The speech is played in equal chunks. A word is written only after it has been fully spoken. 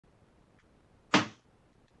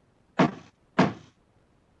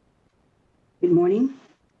Good morning,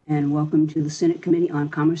 and welcome to the Senate Committee on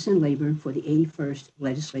Commerce and Labor for the 81st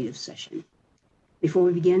Legislative Session. Before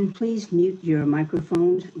we begin, please mute your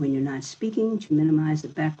microphones when you're not speaking to minimize the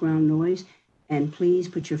background noise, and please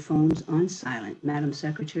put your phones on silent. Madam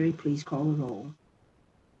Secretary, please call the roll.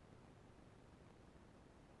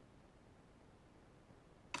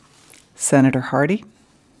 Senator Hardy.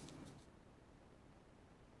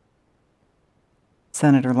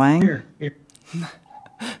 Senator Lang. Here.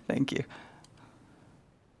 Thank you.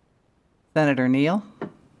 Senator Neal.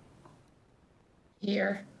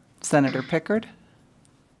 Here. Senator Pickard.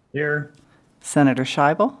 Here. Senator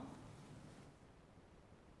Scheibel.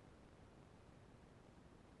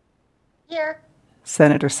 Here.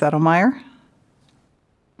 Senator Settlemeyer.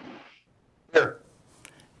 Here.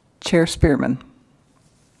 Chair Spearman.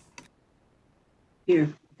 Here.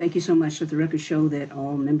 Thank you so much. Let the record show that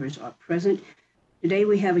all members are present. Today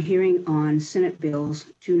we have a hearing on Senate Bills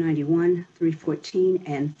 291, 314,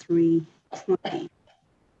 and 320.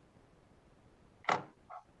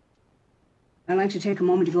 I'd like to take a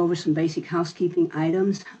moment to go over some basic housekeeping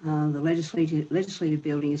items. The legislative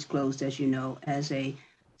building is closed, as you know, as a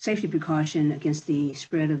safety precaution against the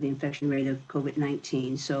spread of the infection rate of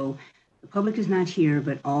COVID-19. So the public is not here,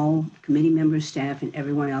 but all committee members, staff, and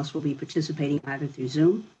everyone else will be participating either through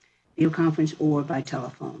Zoom, video conference, or by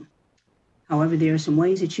telephone. However, there are some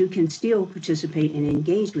ways that you can still participate and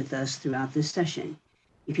engage with us throughout this session.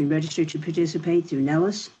 You can register to participate through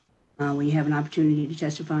Nellis when you have an opportunity to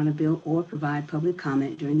testify on a bill or provide public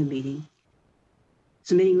comment during the meeting.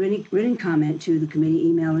 Submitting written comment to the committee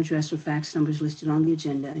email address or fax numbers listed on the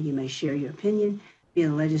agenda. You may share your opinion via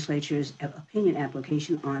the legislature's opinion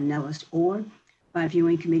application on Nellis or by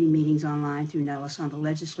viewing committee meetings online through Nellis on the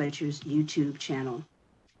legislature's YouTube channel.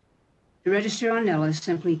 To register on Nellis,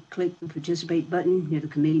 simply click the Participate button near the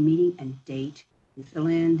committee meeting and date and fill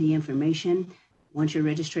in the information. Once your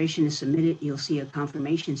registration is submitted, you'll see a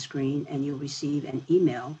confirmation screen and you'll receive an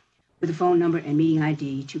email with a phone number and meeting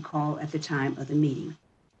ID to call at the time of the meeting.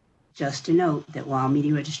 Just to note that while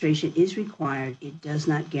meeting registration is required, it does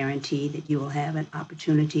not guarantee that you will have an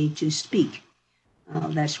opportunity to speak.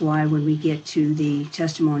 That's why when we get to the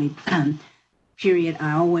testimony period,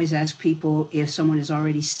 I always ask people if someone has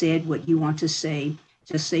already said what you want to say,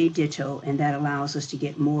 just say ditto, and that allows us to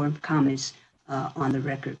get more comments on the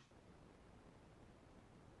record.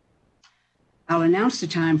 I'll announce the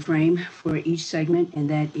time frame for each segment, and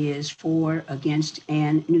that is for, against,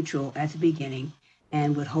 and neutral at the beginning,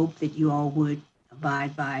 and would hope that you all would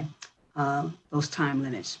abide by those time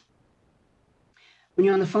limits. When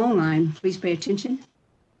you're on the phone line, please pay attention.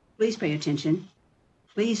 Please pay attention.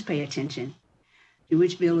 Please pay attention to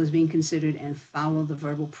which bill is being considered and follow the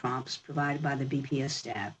verbal prompts provided by the BPS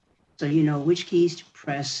staff so you know which keys to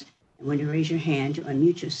press and when to raise your hand to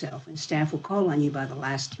unmute yourself, and staff will call on you by the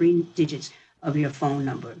last 3 digits of your phone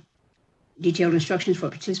number. Detailed instructions for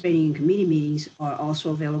participating in committee meetings are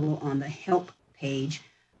also available on the Help page,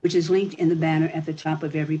 which is linked in the banner at the top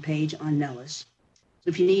of every page on Nellis.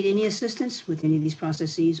 So if you need any assistance with any of these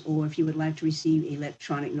processes, or if you would like to receive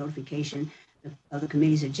electronic notification of the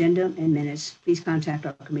committee's agenda and minutes, please contact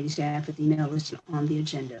our committee staff at the email listed on the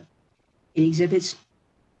agenda. Any exhibits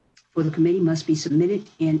for the committee must be submitted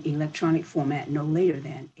in electronic format no later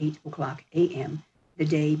than 8:00 a.m. the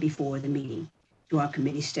day before the meeting to our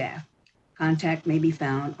committee staff. Contact may be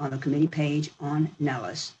found on the committee page on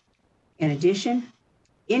Nellis. In addition,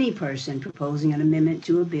 any person proposing an amendment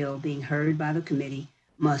to a bill being heard by the committee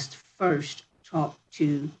must first talk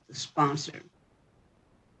to the sponsor.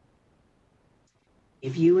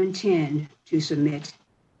 If you intend to submit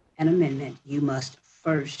an amendment, you must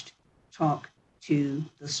first talk to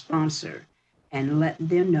the sponsor and let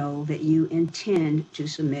them know that you intend to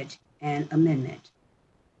submit an amendment.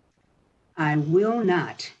 I will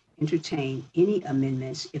not entertain any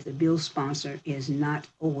amendments if the bill sponsor is not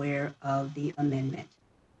aware of the amendment.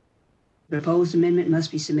 The proposed amendment must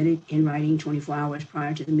be submitted in writing 24 hours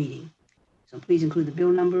prior to the meeting. So please include the bill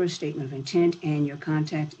number, statement of intent, and your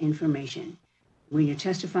contact information. When you're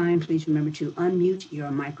testifying, please remember to unmute your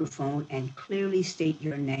microphone and clearly state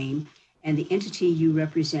your name and the entity you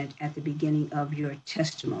represent at the beginning of your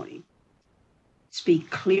testimony. Speak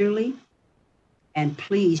clearly and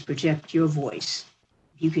please project your voice.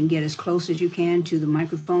 If you can get as close as you can to the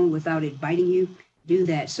microphone without it biting you, do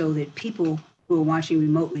that so that people who are watching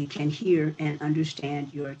remotely can hear and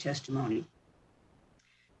understand your testimony.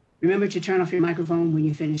 Remember to turn off your microphone when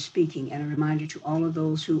you finish speaking, and a reminder to all of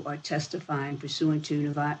those who are testifying pursuant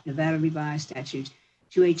to Nevada Revised Statutes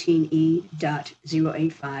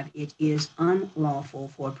 218E.085, it is unlawful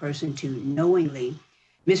for a person to knowingly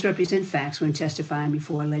misrepresent facts when testifying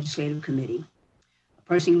before a legislative committee.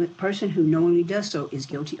 Person who knowingly does so is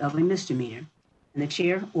guilty of a misdemeanor, and the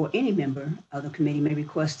chair or any member of the committee may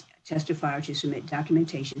request a testifier to submit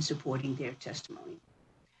documentation supporting their testimony.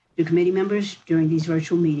 To committee members, during these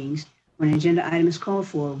virtual meetings, when an agenda item is called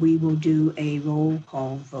for, we will do a roll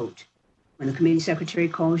call vote. When the committee secretary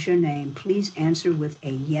calls your name, please answer with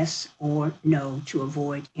a yes or no to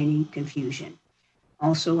avoid any confusion.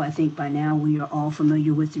 Also, I think by now we are all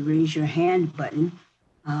familiar with the raise your hand button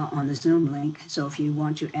on the Zoom link. So if you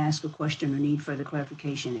want to ask a question or need further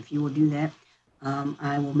clarification, if you will do that,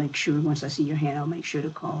 I will make sure, once I see your hand, I'll make sure to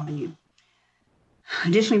call on you.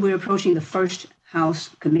 Additionally, we're approaching the first House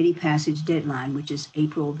committee passage deadline, which is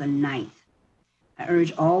April the 9th. I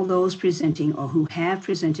urge all those presenting or who have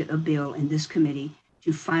presented a bill in this committee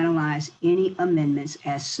to finalize any amendments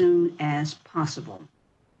as soon as possible.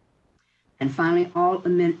 And finally,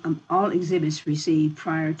 all exhibits received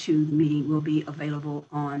prior to the meeting will be available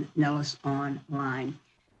on Nellis Online.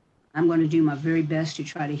 I'm going to do my very best to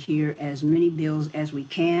try to hear as many bills as we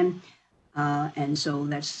can. And so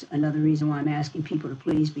that's another reason why I'm asking people to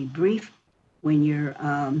please be brief when you're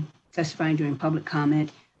testifying during public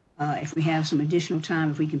comment. If we have some additional time,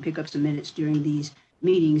 if we can pick up some minutes during these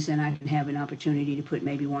meetings, then I can have an opportunity to put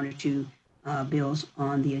maybe one or two bills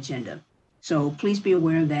on the agenda. So please be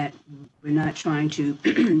aware that we're not trying to,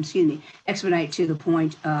 expedite to the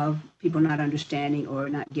point of people not understanding or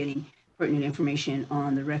not getting pertinent information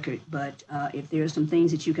on the record. But if there are some things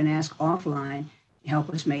that you can ask offline to help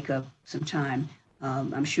us make up some time,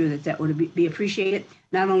 I'm sure that would be appreciated,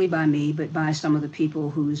 not only by me, but by some of the people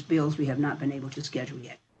whose bills we have not been able to schedule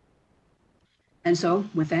yet. And so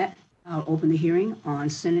with that, I'll open the hearing on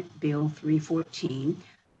Senate Bill 314.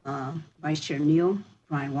 Vice Chair Neal,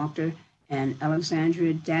 Brian Wachter, and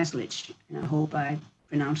Alexandra Daslich, and I hope I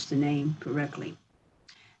pronounced the name correctly.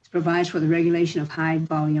 It provides for the regulation of high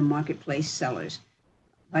volume marketplace sellers.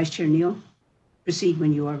 Vice Chair Neal, proceed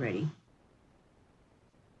when you are ready.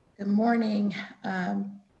 Good morning,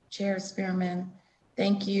 Chair Spearman.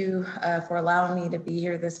 Thank you for allowing me to be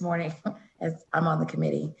here this morning as I'm on the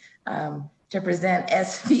committee to present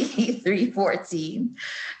SB 314.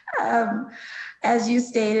 As you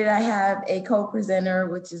stated, I have a co-presenter,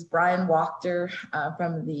 which is Brian Wachter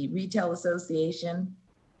from the Retail Association,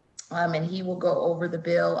 and he will go over the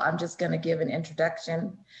bill. I'm just going to give an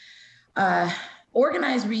introduction.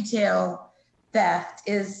 Organized retail theft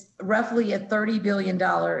is roughly a $30 billion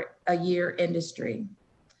a year industry.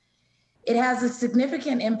 It has a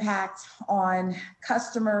significant impact on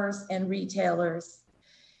customers and retailers.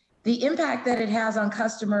 The impact that it has on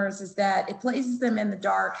customers is that it places them in the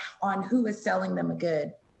dark on who is selling them a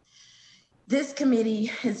good. This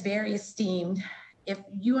committee is very esteemed. If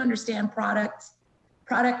you understand product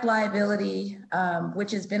liability,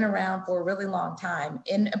 which has been around for a really long time,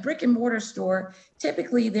 in a brick and mortar store,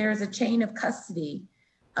 typically there's a chain of custody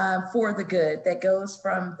for the good that goes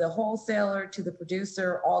from the wholesaler to the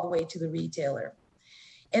producer all the way to the retailer.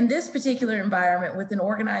 In this particular environment with an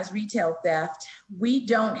organized retail theft, we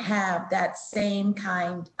don't have that same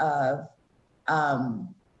kind of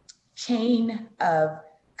chain of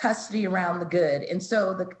custody around the good. And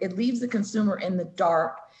so it leaves the consumer in the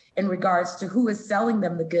dark in regards to who is selling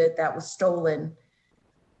them the good that was stolen.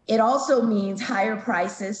 It also means higher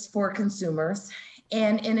prices for consumers.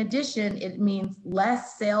 And in addition, it means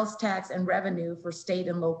less sales tax and revenue for state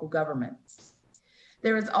and local governments.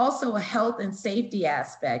 There is also a health and safety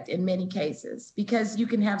aspect in many cases because you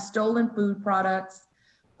can have stolen food products,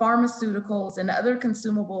 pharmaceuticals, and other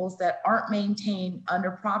consumables that aren't maintained under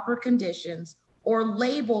proper conditions or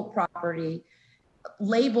labeled properly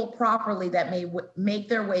that may make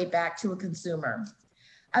their way back to a consumer.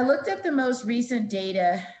 I looked up the most recent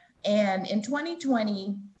data, and in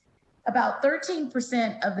 2020, about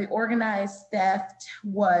 13% of the organized theft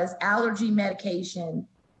was allergy medication.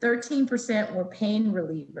 13% were pain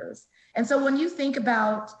relievers. And so when you think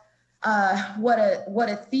about what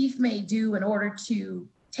a thief may do in order to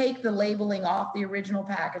take the labeling off the original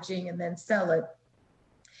packaging and then sell it,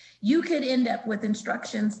 you could end up with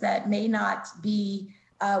instructions that may not be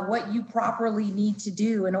what you properly need to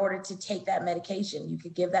do in order to take that medication. You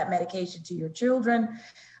could give that medication to your children.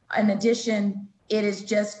 In addition, it is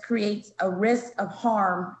just creates a risk of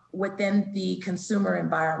harm within the consumer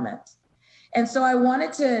environment. And so I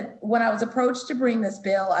wanted to, when I was approached to bring this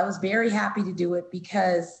bill, I was very happy to do it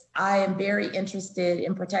because I am very interested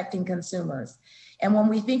in protecting consumers. And when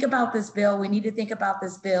we think about this bill, we need to think about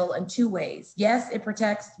this bill in two ways. Yes, it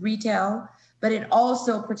protects retail, but it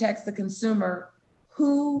also protects the consumer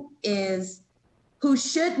who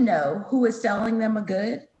should know who is selling them a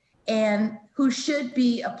good and who should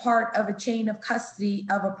be a part of a chain of custody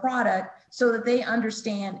of a product so that they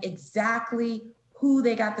understand exactly who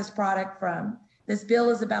they got this product from. This bill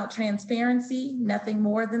is about transparency, nothing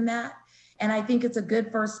more than that. And I think it's a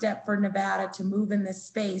good first step for Nevada to move in this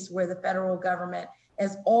space where the federal government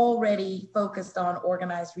is already focused on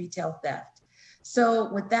organized retail theft.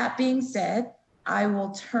 So with that being said, I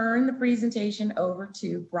will turn the presentation over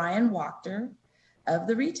to Brian Wachter of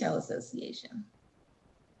the Retail Association.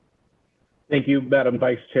 Thank you, Madam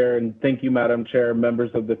Vice Chair, and thank you, Madam Chair, members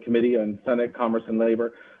of the Committee on Senate, Commerce, and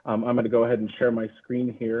Labor. I'm going to go ahead and share my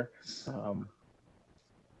screen here.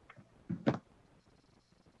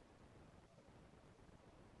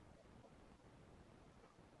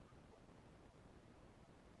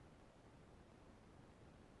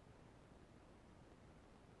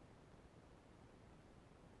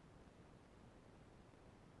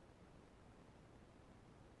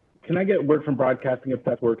 Can I get word from broadcasting if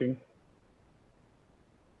that's working?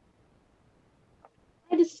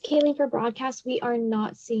 Hi, this is Kayleen for broadcast. We are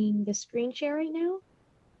not seeing the screen share right now.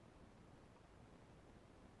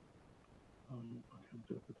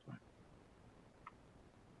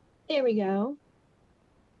 There we go.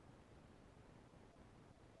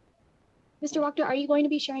 Mr. Wachter, are you going to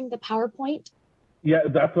be sharing the PowerPoint? Yeah,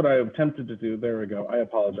 that's what I attempted to do. There we go. I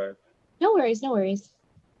apologize. No worries, no worries.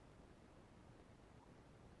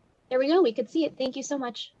 There we go. We could see it. Thank you so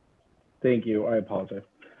much. Thank you. I apologize.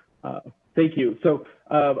 Thank you. So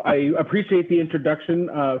I appreciate the introduction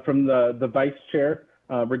from the Vice Chair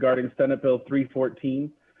regarding Senate Bill 314.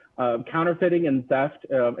 Counterfeiting and theft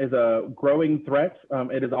is a growing threat.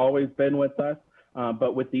 It has always been with us,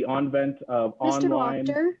 but with the advent of online.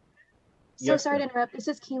 Mr. Wachter, so Yes, sorry to ma'am. interrupt. This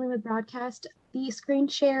is Kayleen with broadcast. The screen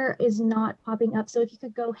share is not popping up. So if you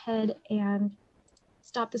could go ahead and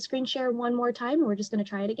stop the screen share one more time, and we're just going to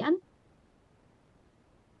try it again.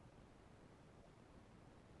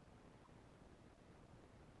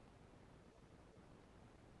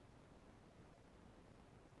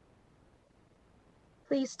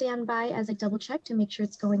 Please stand by as I double check to make sure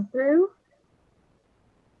it's going through.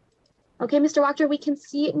 Okay, Mr. Wachter, we can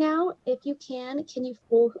see it now. If you can you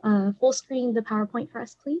full screen the PowerPoint for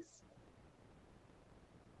us, please?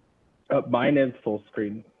 Mine is full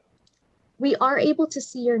screen. We are able to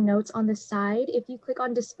see your notes on the side. If you click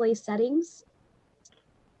on display settings,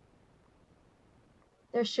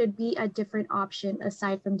 there should be a different option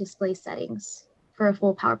aside from display settings for a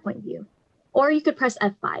full PowerPoint view. Or you could press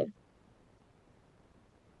F5.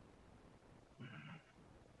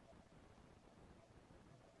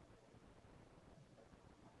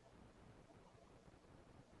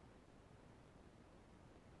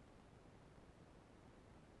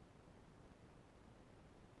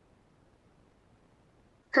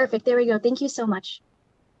 Perfect. There we go. Thank you so much.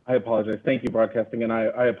 I apologize. Thank you, broadcasting, and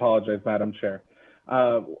I apologize, Madam Chair.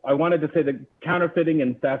 I wanted to say that counterfeiting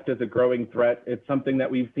and theft is a growing threat. It's something that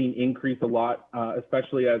we've seen increase a lot,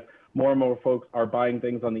 especially as more and more folks are buying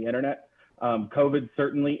things on the internet. COVID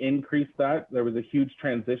certainly increased that. There was a huge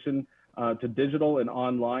transition to digital and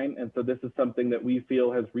online, and so this is something that we feel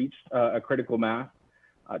has reached a critical mass.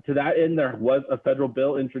 To that end, there was a federal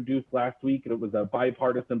bill introduced last week. It was a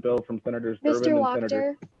bipartisan bill from Senators Mr. Durbin and Wachter,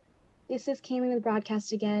 Senator. this is Kayleen with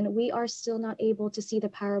broadcast again. We are still not able to see the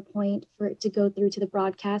PowerPoint for it to go through to the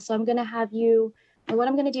broadcast. So I'm going to have you, or what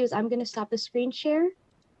I'm going to do is I'm going to stop the screen share.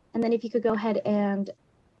 And then if you could go ahead and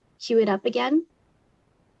cue it up again.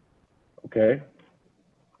 Okay.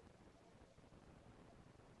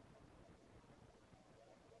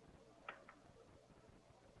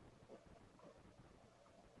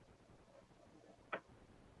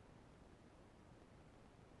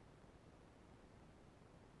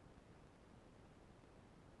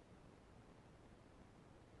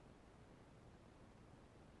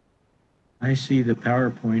 I see the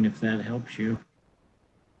PowerPoint if that helps you.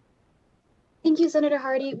 Thank you, Senator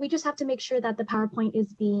Hardy. We just have to make sure that the PowerPoint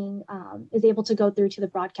is is able to go through to the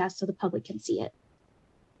broadcast so the public can see it.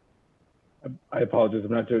 I apologize.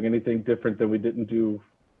 I'm not doing anything different than we didn't do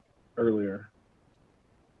earlier.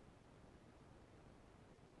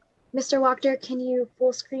 Mr. Wachter, can you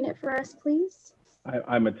full screen it for us, please?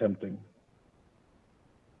 I'm attempting.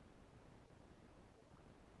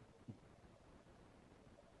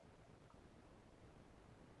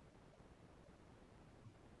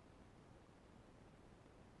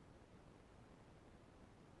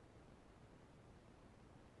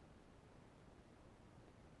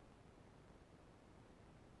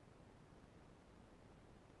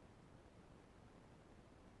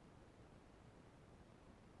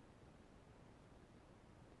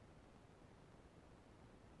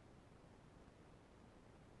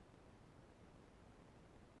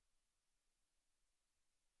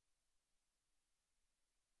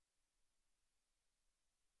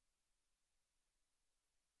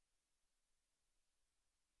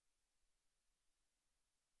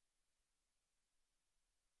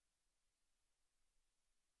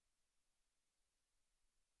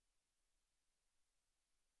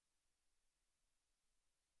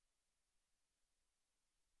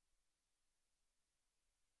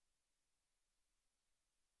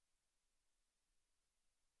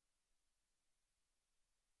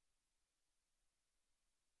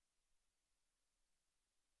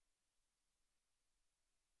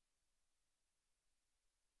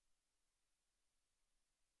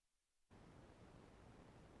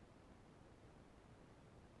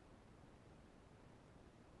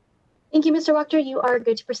 Thank you, Mr. Wachter. You are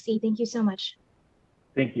good to proceed. Thank you so much.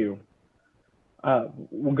 Thank you.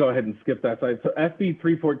 We'll go ahead and skip that slide. So SB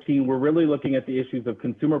 314, we're really looking at the issues of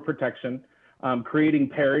consumer protection, creating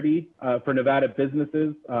parity for Nevada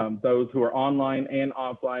businesses, those who are online and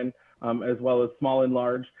offline, as well as small and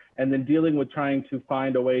large, and then dealing with trying to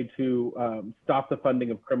find a way to stop the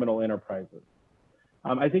funding of criminal enterprises.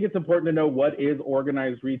 I think it's important to know what is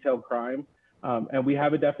organized retail crime, and we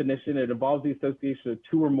have a definition. It involves the association of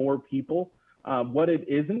two or more people. What it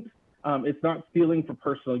isn't, it's not stealing for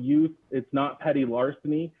personal use. It's not petty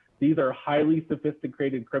larceny. These are highly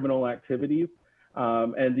sophisticated criminal activities,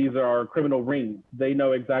 and these are criminal rings. They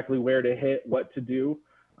know exactly where to hit, what to do.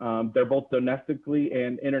 They're both domestically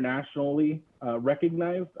and internationally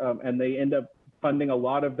recognized, and they end up funding a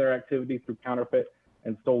lot of their activity through counterfeit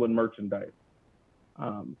and stolen merchandise.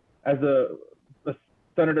 As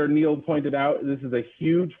Senator Neal pointed out, this is a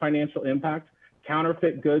huge financial impact.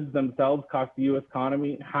 Counterfeit goods themselves cost the U.S.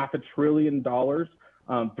 economy $500 billion,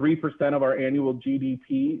 3% of our annual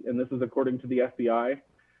GDP, and this is according to the FBI.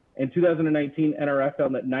 In 2019, NRF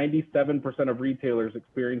found that 97% of retailers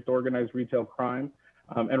experienced organized retail crime,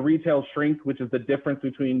 and retail shrink, which is the difference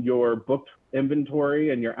between your booked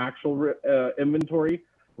inventory and your actual inventory,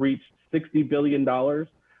 reached $60 billion.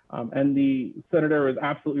 And the senator is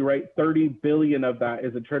absolutely right. 30 billion of that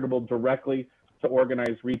is attributable directly to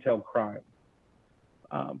organized retail crime.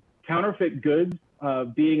 Counterfeit goods,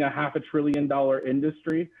 being a $500 billion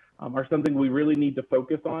industry, are something we really need to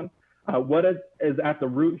focus on. What is at the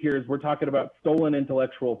root here is we're talking about stolen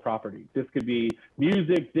intellectual property. This could be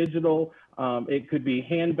music, digital, it could be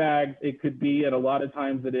handbags, it could be, and a lot of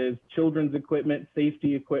times it is children's equipment,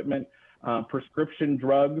 safety equipment, prescription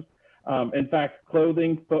drugs. In fact,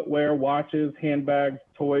 clothing, footwear, watches, handbags,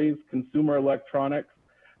 toys, consumer electronics,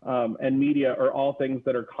 and media are all things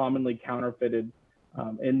that are commonly counterfeited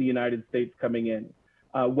in the United States coming in.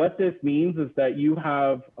 What this means is that you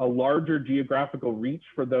have a larger geographical reach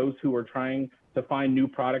for those who are trying to find new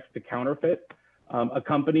products to counterfeit. A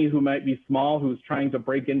company who might be small, who's trying to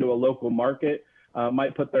break into a local market,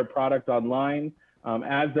 might put their product online.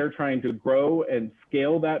 As they're trying to grow and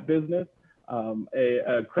scale that business,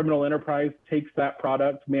 a criminal enterprise takes that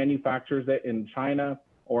product, manufactures it in China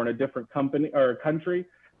or in a different company or country,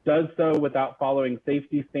 does so without following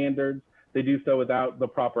safety standards. They do so without the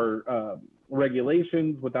proper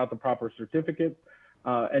regulations, without the proper certificates.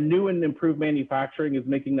 And new and improved manufacturing is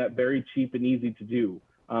making that very cheap and easy to do,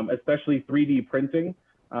 especially 3D printing,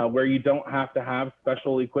 where you don't have to have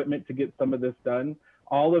special equipment to get some of this done.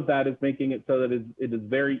 All of that is making it so that it is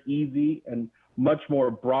very easy and much more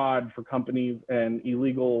broad for companies and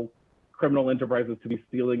illegal criminal enterprises to be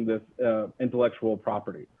stealing this intellectual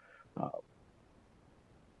property.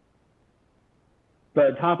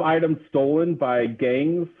 The top items stolen by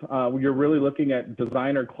gangs, you're really looking at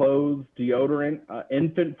designer clothes, deodorant.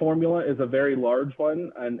 Infant formula is a very large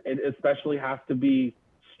one, and it especially has to be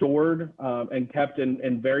stored and kept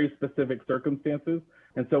in very specific circumstances.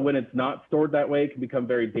 And so when it's not stored that way, it can become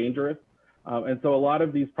very dangerous. And so a lot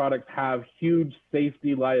of these products have huge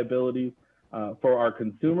safety liabilities for our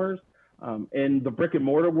consumers. In the brick and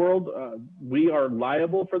mortar world, we are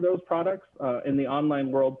liable for those products. In the online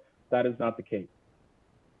world, that is not the case.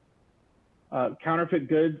 Counterfeit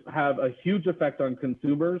goods have a huge effect on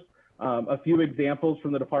consumers. A few examples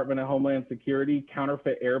from the Department of Homeland Security: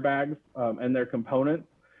 counterfeit airbags and their components.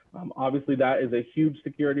 Obviously, that is a huge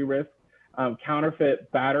security risk.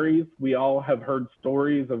 Counterfeit batteries. We all have heard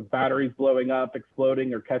stories of batteries blowing up,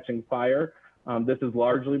 exploding, or catching fire. This is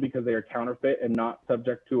largely because they are counterfeit and not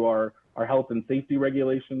subject to our health and safety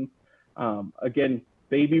regulations. Again,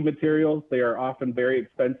 baby materials, they are often very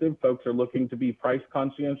expensive. Folks are looking to be price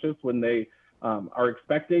conscientious when they are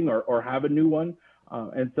expecting or have a new one.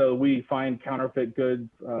 And so we find counterfeit goods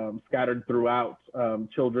scattered throughout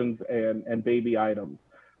children's and baby items.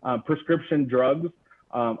 Prescription drugs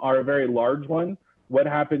are a very large one. What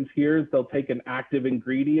happens here is they'll take an active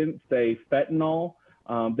ingredient, say fentanyl.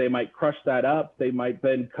 They might crush that up. They might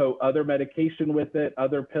then coat other medication with it,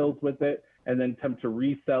 other pills with it, and then attempt to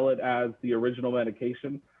resell it as the original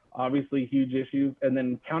medication. Obviously, huge issues. And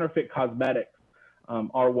then counterfeit cosmetics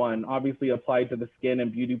are one. Obviously, applied to the skin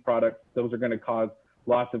and beauty products, those are going to cause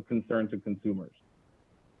lots of concern to consumers.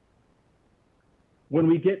 When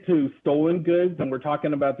we get to stolen goods, and we're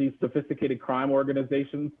talking about these sophisticated crime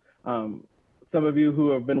organizations, some of you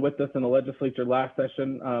who have been with us in the legislature last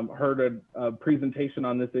session heard a presentation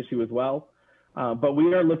on this issue as well. But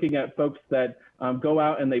we are looking at folks that go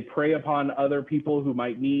out and they prey upon other people who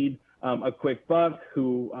might need a quick buck,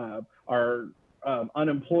 who are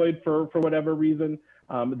unemployed for whatever reason,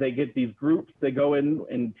 they get these groups, they go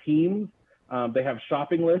in teams, they have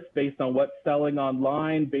shopping lists based on what's selling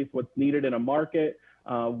online, based what's needed in a market,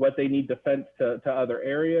 what they need to fence to other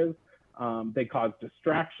areas. They cause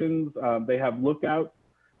distractions, they have lookouts.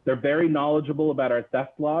 They're very knowledgeable about our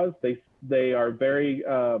theft laws. They are very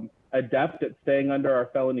adept at staying under our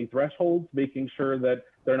felony thresholds, making sure that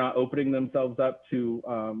they're not opening themselves up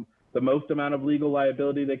to the most amount of legal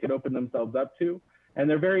liability they could open themselves up to. And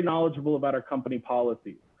they're very knowledgeable about our company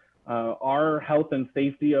policies. Our health and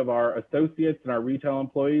safety of our associates and our retail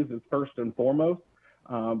employees is first and foremost.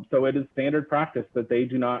 So it is standard practice that they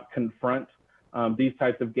do not confront these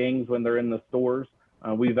types of gangs when they're in the stores.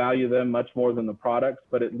 We value them much more than the products,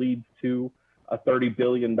 but it leads to a $30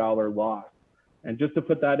 billion loss. And just to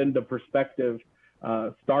put that into perspective,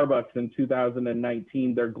 Starbucks in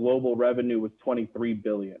 2019, their global revenue was $23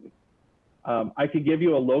 billion. I could give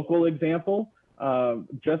you a local example.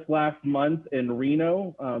 Just last month in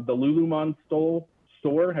Reno, the Lululemon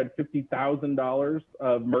store had $50,000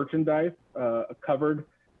 of merchandise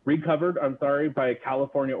recovered by a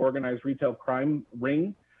California organized retail crime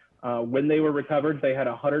ring. When they were recovered, they had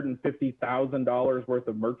 $150,000 worth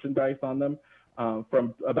of merchandise on them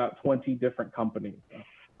from about 20 different companies.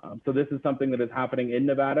 So this is something that is happening in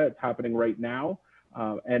Nevada. It's happening right now,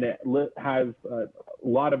 and it has a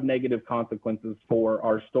lot of negative consequences for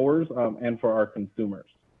our stores and for our consumers.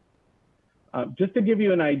 Just to give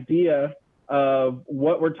you an idea of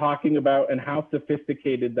what we're talking about and how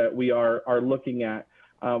sophisticated that we are looking at,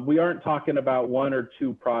 we aren't talking about one or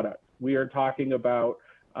two products. We are talking about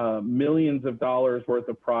millions of dollars worth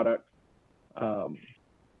of products.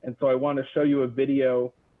 And so I want to show you a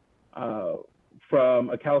video from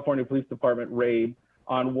a California Police Department raid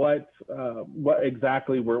on what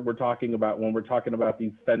exactly we're talking about when we're talking about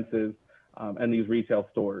these fences and these retail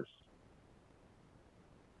stores.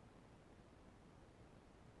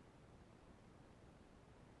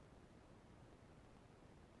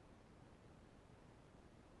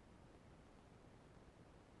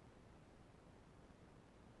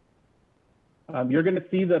 You're going to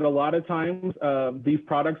see that a lot of times these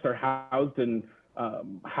products are housed in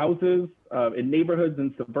houses, in neighborhoods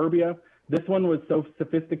in suburbia. This one was so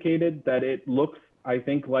sophisticated that it looks, I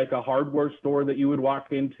think, like a hardware store that you would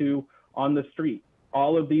walk into on the street.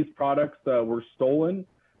 All of these products were stolen.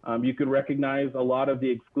 You could recognize a lot of the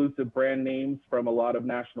exclusive brand names from a lot of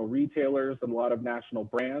national retailers and a lot of national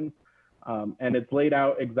brands. And it's laid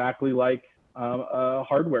out exactly like a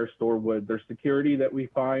hardware store would. There's security that we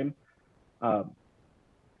find.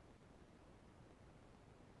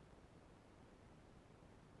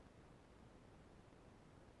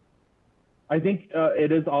 I think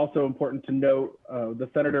it is also important to note, the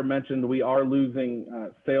senator mentioned we are losing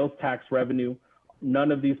sales tax revenue.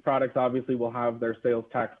 None of these products obviously will have their sales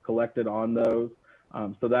tax collected on those.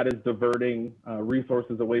 So that is diverting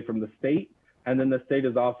resources away from the state. And then the state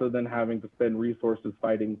is also then having to spend resources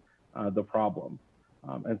fighting the problem.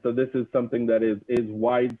 And so this is something that is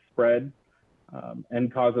widespread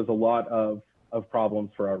and causes a lot of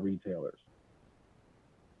problems for our retailers.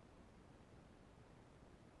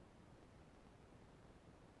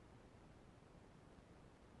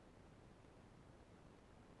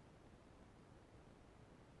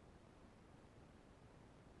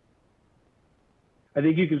 I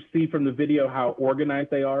think you can see from the video how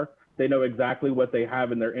organized they are. They know exactly what they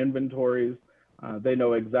have in their inventories. They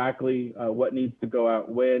know exactly what needs to go out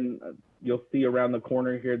when. You'll see around the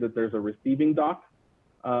corner here that there's a receiving dock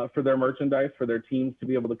for their merchandise, for their teams to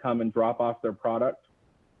be able to come and drop off their product.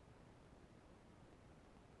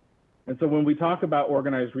 And so when we talk about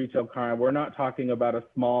organized retail crime, we're not talking about a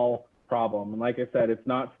small problem. And like I said, it's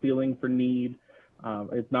not stealing for need.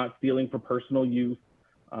 It's not stealing for personal use.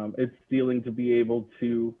 It's stealing to be able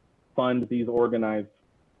to fund these organized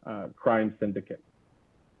crime syndicates.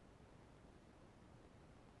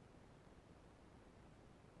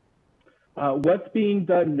 What's being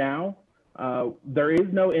done now? There is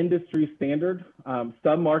no industry standard.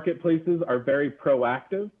 Some marketplaces are very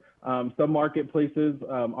proactive. Some marketplaces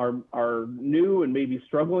are new and maybe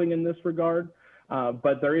struggling in this regard,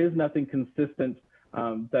 but there is nothing consistent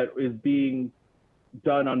that is being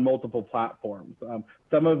done on multiple platforms.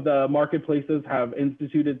 Some of the marketplaces have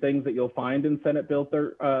instituted things that you'll find in Senate Bill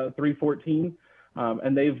 314,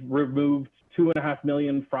 and they've removed 2.5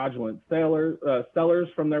 million fraudulent sellers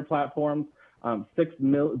from their platforms, 6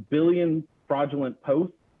 billion fraudulent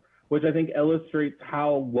posts, which I think illustrates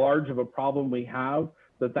how large of a problem we have,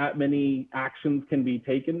 that many actions can be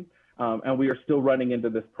taken, and we are still running into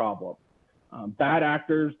this problem. Bad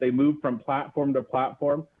actors, they move from platform to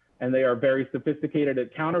platform, and they are very sophisticated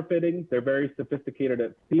at counterfeiting, they're very sophisticated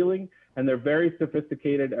at stealing, and they're very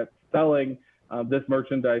sophisticated at selling this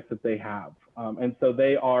merchandise that they have. And so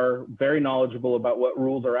they are very knowledgeable about what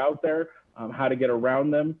rules are out there, how to get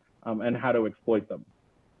around them, and how to exploit them.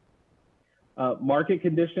 Market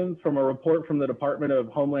conditions from a report from the Department of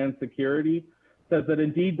Homeland Security says that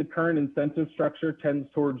indeed the current incentive structure tends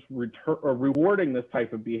towards rewarding this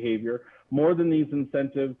type of behavior more than these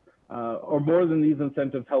incentives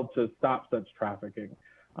help to stop such trafficking.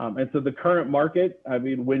 And so the current market, I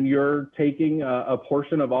mean, when you're taking a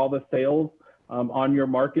portion of all the sales on your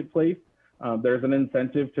marketplace, there's an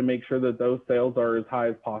incentive to make sure that those sales are as high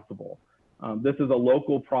as possible. This is a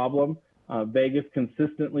local problem. Vegas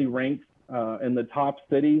consistently ranks in the top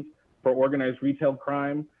cities for organized retail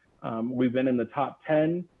crime. We've been in the top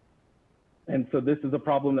 10. And so this is a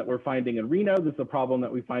problem that we're finding in Reno. This is a problem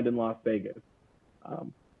that we find in Las Vegas.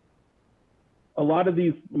 A lot of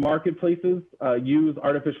these marketplaces use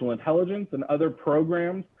artificial intelligence and other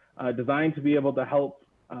programs designed to be able to help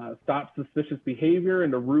stop suspicious behavior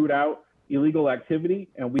and to root out illegal activity.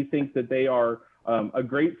 And we think that they are a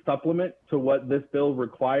great supplement to what this bill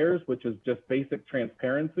requires, which is just basic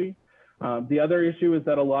transparency. The other issue is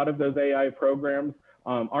that a lot of those AI programs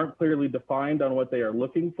aren't clearly defined on what they are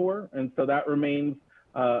looking for. And so that remains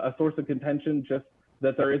a source of contention, just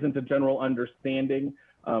that there isn't a general understanding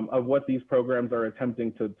of what these programs are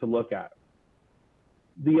attempting to look at.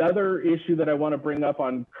 The other issue that I want to bring up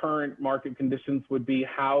on current market conditions would be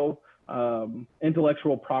how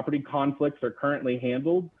intellectual property conflicts are currently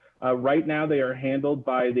handled. Right now, they are handled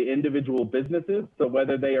by the individual businesses. So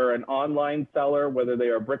whether they are an online seller, whether they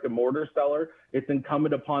are a brick and mortar seller, it's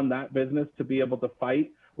incumbent upon that business to be able to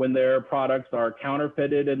fight when their products are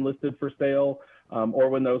counterfeited and listed for sale, or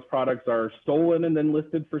when those products are stolen and then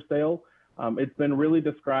listed for sale. It's been really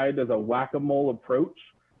described as a whack-a-mole approach.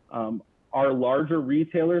 Our larger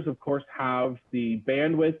retailers, of course, have the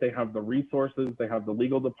bandwidth, they have the resources, they have the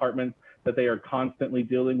legal departments that they are constantly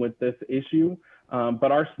dealing with this issue.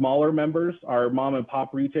 But our smaller members, our mom and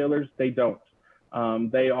pop retailers, they don't.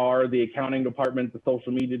 They are the accounting department, the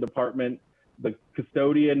social media department, the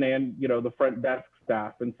custodian, and the front desk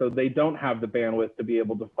staff. And so they don't have the bandwidth to be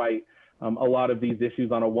able to fight a lot of these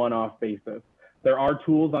issues on a one-off basis. There are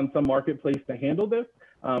tools on some marketplace to handle this,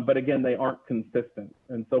 but again, they aren't consistent.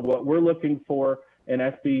 And so what we're looking for in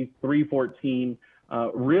SB 314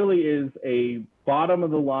 really is a bottom of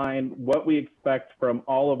the line, what we expect from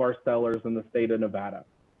all of our sellers in the state of Nevada.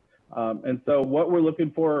 And so what we're looking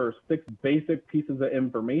for are 6 basic pieces of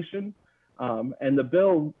information. And the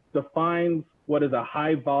bill defines what is a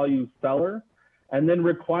high value seller and then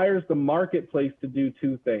requires the marketplace to do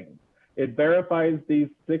 2 things. It verifies these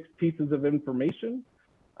 6 pieces of information,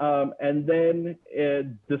 and then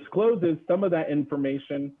it discloses some of that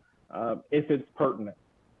information if it's pertinent.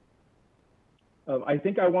 I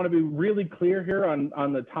think I want to be really clear here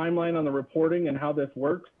on the timeline on the reporting and how this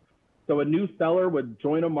works. So a new seller would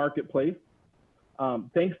join a marketplace.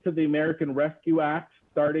 Thanks to the American Rescue Act,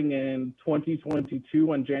 starting in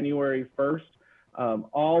 2022 on January 1st,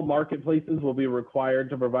 all marketplaces will be required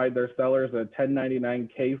to provide their sellers a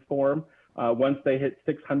 1099-K form once they hit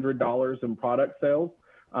 $600 in product sales.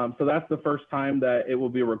 So that's the first time that it will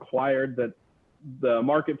be required that the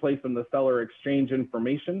marketplace and the seller exchange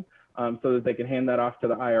information so that they can hand that off to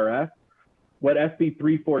the IRS. What SB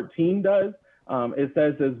 314 does, it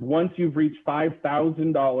says is once you've reached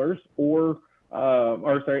 $5,000 or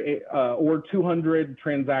 200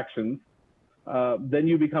 transactions, then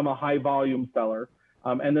you become a high volume seller.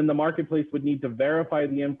 And then the marketplace would need to verify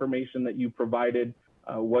the information that you provided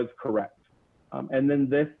was correct. And then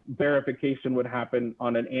this verification would happen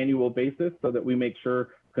on an annual basis so that we make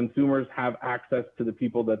sure consumers have access to the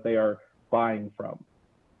people that they are buying from.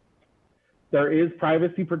 There is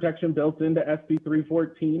privacy protection built into SB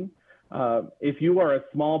 314. If you are a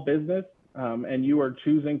small business and you are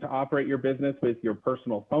choosing to operate your business with your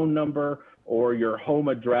personal phone number or your home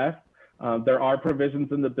address, there are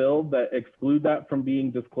provisions in the bill that exclude that from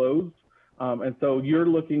being disclosed. And so you're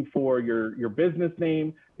looking for your business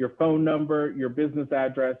name, your phone number, your business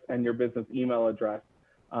address, and your business email address.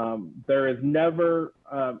 There is never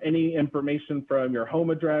any information from your home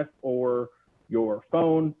address or your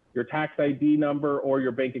phone, your tax ID number, or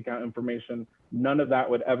your bank account information. None of that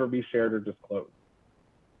would ever be shared or disclosed.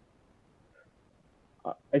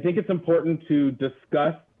 I think it's important to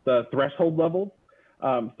discuss the threshold levels.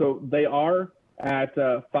 So they are at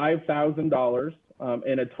 $5,000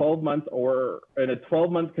 in a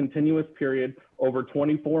 12-month continuous period over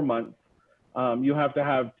 24 months. You have to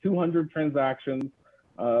have 200 transactions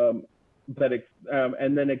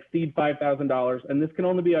and then exceed $5,000. And this can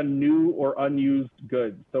only be on new or unused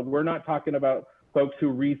goods. So we're not talking about folks who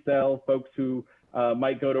resell, folks who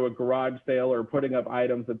might go to a garage sale or putting up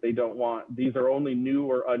items that they don't want. These are only new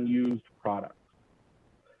or unused products.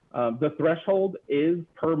 The threshold is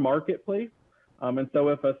per marketplace. And so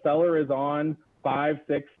if a seller is on 5,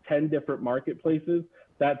 6, 10 different marketplaces,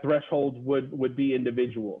 that threshold would be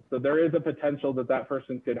individual. So there is a potential that that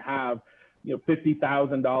person could have,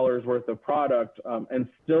 $50,000 worth of product and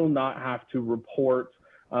still not have to report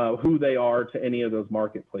who they are to any of those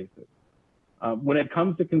marketplaces. When it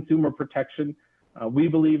comes to consumer protection, we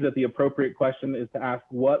believe that the appropriate question is to ask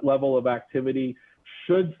what level of activity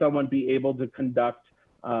should someone be able to conduct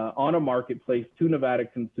on a marketplace to Nevada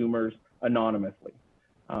consumers anonymously.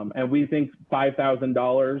 And we think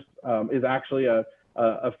 $5,000 is actually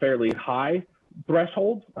a fairly high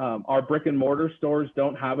threshold. Our brick and mortar stores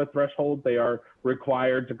don't have a threshold. They are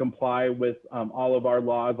required to comply with all of our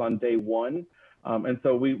laws on day one. And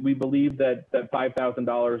so we believe that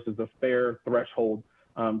 $5,000 is a fair threshold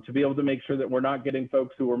to be able to make sure that we're not getting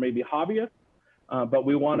folks who are maybe hobbyists, but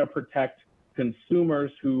we want to protect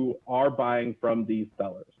consumers who are buying from these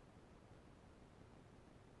sellers.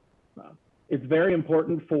 It's very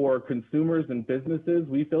important for consumers and businesses.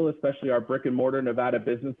 We feel, especially our brick and mortar Nevada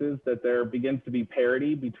businesses, that there begins to be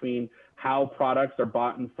parity between how products are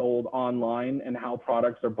bought and sold online and how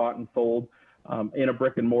products are bought and sold in a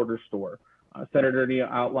brick and mortar store. Senator Nia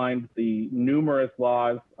outlined the numerous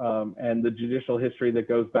laws and the judicial history that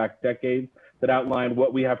goes back decades that outline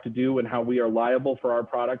what we have to do and how we are liable for our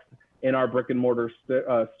products in our brick and mortar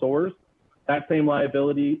stores. That same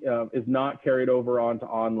liability is not carried over onto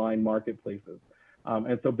online marketplaces.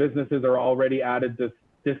 And so businesses are already at a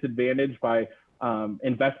disadvantage by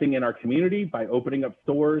investing in our community, by opening up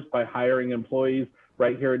stores, by hiring employees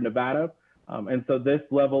right here in Nevada. And so this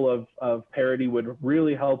level of parity would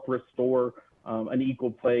really help restore an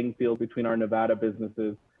equal playing field between our Nevada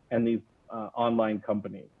businesses and these online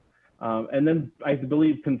companies. And then I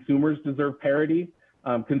believe consumers deserve parity.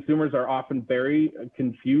 Consumers are often very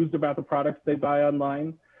confused about the products they buy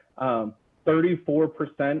online.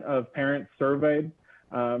 34% of parents surveyed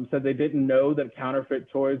said they didn't know that counterfeit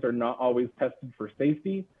toys are not always tested for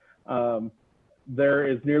safety. There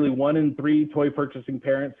is nearly 1 in 3 toy purchasing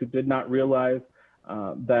parents who did not realize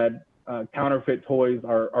that counterfeit toys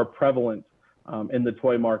are prevalent in the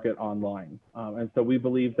toy market online. And so we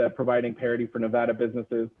believe that providing parity for Nevada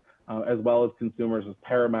businesses as well as consumers is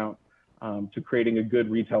paramount to creating a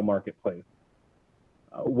good retail marketplace.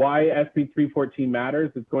 Why SB 314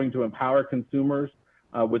 matters, it's going to empower consumers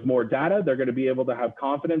with more data. They're going to be able to have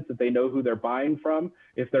confidence that they know who they're buying from.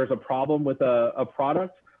 If there's a problem with a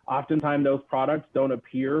product, oftentimes those products don't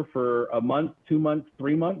appear for a month, 2 months,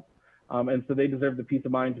 3 months. And so they deserve the peace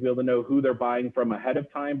of mind to be able to know who they're buying from ahead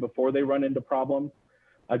of time before they run into problems.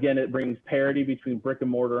 Again, it brings parity between brick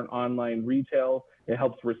and mortar and online retail. It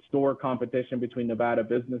helps restore competition between Nevada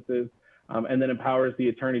businesses. And then empowers the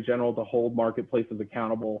Attorney General to hold marketplaces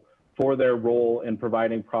accountable for their role in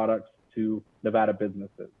providing products to Nevada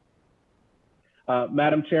businesses.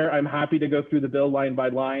 Madam Chair, I'm happy to go through the bill line by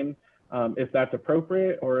line if that's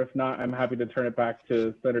appropriate, or if not, I'm happy to turn it back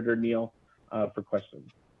to Senator Neal for questions.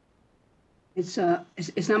 It's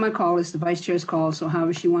not my call, it's the Vice Chair's call, so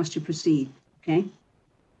however she wants to proceed, okay?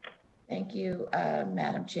 Thank you,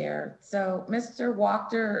 Madam Chair. So Mr.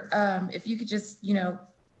 Wachter, if you could just,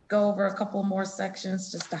 go over a couple more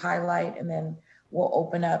sections just to highlight, and then we'll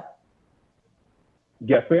open up.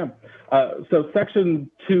 Yes, ma'am. So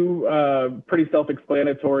section 2, pretty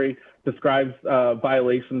self-explanatory, describes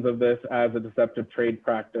violations of this as a deceptive trade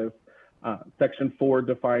practice. Section 4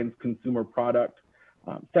 defines consumer product.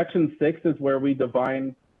 Section 6 is where we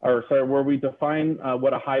define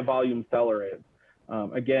what a high volume seller is.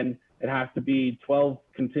 Again, it has to be 12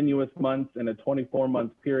 continuous months in a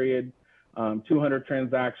 24-month period. 200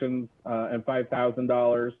 transactions and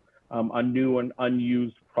 $5,000 on new and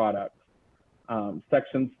unused products.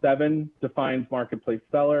 Section 7 defines marketplace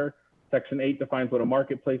seller. Section 8 defines what a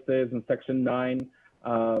marketplace is, and Section 9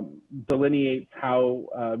 delineates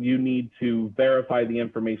how you need to verify the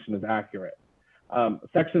information is accurate.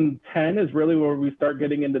 Section 10 is really where we start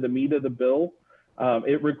getting into the meat of the bill.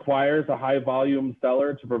 It requires a high volume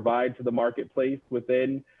seller to provide to the marketplace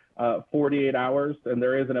within 48 hours, and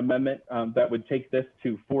there is an amendment that would take this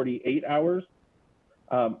to 48 hours.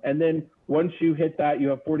 And then once you hit that, you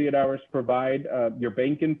have 48 hours to provide your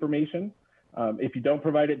bank information. If you don't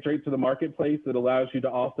provide it straight to the marketplace, it allows you to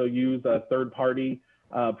also use a third-party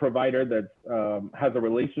provider that has a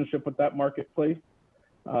relationship with that marketplace.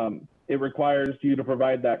 It requires you to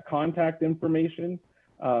provide that contact information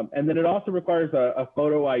And then it also requires a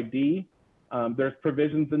photo ID. There's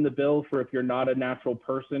provisions in the bill for if you're not a natural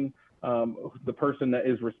person, the person that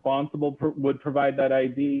is responsible would provide that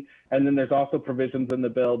ID. And then there's also provisions in the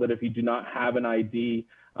bill that if you do not have an ID,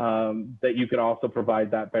 that you can also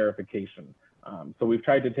provide that verification. So we've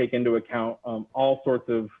tried to take into account all sorts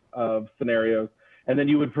of scenarios. And then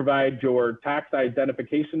you would provide your tax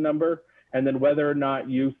identification number, and then whether or not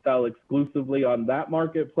you sell exclusively on that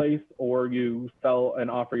marketplace or you sell and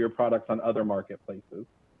offer your products on other marketplaces.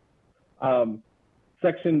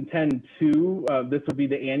 Section 10.2, this would be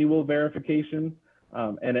the annual verification,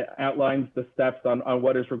 and it outlines the steps on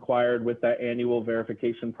what is required with that annual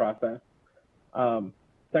verification process.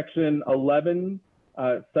 Section 11,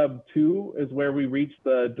 sub 2 is where we reach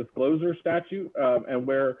the disclosure statute, and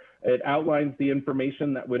where it outlines the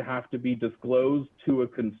information that would have to be disclosed to a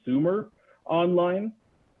consumer online.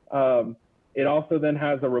 It also then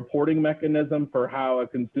has a reporting mechanism for how a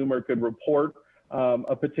consumer could report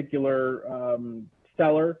a particular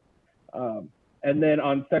seller. And then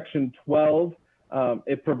on section 12,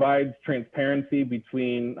 it provides transparency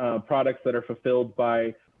between products that are fulfilled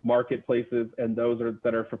by marketplaces and those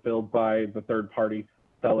that are fulfilled by the third-party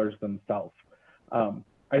sellers themselves.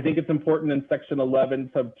 I think it's important in section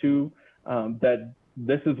 11 sub 2 that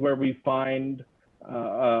this is where we find,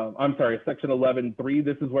 I'm sorry, section 11.3,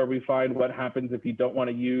 this is where we find what happens if you don't want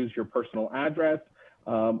to use your personal address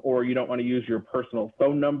or you don't want to use your personal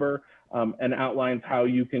phone number, and outlines how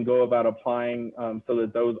you can go about applying so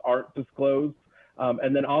that those aren't disclosed.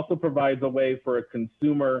 And then also provides a way for a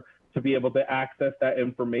consumer to be able to access that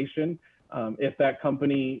information. If that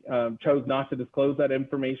company chose not to disclose that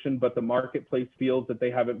information, but the marketplace feels that they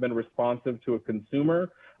haven't been responsive to a consumer,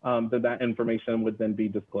 then that information would then be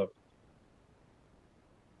disclosed.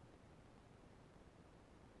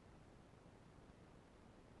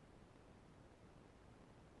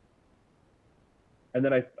 And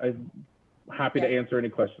then I'm happy to answer any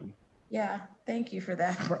questions. Yeah, thank you for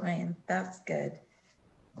that, Brian. That's good.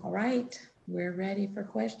 All right, we're ready for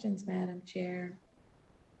questions, Madam Chair.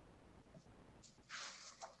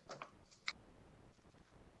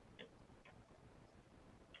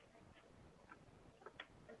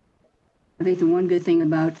 I think the one good thing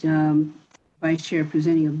about Vice Chair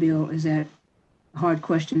presenting a bill is that hard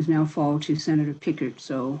questions now fall to Senator Pickard,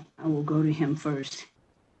 so I will go to him first.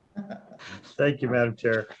 Thank you, Madam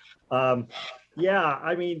Chair. Yeah,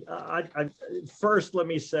 I mean, first, let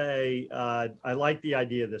me say, I like the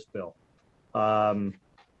idea of this bill.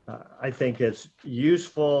 I think it's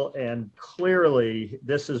useful, and clearly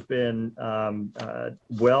this has been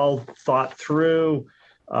well thought through,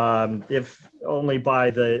 if only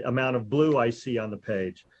by the amount of blue I see on the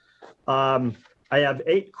page. I have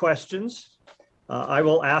 8 questions. I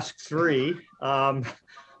will ask 3,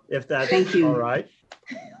 if that's all right.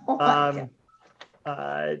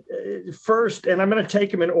 First, and I'm going to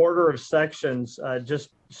take them in order of sections, just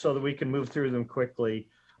so that we can move through them quickly.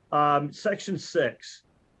 Section 6,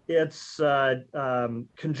 it's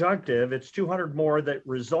conjunctive. It's 200 more that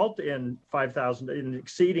result in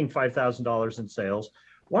exceeding $5,000 in sales.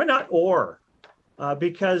 Why not or?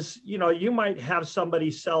 Because you might have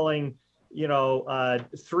somebody selling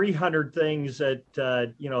 300 things at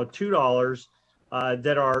 $2.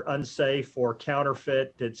 That are unsafe or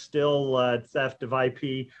counterfeit, it's still theft of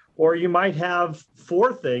IP, or you might have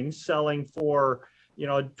 4 things selling for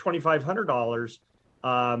 $2,500,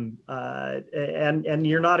 and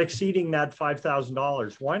you're not exceeding that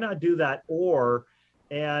 $5,000. Why not do that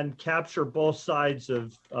and capture both sides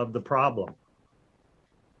of the problem?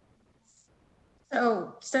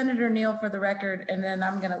 So Senator Neal, for the record, and then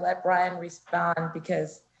I'm going to let Brian respond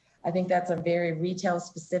because I think that's a very retail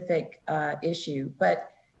specific issue,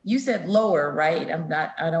 but you said lower, right?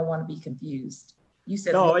 I don't want to be confused. You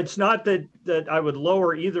said no, lower. It's not that I would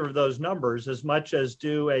lower either of those numbers as much as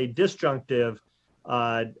do a disjunctive,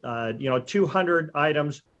 200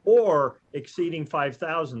 items or exceeding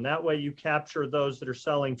 5,000. That way you capture those that are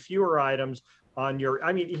selling fewer items on your,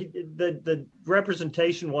 the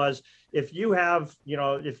representation was if you have,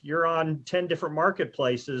 if you're on 10 different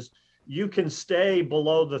marketplaces, you can stay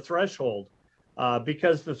below the threshold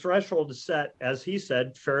because the threshold is set, as he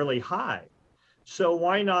said, fairly high. So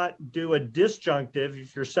why not do a disjunctive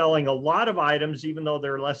if you're selling a lot of items, even though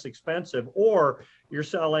they're less expensive, or you're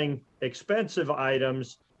selling expensive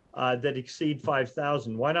items that exceed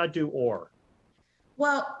 5,000? Why not do or?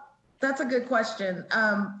 Well, that's a good question.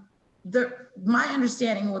 My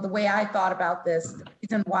understanding, or the way I thought about this, the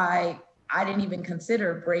reason why I didn't even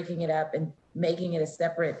consider breaking it up and making it a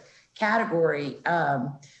separate category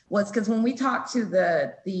was because when we talked to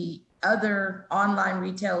the other online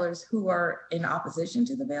retailers who are in opposition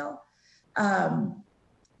to the bill.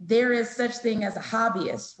 There is such thing as a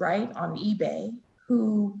hobbyist, right, on eBay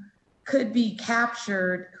who could be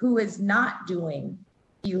captured, who is not doing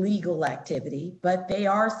illegal activity, but they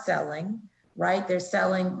are selling, right? They're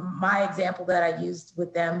selling, my example that I used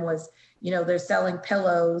with them was, they're selling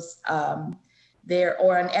pillows, or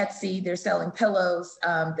on Etsy, they're selling pillows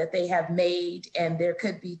that they have made, and there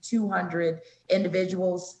could be 200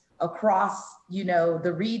 individuals across,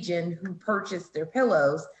 the region who purchased their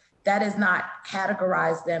pillows. That does not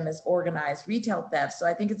categorize them as organized retail theft. So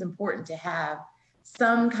I think it's important to have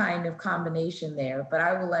some kind of combination there, but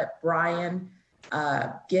I will let Brian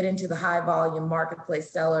get into the high volume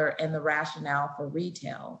marketplace seller and the rationale for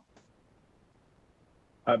retail.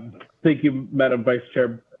 Thank you, Madam Vice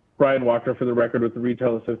Chair. Brian Walker, for the record, with the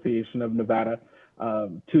Retail Association of Nevada.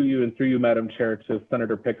 To you and through you, Madam Chair, to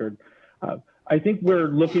Senator Pickard. I think we're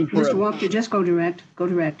looking for— Mr. Walker, just go direct. Go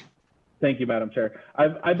direct. Thank you, Madam Chair.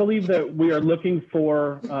 I believe that we are looking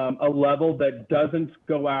for a level that doesn't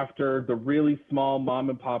go after the really small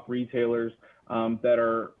mom and pop retailers that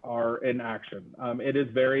are in action. It is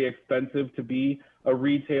very expensive to be a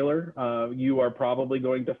retailer. You are probably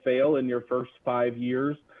going to fail in your first 5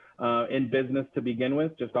 years in business to begin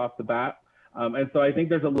with, just off the bat. And so I think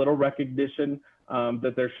there's a little recognition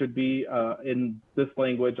that there should be in this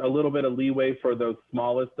language, a little bit of leeway for those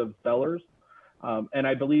smallest of sellers. And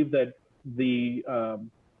I believe that the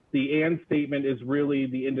and statement is really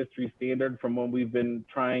the industry standard from when we've been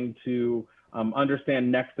trying to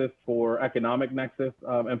understand nexus for economic nexus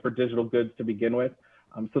and for digital goods to begin with.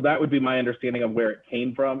 So that would be my understanding of where it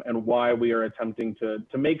came from and why we are attempting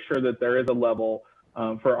to make sure that there is a level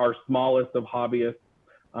for our smallest of hobbyists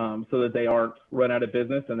so that they aren't run out of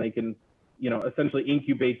business and they can, essentially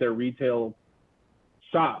incubate their retail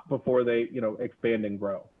shop before they, expand and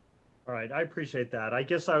grow. All right, I appreciate that. I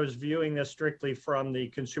guess I was viewing this strictly from the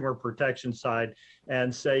consumer protection side,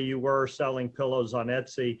 and say you were selling pillows on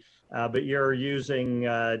Etsy, but you're using,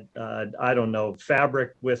 I don't know,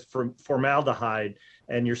 fabric with formaldehyde,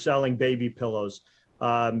 and you're selling baby pillows.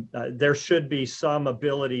 There should be some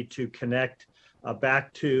ability to connect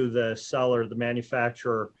back to the seller, the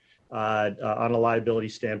manufacturer, on a liability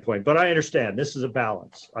standpoint. But I understand this is a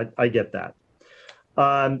balance. I get that.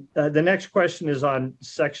 The next question is on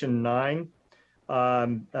Section 9,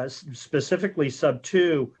 specifically Sub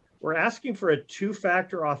 2. We're asking for a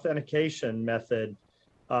two-factor authentication method.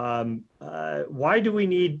 Why do we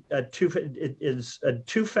need is a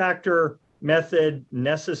two-factor method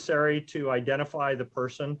necessary to identify the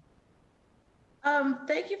person?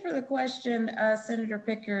 Thank you for the question, Senator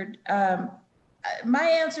Pickard. My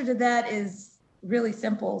answer to that is really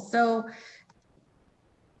simple. So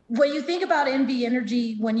when you think about NV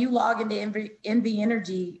Energy, when you log into NV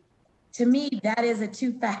Energy, to me, that is a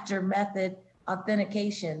two-factor method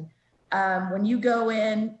authentication. When you go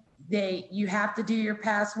in, you have to do your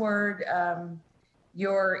password,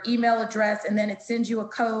 your email address, and then it sends you a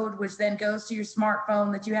code, which then goes to your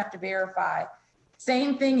smartphone that you have to verify.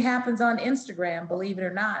 Same thing happens on Instagram, believe it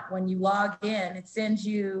or not. When you log in, it sends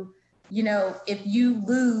you, if you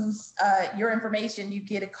lose your information, you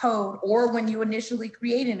get a code, or when you initially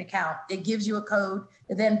create an account, it gives you a code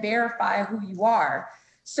to then verify who you are.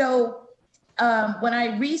 So when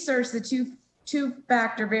I researched the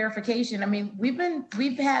two-factor verification, I mean,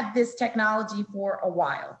 we've had this technology for a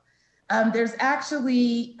while. There's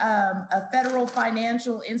actually a Federal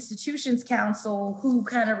Financial Institutions Council who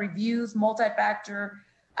kind of reviews multi-factor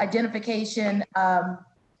identification.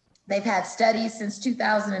 They've had studies since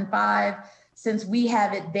 2005, since we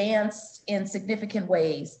have advanced in significant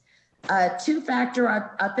ways. Two-factor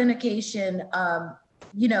authentication,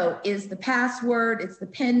 is the password, it's the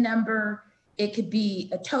PIN number, it could be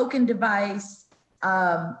a token device,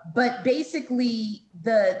 but basically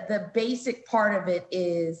the basic part of it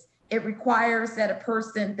is it requires that a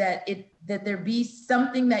person that there be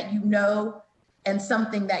something that you know and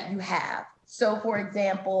something that you have. So for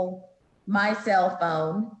example, my cell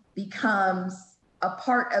phone becomes a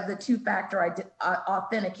part of the two-factor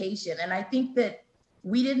authentication. And I think that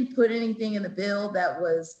we didn't put anything in the bill that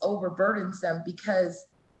was overburdensome because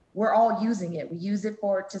we're all using it. We use it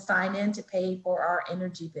to sign in to pay for our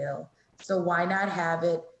energy bill. So why not have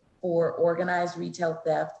it for organized retail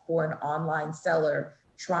theft for an online seller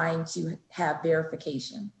trying to have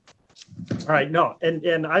verification? All right, no,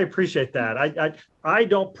 and I appreciate that. I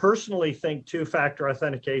don't personally think two-factor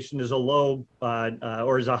authentication is a low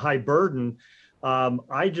or is a high burden.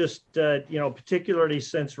 I just, particularly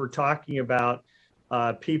since we're talking about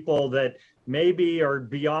people that maybe are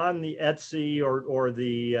beyond the Etsy or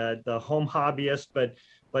the home hobbyist, but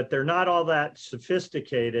they're not all that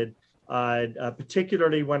sophisticated.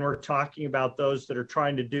 Particularly when we're talking about those that are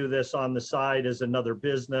trying to do this on the side as another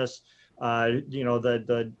business,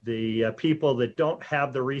 the people that don't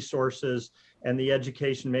have the resources and the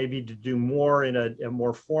education maybe to do more in a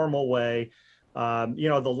more formal way,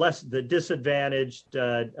 the disadvantaged.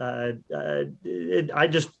 I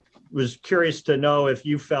just was curious to know if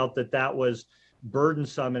you felt that was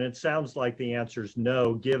burdensome, and it sounds like the answer is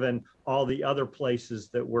no, given all the other places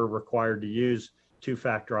that we're required to use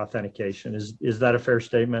two-factor authentication. Is that a fair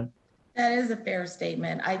statement? That is a fair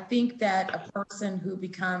statement. I think that a person who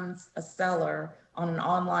becomes a seller on an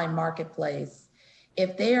online marketplace,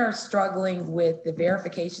 if they are struggling with the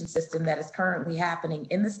verification system that is currently happening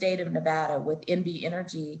in the state of Nevada with NV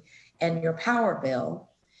Energy and your power bill,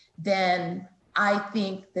 then I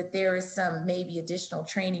think that there is some maybe additional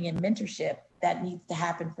training and mentorship that needs to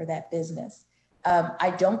happen for that business.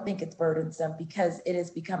 I don't think it's burdensome because it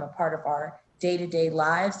has become a part of our day-to-day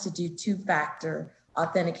lives to do two-factor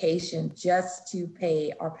authentication just to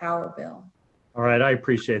pay our power bill. All right, I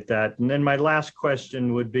appreciate that. And then my last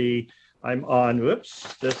question would be, I'm on,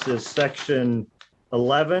 this is section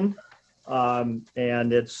 11,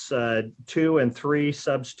 and it's 2 and 3,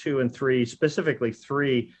 subs 2 and 3, specifically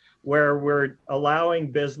 3, where we're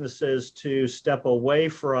allowing businesses to step away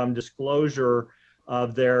from disclosure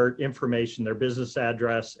of their information, their business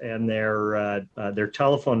address and their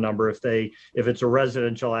telephone number if it's a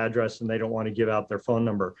residential address and they don't want to give out their phone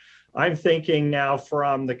number. I'm thinking now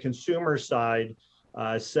from the consumer side,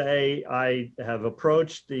 say I have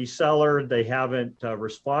approached the seller, they haven't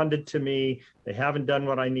responded to me, they haven't done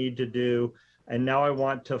what I need to do, and now I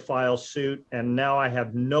want to file suit, and now I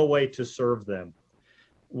have no way to serve them.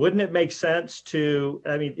 Wouldn't it make sense to,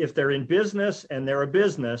 if they're in business and they're a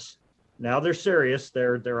business, now they're serious,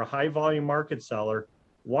 they're a high volume market seller,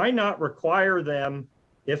 why not require them,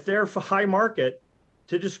 if they're for high market,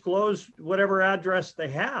 to disclose whatever address they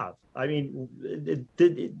have? Doesn't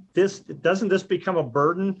this become a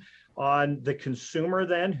burden on the consumer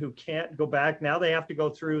then, who can't go back? Now they have to go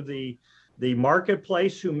through the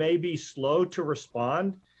marketplace, who may be slow to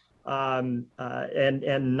respond, and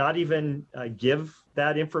not even give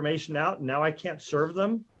that information out. Now I can't serve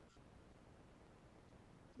them.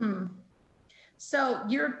 So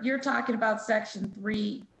you're talking about section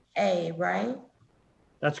 3A, right?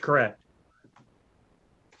 That's correct.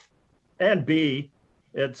 And B,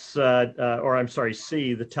 it's or I'm sorry,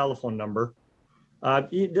 C, the telephone number. I'm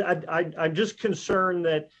just concerned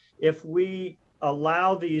that if we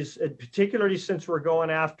allow these, particularly since we're going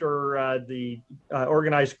after the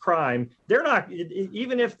organized crime, they're not,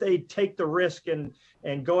 even if they take the risk and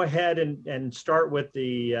go ahead and start with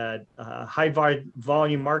the high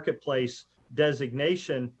volume marketplace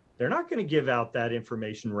designation, they're not going to give out that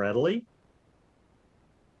information readily.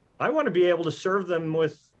 I want to be able to serve them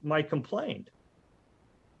with my complaint,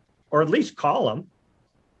 or at least call them.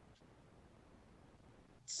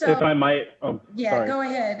 So if I might, sorry. Go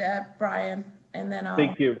ahead, Brian, and then I'll.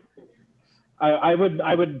 Thank you. I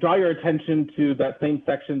would draw your attention to that same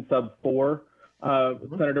section, sub 4,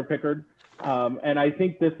 Senator Pickard. And I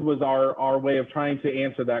think this was our way of trying to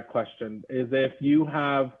answer that question, is if you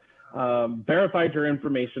have verified your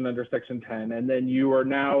information under section 10, and then you are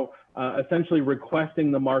now essentially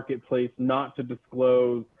requesting the marketplace not to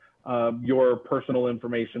disclose your personal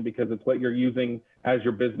information because it's what you're using as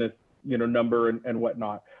your business number and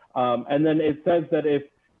whatnot. And then it says that if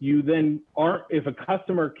you then if a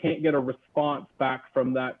customer can't get a response back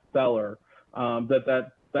from that seller,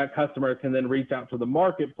 that customer can then reach out to the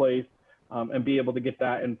marketplace and be able to get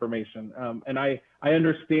that information. And I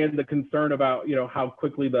understand the concern about how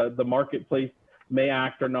quickly the marketplace may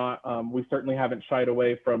act or not. We certainly haven't shied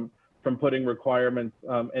away from putting requirements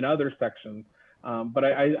in other sections. But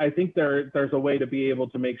I think there's a way to be able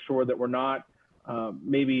to make sure that we're not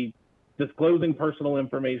maybe disclosing personal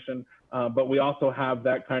information, but we also have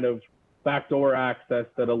that kind of backdoor access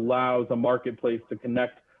that allows a marketplace to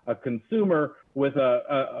connect a consumer with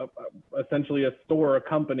essentially a store, a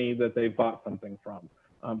company that they've bought something from.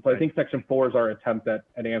 So I think section 4 is our attempt at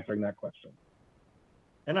answering that question.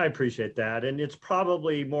 And I appreciate that. And it's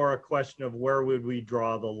probably more a question of where would we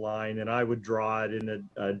draw the line, and I would draw it in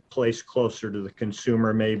a place closer to the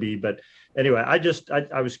consumer maybe. But anyway,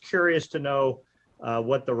 I was curious to know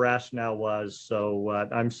what the rationale was, so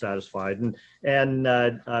I'm satisfied. And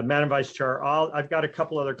Madam Vice Chair, I've got a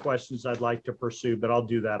couple other questions I'd like to pursue, but I'll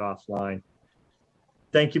do that offline.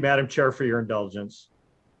 Thank you, Madam Chair, for your indulgence.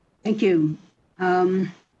 Thank you.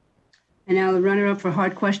 And now the runner-up for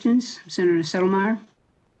hard questions, Senator Settlemyre.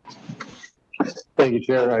 Thank you,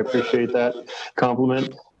 Chair. I appreciate that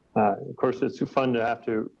compliment. Of course, it's too fun to have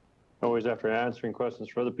to always, after answering questions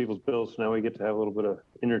for other people's bills, so now we get to have a little bit of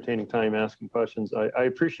entertaining time asking questions. I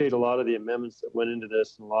appreciate a lot of the amendments that went into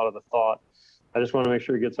this and a lot of the thought. I just want to make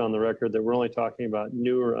sure it gets on the record that we're only talking about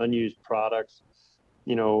new or unused products,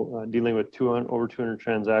 dealing with over 200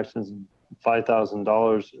 transactions and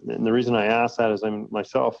 $5,000. And the reason I ask that is I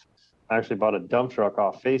actually bought a dump truck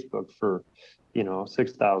off Facebook for,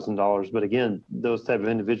 $6,000. But again, those type of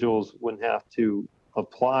individuals wouldn't have to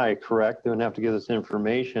apply, correct? They wouldn't have to give us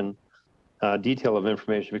information, detail of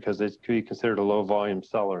information, because they could be considered a low volume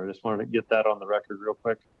seller. I just wanted to get that on the record real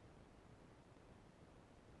quick.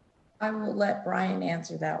 I will let Brian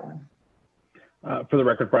answer that one. For the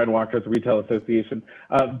record, Brian Walker at the Retail Association.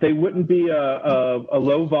 They wouldn't be a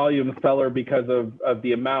low volume seller because of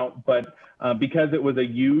the amount, but because it was a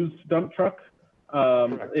used dump truck,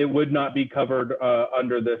 it would not be covered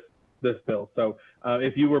under this bill. So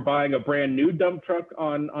if you were buying a brand new dump truck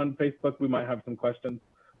on Facebook, we might have some questions.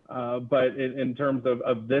 But in terms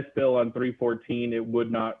of this bill on 314, it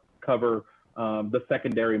would not cover the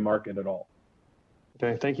secondary market at all.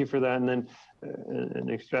 Okay, thank you for that. And then an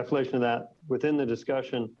extrapolation of that, within the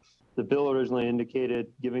discussion, the bill originally indicated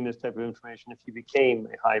giving this type of information if you became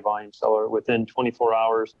a high volume seller within 24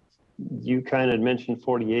 hours. You kind of mentioned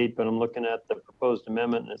 48, but I'm looking at the proposed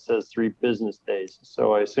amendment and it says 3 business days.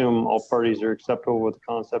 So I assume all parties are acceptable with the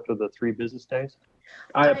concept of the 3 business days?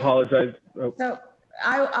 I apologize. So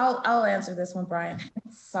I'll answer this one, Brian.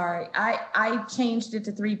 Sorry, I changed it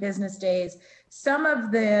to 3 business days. Some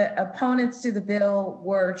of the opponents to the bill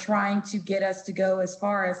were trying to get us to go as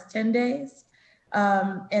far as 10 days.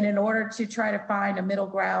 And in order to try to find a middle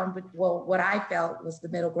ground, what I felt was the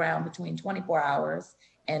middle ground between 24 hours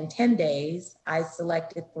and 10 days, I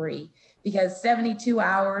selected 3, because 72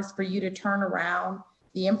 hours for you to turn around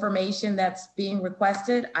the information that's being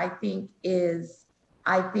requested, I think is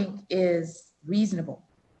reasonable.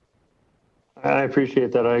 I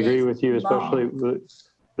appreciate that. I agree with you, especially with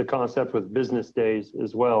the concept with business days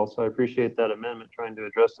as well. So I appreciate that amendment trying to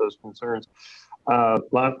address those concerns.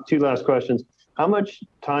 2 last questions. How much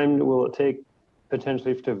time will it take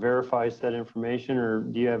potentially to verify said information, or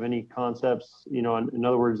do you have any concepts, in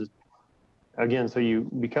other words, again, so you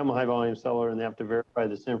become a high volume seller and they have to verify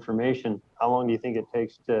this information. How long do you think it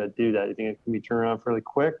takes to do that? Do you think it can be turned around fairly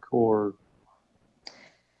quick, or?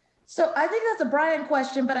 So I think that's a Brian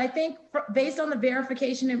question, but I think based on the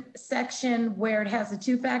verification section where it has the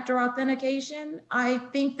 2-factor authentication, I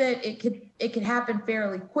think that it could happen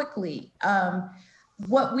fairly quickly.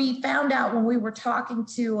 What we found out when we were talking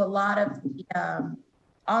to a lot of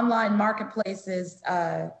online marketplaces,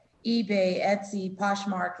 eBay, Etsy,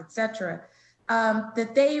 Poshmark, etc.,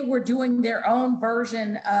 that they were doing their own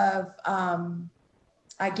version of,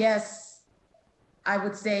 I guess, I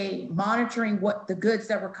would say, monitoring what the goods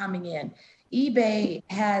that were coming in. eBay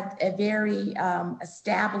had a very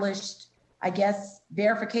established, I guess,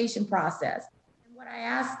 verification process. And what I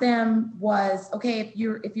asked them was, okay,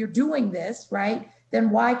 if you're doing this, right, then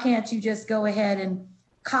why can't you just go ahead and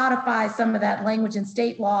codify some of that language in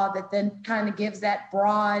state law that then kind of gives that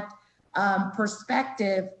broad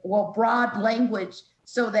perspective, broad language,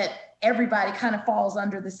 so that everybody kind of falls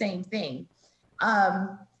under the same thing.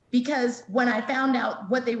 Because when I found out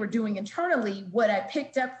what they were doing internally, what I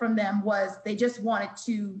picked up from them was they just wanted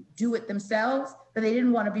to do it themselves, but they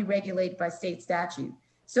didn't want to be regulated by state statute.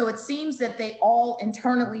 So it seems that they all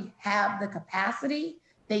internally have the capacity.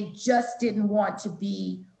 They just didn't want to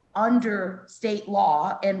be under state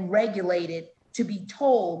law and regulated to be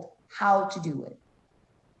told how to do it.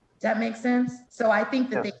 Does that make sense? So I think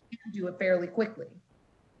that they can do it fairly quickly.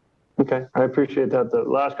 Okay, I appreciate that. The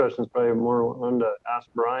last question is probably more one to ask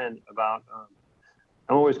Brian about.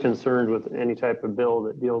 I'm always concerned with any type of bill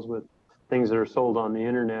that deals with things that are sold on the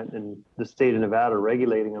internet and the state of Nevada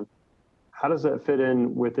regulating them. How does that fit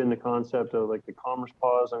in within the concept of like the Commerce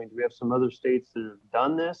Clause? I mean, do we have some other states that have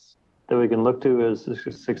done this that we can look to as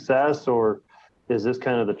a success, or is this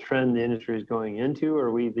kind of the trend the industry is going into, or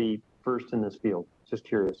are we the first in this field? Just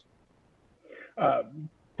curious.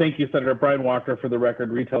 Thank you, Senator. Brian Walker, for the record,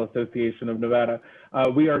 Retail Association of Nevada.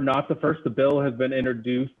 We are not the first. The bill has been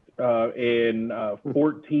introduced in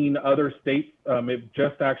 14 other states. It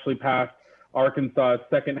just actually passed Arkansas'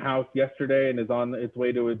 second house yesterday and is on its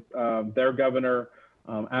way to their governor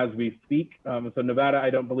as we speak. So Nevada, I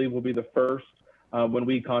don't believe, will be the first when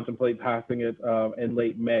we contemplate passing it in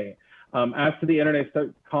late May. As to the Interstate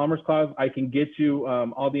Commerce Clause, I can get you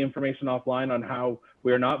all the information offline on how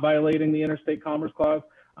we are not violating the Interstate Commerce Clause,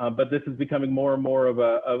 but this is becoming more and more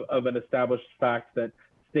of an established fact that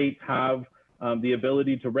states have the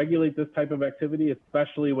ability to regulate this type of activity,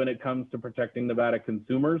 especially when it comes to protecting Nevada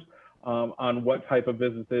consumers on what type of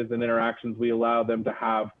businesses and interactions we allow them to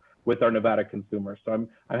have with our Nevada consumers. So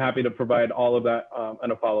I'm happy to provide all of that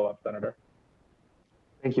in a follow-up, Senator.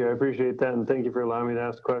 Thank you. I appreciate that. And thank you for allowing me to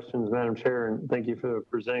ask questions, Madam Chair. And thank you for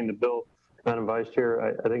presenting the bill, Madam Vice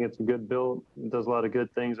Chair. I think it's a good bill. It does a lot of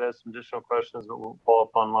good things. I have some additional questions, but we'll follow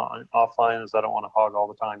up on offline, as I don't want to hog all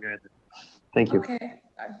the time here. Thank you. Okay.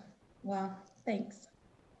 Well, thanks.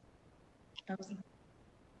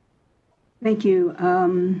 Thank you.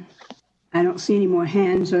 I don't see any more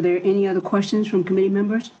hands. Are there any other questions from committee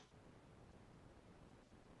members?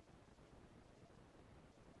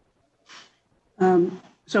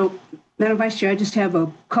 So, Madam Vice Chair, I just have a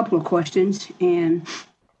couple of questions, and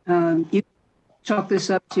you chalk this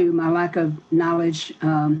up to my lack of knowledge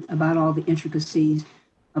about all the intricacies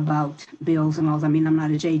about bills and all. I mean, I'm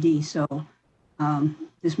not a JD, so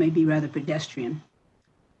this may be rather pedestrian.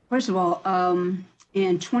 First of all,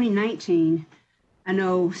 in 2019, I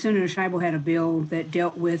know Senator Scheibel had a bill that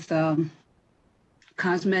dealt with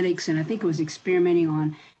cosmetics, and I think it was experimenting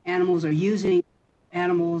on animals or using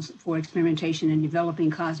animals for experimentation and developing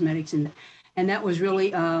cosmetics, and that was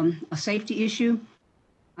really a safety issue,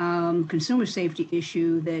 consumer safety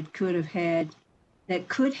issue that could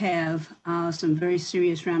have some very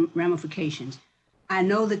serious ramifications. I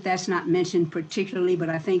know that that's not mentioned particularly, but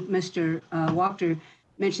I think Mr. Wachter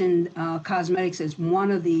mentioned cosmetics as one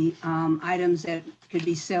of the items that could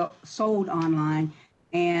be sold online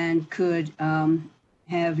and could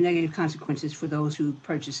have negative consequences for those who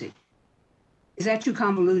purchase it. Is that too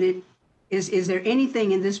convoluted? Is there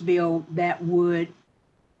anything in this bill that would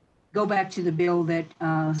go back to the bill that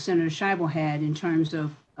Senator Scheibel had in terms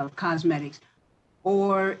of cosmetics?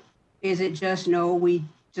 Or is it just, no, we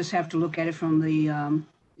just have to look at it from the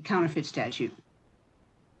counterfeit statute?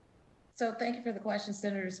 So thank you for the question,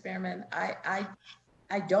 Senator Spearman. I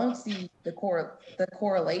don't see the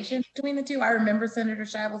correlation between the two. I remember Senator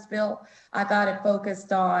Scheibel's bill. I thought it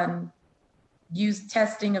focused on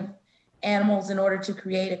testing of animals in order to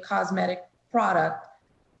create a cosmetic product.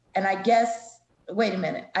 And I guess, wait a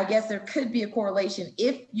minute, I guess there could be a correlation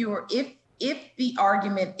if the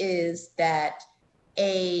argument is that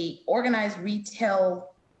a organized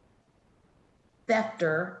retail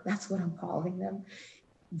thefter, that's what I'm calling them,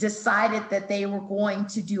 decided that they were going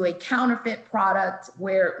to do a counterfeit product,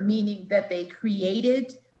 meaning that they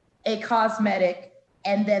created a cosmetic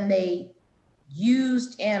and then they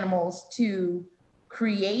used animals to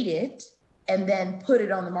create it and then put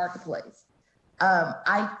it on the marketplace.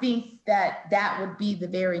 I think that would be the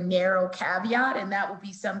very narrow caveat, and that would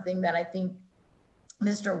be something that I think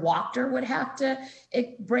Mr. Wachter would have to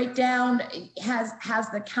break down. Has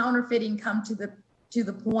the counterfeiting come to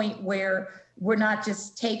the point where we're not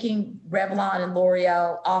just taking Revlon and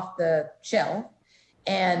L'Oreal off the shelf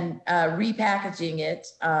and repackaging it?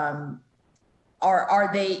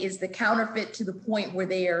 Is the counterfeit to the point where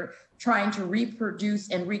they are trying to reproduce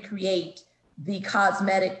and recreate the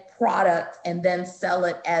cosmetic product and then sell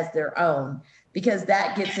it as their own? Because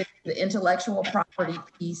that gets into the intellectual property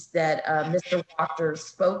piece that Mr. Wachter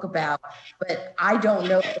spoke about, but I don't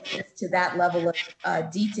know if it's to that level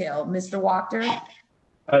of detail. Mr. Wachter?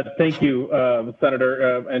 Thank you,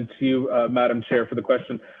 Senator, and to you, Madam Chair, for the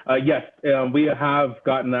question. Yes, we have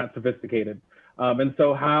gotten that sophisticated. And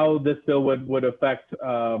so how this bill would affect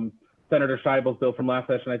Senator Scheibel's bill from last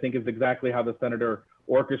session, I think, is exactly how the senator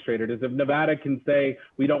orchestrated. Is if Nevada can say,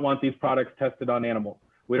 we don't want these products tested on animals.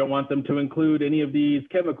 We don't want them to include any of these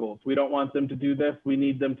chemicals. We don't want them to do this. We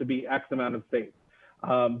need them to be X amount of safe.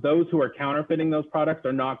 Those who are counterfeiting those products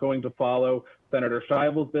are not going to follow Senator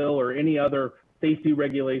Scheibel's bill or any other safety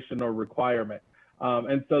regulation or requirement.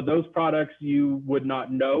 And so those products, you would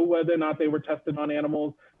not know whether or not they were tested on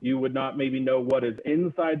animals. You would not maybe know what is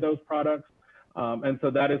inside those products. And so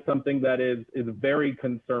that is something that is very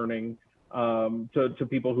concerning to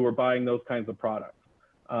people who are buying those kinds of products.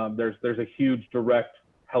 There's a huge direct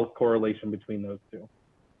health correlation between those two.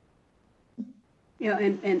 Yeah,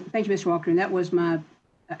 and thank you, Mr. Walker. And that was I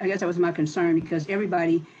guess that was my concern, because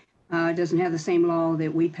everybody doesn't have the same law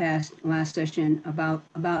that we passed last session about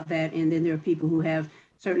that. And then there are people who have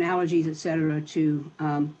certain allergies, et cetera, to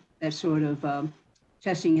that sort of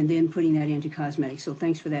testing and then putting that into cosmetics. So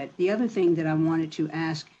thanks for that. The other thing that I wanted to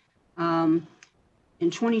ask, in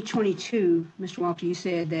 2022, Mr. Walker, you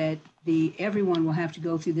said that everyone will have to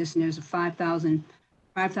go through this, and there's a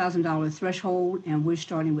 $5,000 threshold, and we're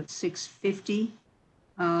starting with $650.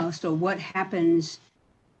 So what happens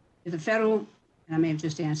if the federal, and I may have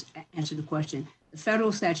just answered the question, the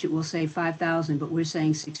federal statute will say $5,000, but we're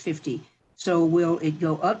saying $650. So will it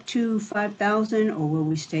go up to 5,000 or will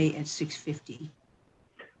we stay at 650?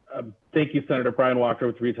 Thank you, Senator Brian Walker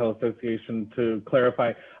with Retail Association. To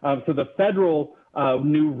clarify, so the federal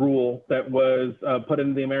new rule that was put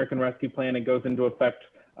in the American Rescue Plan and goes into effect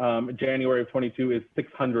January of 22 is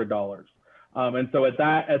 $600. And so at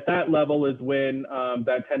that level is when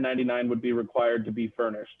that 1099 would be required to be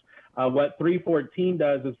furnished. What 314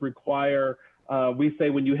 does is require, we say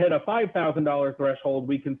when you hit a $5,000 threshold,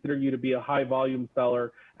 we consider you to be a high volume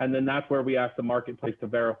seller. And then that's where we ask the marketplace to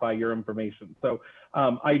verify your information. So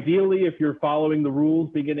ideally, if you're following the rules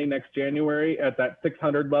beginning next January at that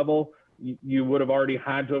 600 level, you would have already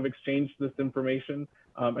had to have exchanged this information.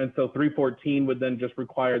 And so 314 would then just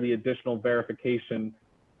require the additional verification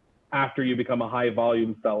after you become a high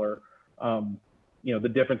volume seller, you know, the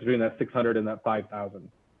difference between that 600 and that 5,000.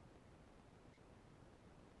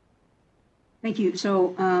 Thank you.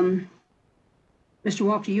 So, Mr.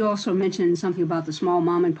 Walker, you also mentioned something about the small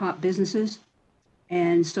mom and pop businesses.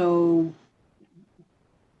 And so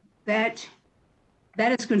that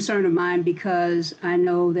is a concern of mine because I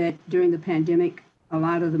know that during the pandemic, a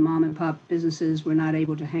lot of the mom and pop businesses were not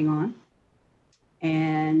able to hang on.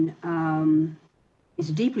 And it's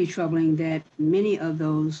deeply troubling that many of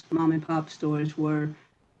those mom and pop stores were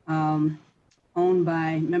owned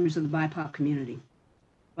by members of the BIPOC community,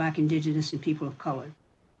 Black, Indigenous, and people of color.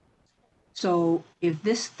 So if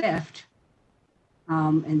this theft,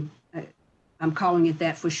 and I'm calling it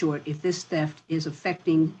that for short, if this theft is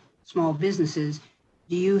affecting small businesses,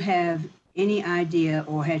 do you have any idea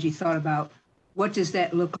or had you thought about what does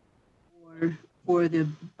that look like for the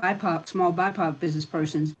BIPOC, small BIPOC business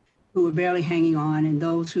persons who are barely hanging on and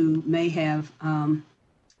those who may have gone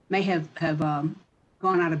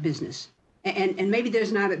out of business? And maybe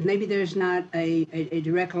there's not a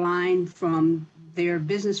direct line from their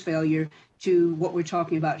business failure to what we're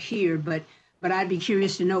talking about here, but I'd be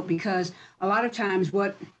curious to know, because a lot of times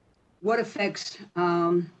what affects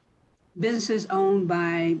businesses owned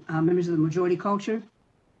by members of the majority culture,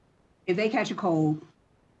 if they catch a cold,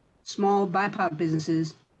 small BIPOC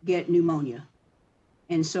businesses get pneumonia.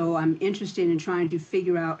 And so I'm interested in trying to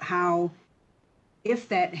figure out how, if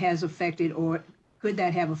that has affected or could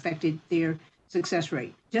that have affected their success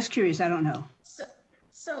rate? Just curious, I don't know.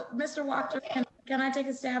 So Mr. Walker, can I take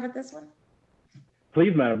a stab at this one?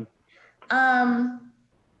 Please, madam.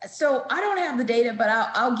 So I don't have the data, but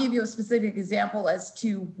I'll give you a specific example as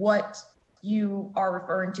to what you are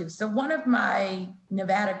referring to. So one of my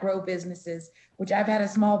Nevada Grow businesses, which I've had a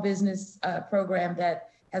small business program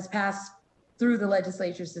that has passed through the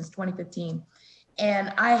legislature since 2015.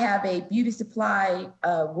 And I have a beauty supply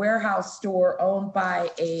warehouse store owned by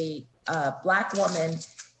a Black woman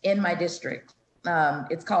in my district.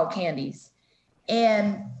 It's called Candies.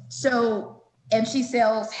 And so, and she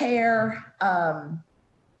sells hair,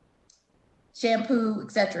 shampoo,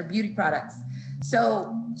 etc., beauty products.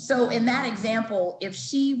 So in that example, if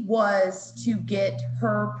she was to get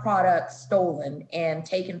her product stolen and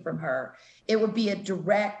taken from her, it would be a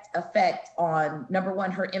direct effect on, number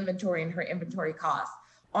one, her inventory and her inventory costs.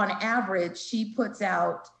 On average, she puts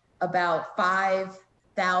out about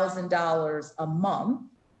 $5,000 a month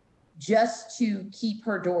just to keep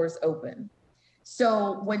her doors open.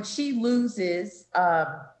 So when she loses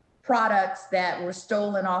products that were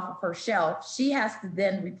stolen off of her shelf, she has to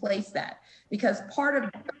then replace that, because part of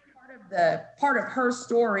her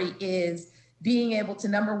story is being able to,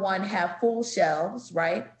 number one, have full shelves,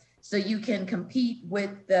 right? So you can compete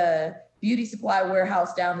with the beauty supply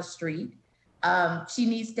warehouse down the street. She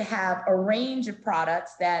needs to have a range of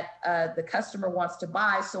products that the customer wants to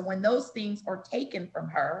buy. So when those things are taken from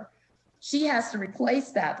her, she has to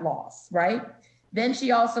replace that loss, right? Then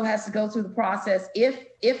she also has to go through the process,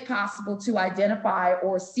 if possible, to identify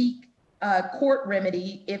or seek court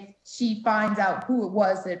remedy if she finds out who it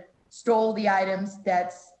was that stole the items,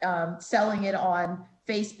 that's selling it on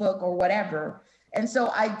Facebook or whatever. And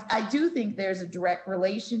so I do think there's a direct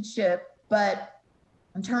relationship, but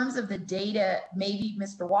in terms of the data, maybe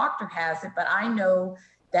Mr. Walker has it, but I know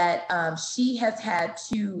that she has had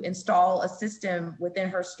to install a system within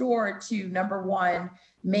her store to, number one,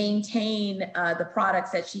 maintain the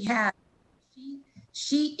products that she has.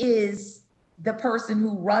 She is the person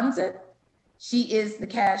who runs it. She is the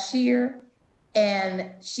cashier,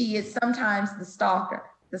 and she is sometimes the stalker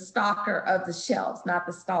of the shelves, not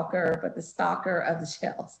the stalker, but the stalker of the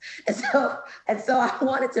shelves. And so I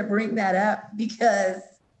wanted to bring that up because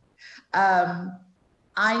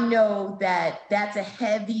I know that that's a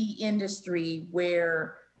heavy industry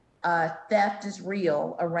where theft is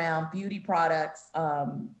real around beauty products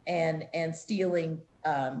and stealing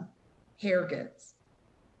hair goods.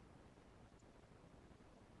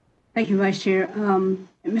 Thank you, Vice Chair.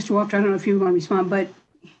 Mr. Walker, I don't know if you want to respond, but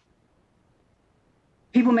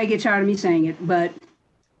people may get tired of me saying it, but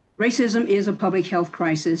racism is a public health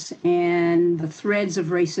crisis, and the threads of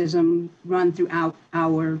racism run throughout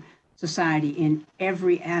our society in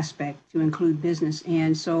every aspect, to include business.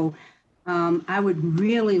 And so I would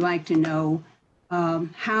really like to know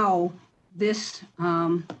how this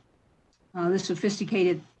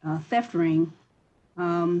sophisticated theft ring,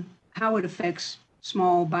 how it affects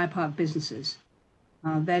small BIPOC businesses.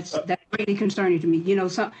 That's really concerning to me. You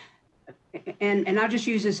know, and I'll just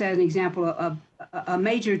use this as an example of a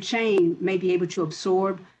major chain may be able to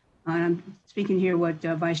absorb, and I'm speaking here what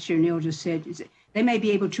Vice Chair Neal just said, is they may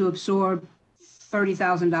be able to absorb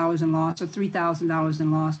 $30,000 in loss or $3,000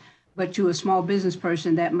 in loss, but to a small business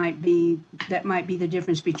person, that might be the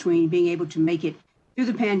difference between being able to make it through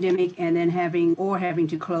the pandemic and then having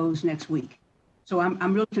to close next week. So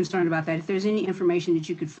I'm really concerned about that. If there's any information that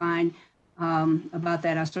you could find about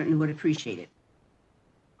that, I certainly would appreciate it.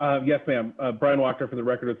 Yes, ma'am. Brian Walker for the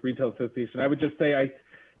Record with Retail Association. I would just say,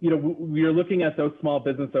 we are looking at those small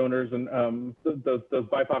business owners and those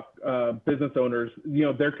BIPOC business owners. You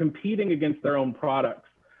know, they're competing against their own products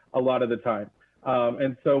a lot of the time.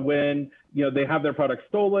 And so when, they have their products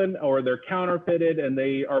stolen or they're counterfeited and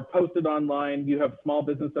they are posted online, you have small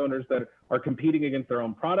business owners that are competing against their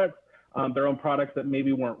own products that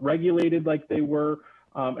maybe weren't regulated like they were.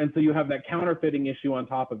 And so you have that counterfeiting issue on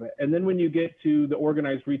top of it. And then when you get to the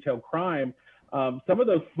organized retail crime, some of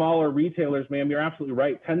those smaller retailers, ma'am, you're absolutely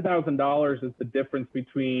right. $10,000 is the difference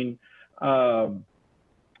between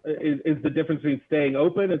is the difference between staying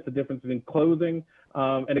open. It's the difference between closing,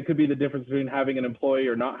 and it could be the difference between having an employee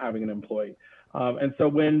or not having an employee. And so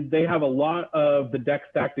when they have a lot of the deck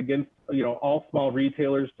stacked against all small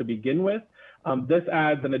retailers to begin with, this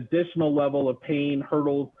adds an additional level of pain,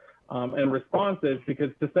 hurdles, and responses, because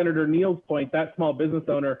to Senator Neal's point, that small business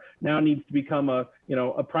owner now needs to become a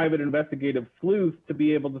private investigative sleuth to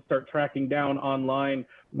be able to start tracking down online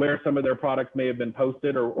where some of their products may have been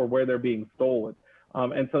posted or where they're being stolen.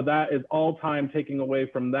 And so that is all time taking away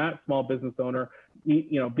from that small business owner,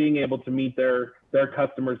 being able to meet their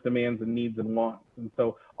customers' demands and needs and wants. And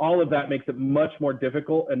so all of that makes it much more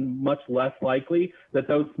difficult and much less likely that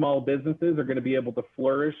those small businesses are going to be able to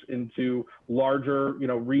flourish into larger,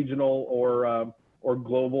 regional or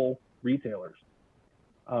global retailers.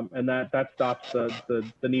 And that stops the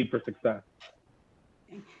need for success.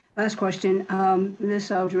 Last question.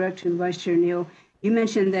 This I'll direct to Vice Chair Neal. You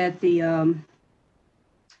mentioned that the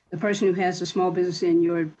person who has a small business in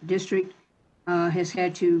your district has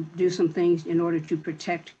had to do some things in order to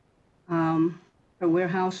protect her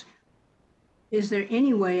warehouse. Is there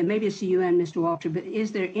any way, and maybe it's to you and Mr. Walter, but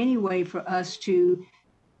is there any way for us to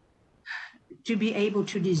be able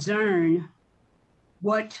to discern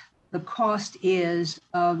what the cost is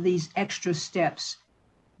of these extra steps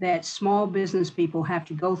that small business people have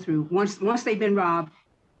to go through once they've been robbed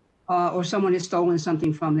or someone has stolen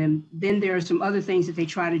something from them? Then there are some other things that they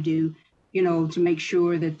try to do, to make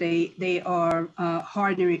sure that they are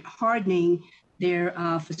hardening their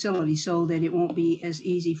facility so that it won't be as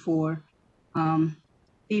easy for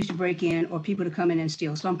thieves to break in or people to come in and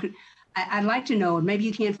steal. So I'd like to know, maybe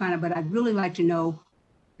you can't find it, but I'd really like to know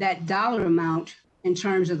that dollar amount in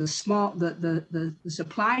terms of the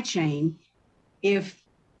supply chain. If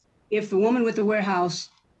the woman with the warehouse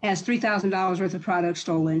has $3,000 worth of product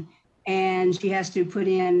stolen and she has to put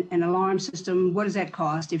in an alarm system, what does that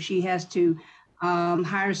cost? If she has to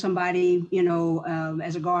hire somebody,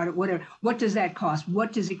 as a guard or whatever, what does that cost?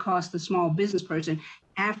 What does it cost the small business person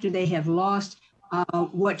after they have lost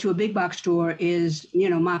what to a big box store is,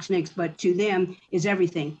 Mox Nix, but to them is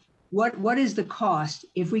everything? What is the cost?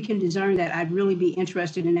 If we can discern that, I'd really be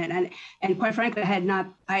interested in that. And quite frankly, I had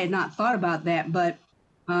not thought about that, but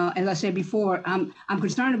as I said before, I'm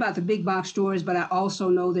concerned about the big box stores, but I also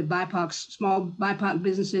know that small BIPOC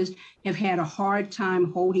businesses have had a hard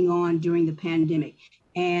time holding on during the pandemic.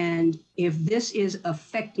 And if this is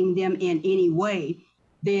affecting them in any way,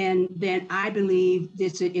 then I believe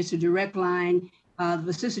it's a direct line. The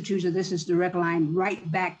vicissitudes of this is direct line right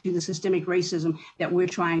back to the systemic racism that we're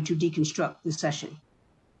trying to deconstruct this session.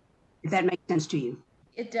 If that makes sense to you.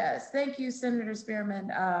 It does. Thank you, Senator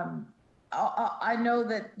Spearman. I know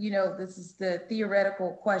that, this is the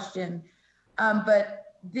theoretical question, but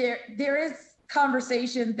there is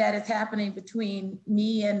conversation that is happening between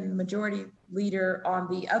me and Majority Leader on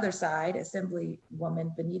the other side,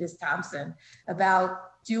 Assemblywoman Benitez Thompson,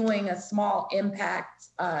 about doing a small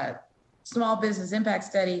business impact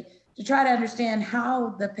study to try to understand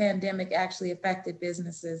how the pandemic actually affected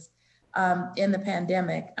businesses in the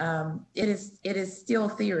pandemic. It is still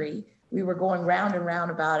theory. We were going round and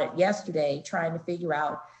round about it yesterday, trying to figure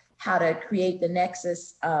out how to create the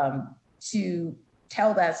nexus to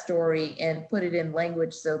tell that story and put it in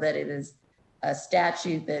language so that it is a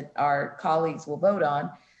statute that our colleagues will vote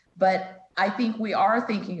on. But I think we are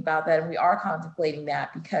thinking about that and we are contemplating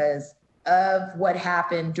that because of what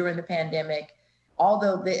happened during the pandemic.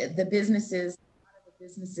 Although the businesses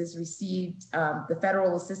received the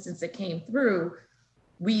federal assistance that came through,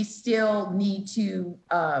 we still need to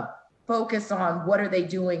focus on what are they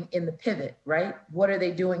doing in the pivot, right? What are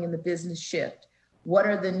they doing in the business shift? What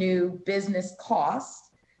are the new business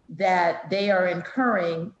costs that they are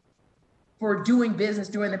incurring for doing business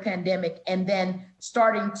during the pandemic and then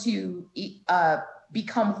starting to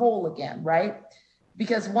become whole again, right?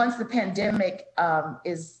 Because once the pandemic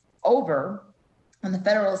is over and the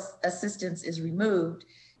federal assistance is removed,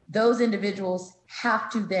 those individuals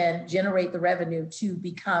have to then generate the revenue to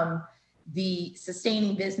become the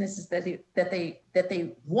sustaining businesses that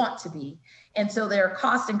they want to be. And so there are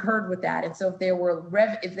costs incurred with that. And so if there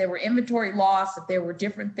were inventory loss, if there were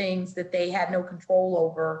different things that they had no control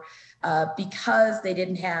over because they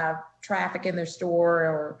didn't have traffic in their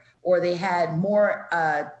store or they had more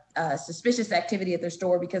suspicious activity at their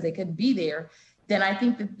store because they couldn't be there, then I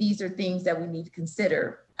think that these are things that we need to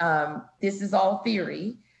consider. This is all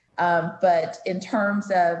theory, but in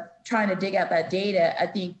terms of trying to dig out that data, I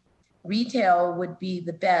think retail would be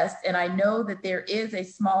the best. And I know that there is a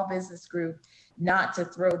small business group, not to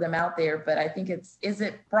throw them out there, but I think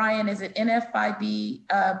Brian, is it NFIB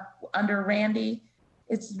under Randy?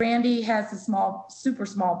 Randy has a super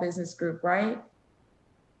small business group, right?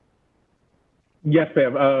 Yes,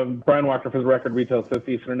 ma'am. Brian Walker for the Record Retail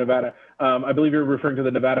Association of Nevada. I believe you're referring to the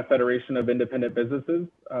Nevada Federation of Independent Businesses,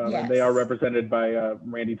 yes. And they are represented by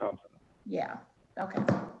Randy Thompson. Yeah, okay.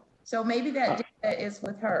 So maybe that data is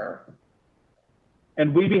with her.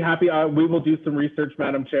 And we'd be happy, we will do some research,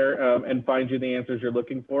 Madam Chair, and find you the answers you're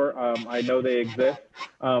looking for. I know they exist.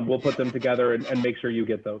 We'll put them together and make sure you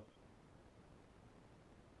get those.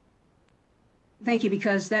 Thank you,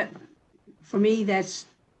 because that, for me, that's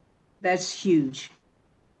huge.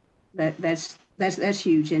 That's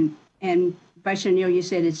huge. And Vice Chair Neal, you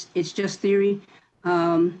said it's just theory,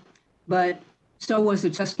 but so was the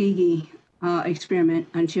Tuskegee experiment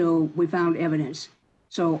until we found evidence.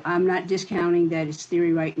 So I'm not discounting that it's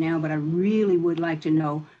theory right now, but I really would like to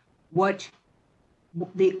know what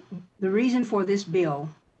the reason for this bill,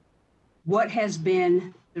 what has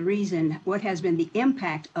been the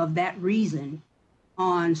impact of that reason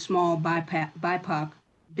on small BIPOC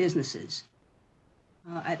businesses.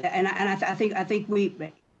 I think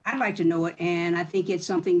I'd like to know it, and I think it's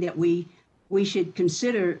something that we should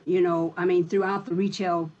consider, throughout the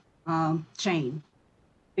retail chain,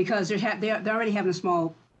 because they're already having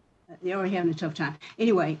a tough time.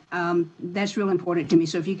 Anyway, that's real important to me.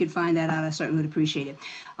 So if you could find that out, I certainly would appreciate it.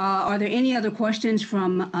 Are there any other questions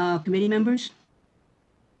from committee members?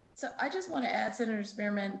 So I just want to add, Senator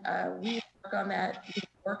Spearman, we work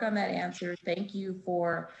on that answer. Thank you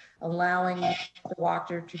for allowing Mr.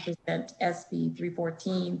 Walker to present SB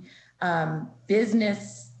 314.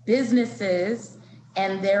 Businesses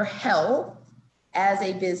and their health as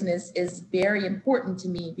a business is very important to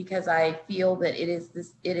me because I feel that it is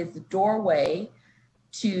the doorway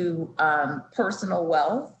to personal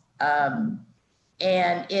wealth,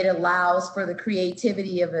 and it allows for the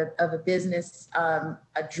creativity of a business, a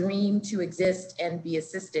dream to exist and be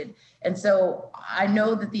assisted. And so I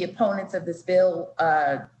know that the opponents of this bill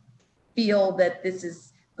feel that this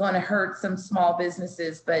is going to hurt some small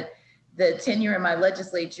businesses, but the tenure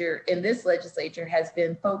in this legislature has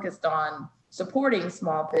been focused on supporting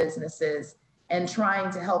small businesses and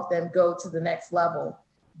trying to help them go to the next level.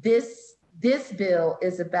 This bill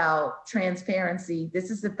is about transparency.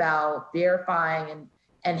 This is about verifying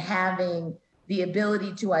and having the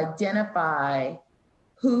ability to identify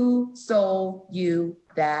who sold you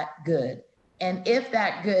that good. And if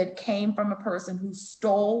that good came from a person who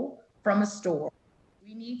stole from a store,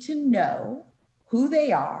 we need to know who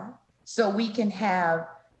they are so we can have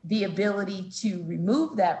the ability to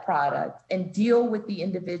remove that product and deal with the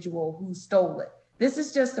individual who stole it. This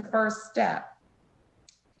is just the first step.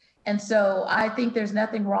 And so I think there's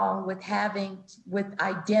nothing wrong with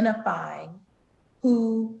identifying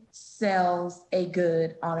who sells a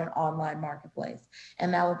good on an online marketplace.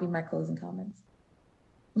 And that would be my closing comments.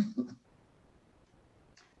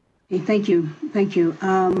 Okay, thank you.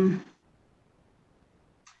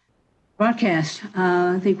 Broadcast,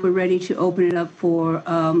 I think we're ready to open it up for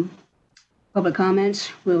public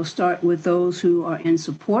comments. We'll start with those who are in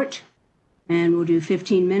support, and we'll do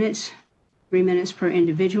 15 minutes. 3 minutes per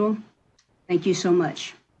individual. Thank you so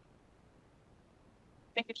much.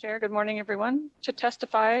 Thank you, Chair. Good morning, everyone. To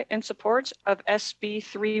testify in support of SB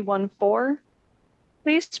 314,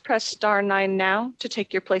 please press star 9 now to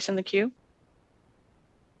take your place in the queue.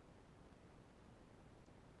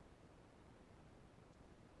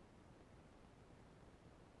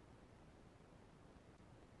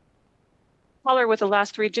 Caller with the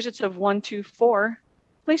last 3 digits of 124,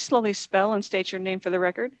 please slowly spell and state your name for the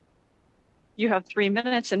record. You have 3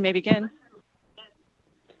 minutes and may begin.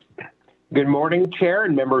 Good morning, Chair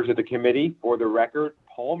and members of the committee. For the record,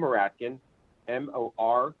 Paul Moradkin,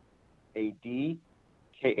 M-O-R-A-D-K-H-A-N,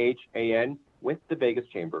 with the Vegas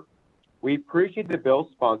Chamber. We appreciate the bill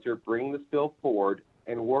sponsor bringing this bill forward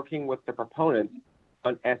and working with the proponents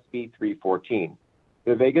on SB 314.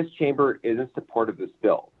 The Vegas Chamber is in support of this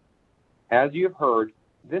bill. As you have heard,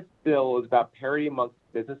 this bill is about parity amongst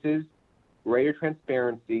businesses, greater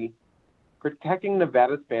transparency, protecting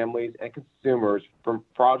Nevada's families and consumers from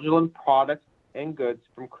fraudulent products and goods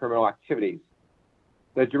from criminal activities.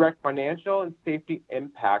 The direct financial and safety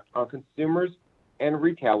impact on consumers and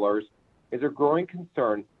retailers is a growing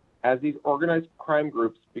concern as these organized crime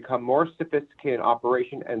groups become more sophisticated in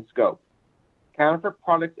operation and scope. Counterfeit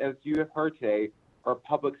products, as you have heard today, are a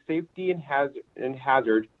public safety and health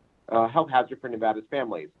hazard for Nevada's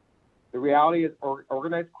families. The reality is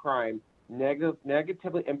organized crime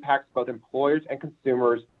negatively impacts both employers and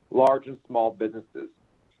consumers, large and small businesses.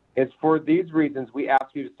 It's for these reasons we ask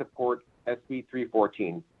you to support SB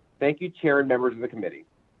 314. Thank you, Chair and members of the committee.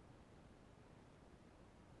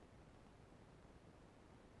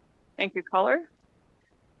 Thank you, caller.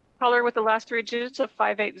 Caller with the last 3 digits of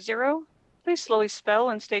 580, please slowly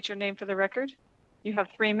spell and state your name for the record. You have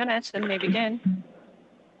 3 minutes and may begin.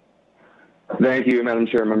 Thank you, Madam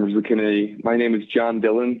Chair, members of the committee. My name is John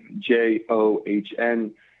Dillon, John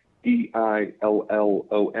Dillon,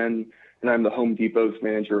 and I'm the Home Depot's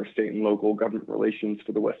Manager of State and Local Government Relations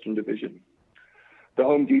for the Western Division. The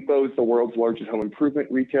Home Depot is the world's largest home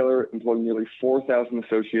improvement retailer, employing nearly 4,000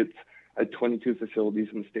 associates at 22 facilities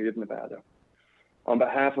in the state of Nevada. On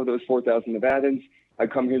behalf of those 4,000 Nevadans, I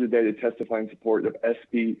come here today to testify in support of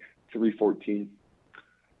SB 314.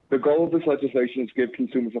 The goal of this legislation is to give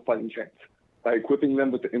consumers a fighting chance by equipping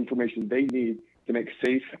them with the information they need to make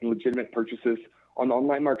safe and legitimate purchases on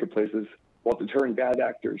online marketplaces while deterring bad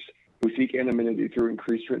actors who seek anonymity through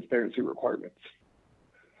increased transparency requirements.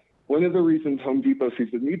 One of the reasons Home Depot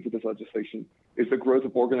sees the need for this legislation is the growth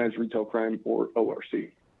of organized retail crime, or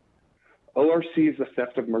ORC. ORC is the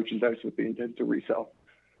theft of merchandise with the intent to resell.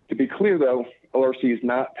 To be clear though, ORC is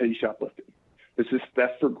not petty shoplifting. This is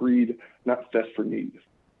theft for greed, not theft for need.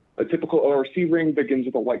 A typical ORC ring begins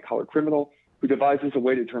with a white-collar criminal who devises a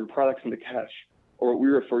way to turn products into cash, or what we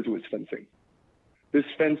refer to as fencing. This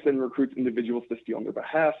fence then recruits individuals to steal on their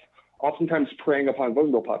behalf, oftentimes preying upon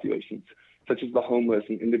vulnerable populations, such as the homeless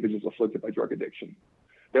and individuals afflicted by drug addiction.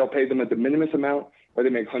 They'll pay them a de minimis amount, or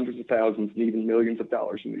they make hundreds of thousands and even millions of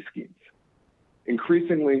dollars in these schemes.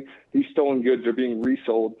 Increasingly, these stolen goods are being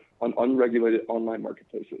resold on unregulated online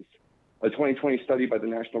marketplaces. A 2020 study by the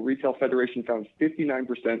National Retail Federation found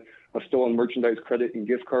 59% of stolen merchandise, credit, and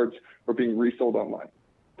gift cards were being resold online.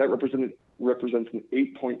 That represents an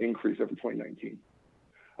 8-point increase over 2019.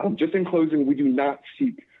 Just in closing, we do not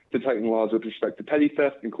seek to tighten laws with respect to petty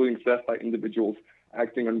theft, including theft by individuals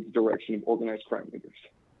acting under the direction of organized crime leaders.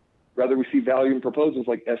 Rather, we see value in proposals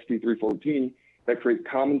like SB 314 that create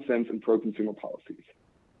common sense and pro-consumer policies.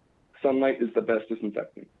 Sunlight is the best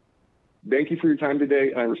disinfectant. Thank you for your time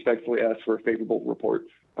today, and I respectfully ask for a favorable report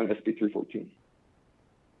on SB 314.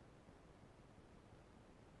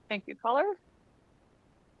 Thank you, caller.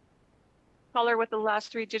 Caller with the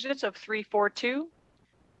last 3 digits of 342,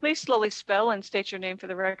 please slowly spell and state your name for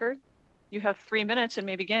the record. You have 3 minutes and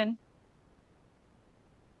may begin.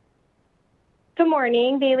 Good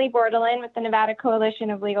morning, Bailey Bordelin with the Nevada Coalition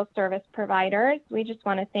of Legal Service Providers. We just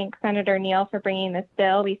want to thank Senator Neal for bringing this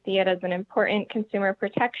bill. We see it as an important consumer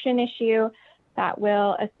protection issue that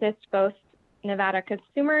will assist both Nevada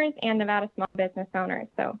consumers and Nevada small business owners.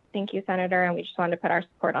 So thank you, Senator, and we just wanted to put our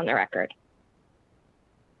support on the record.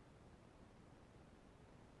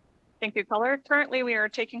 Thank you, caller. Currently, we are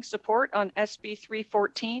taking support on SB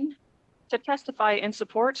 314. To testify in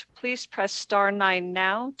support, please press star 9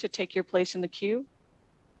 now to take your place in the queue.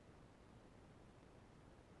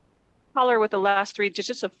 Caller with the last 3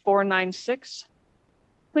 digits of 496,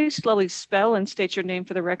 please slowly spell and state your name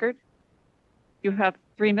for the record. You have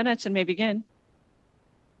 3 minutes and may begin.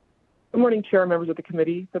 Good morning, Chair, members of the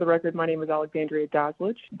committee. For the record, my name is Alexandria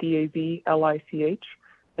Dazlich, D-A-Z-L-I-C-H.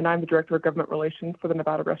 and I'm the Director of Government Relations for the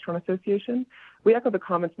Nevada Restaurant Association. We echo the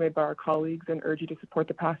comments made by our colleagues and urge you to support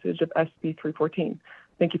the passage of SB 314.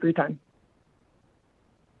 Thank you for your time.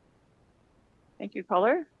 Thank you,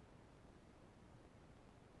 caller.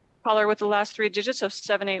 Caller with the last 3 digits of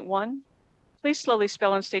 781. Please slowly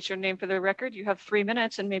spell and state your name for the record. You have 3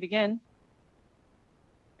 minutes and may begin.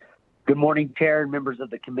 Good morning, Chair and members of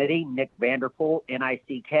the committee. Nick Vanderpool,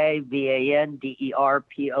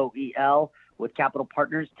 NICKVANDERPOEL with Capital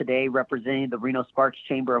Partners, today representing the Reno Sparks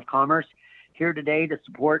Chamber of Commerce. Here today to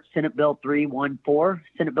support Senate Bill 314.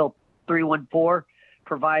 Senate Bill 314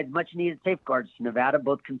 provides much needed safeguards to Nevada,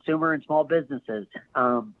 both consumer and small businesses.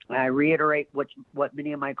 I reiterate what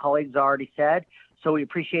many of my colleagues already said. So we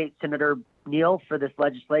appreciate Senator Neal for this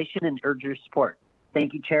legislation and urge your support.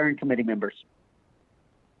 Thank you, Chair and committee members.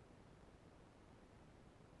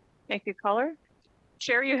 Thank you, caller.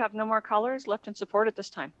 Chair, you have no more callers left in support at this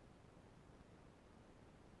time.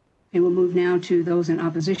 Okay, we'll move now to those in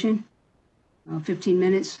opposition. 15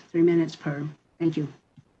 minutes, 3 minutes per. Thank you.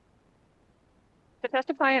 To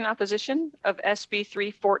testify in opposition of SB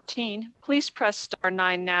 314, please press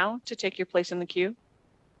 *9 now to take your place in the queue.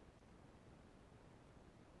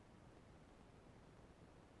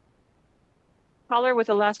 Caller with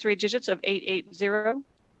the last 3 digits of 880.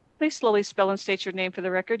 Please slowly spell and state your name for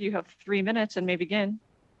the record. You have 3 minutes and may begin.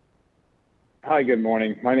 Hi, good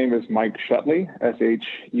morning. My name is Mike Shutley,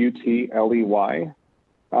 S-H-U-T-L-E-Y,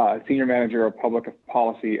 Senior Manager of Public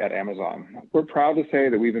Policy at Amazon. We're proud to say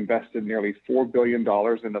that we've invested nearly $4 billion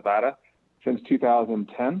in Nevada since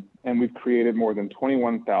 2010, and we've created more than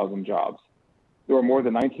 21,000 jobs. There are more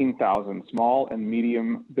than 19,000 small and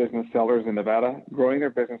medium business sellers in Nevada growing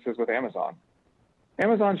their businesses with Amazon.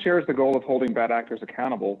 Amazon shares the goal of holding bad actors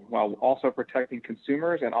accountable while also protecting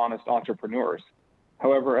consumers and honest entrepreneurs.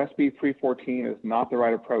 However, SB 314 is not the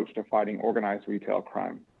right approach to fighting organized retail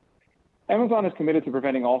crime. Amazon is committed to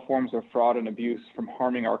preventing all forms of fraud and abuse from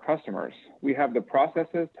harming our customers. We have the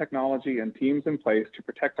processes, technology, and teams in place to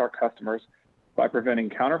protect our customers by preventing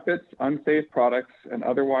counterfeits, unsafe products, and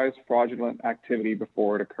otherwise fraudulent activity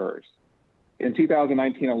before it occurs. In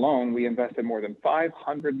 2019 alone, we invested more than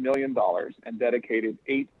 $500 million and dedicated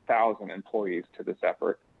 8,000 employees to this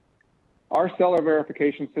effort. Our seller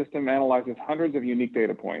verification system analyzes hundreds of unique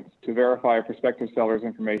data points to verify a prospective seller's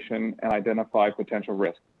information and identify potential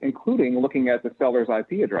risks, including looking at the seller's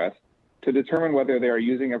IP address to determine whether they are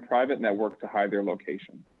using a private network to hide their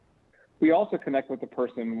location. We also connect with the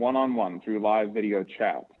person one-on-one through live video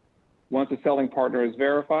chat. Once a selling partner is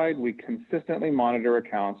verified, we consistently monitor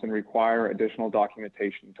accounts and require additional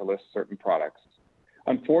documentation to list certain products.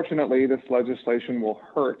 Unfortunately, this legislation will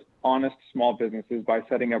hurt honest small businesses by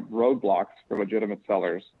setting up roadblocks for legitimate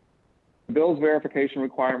sellers. The bill's verification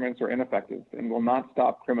requirements are ineffective and will not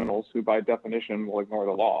stop criminals who, by definition, will ignore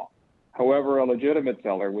the law. However, a legitimate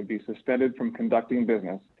seller would be suspended from conducting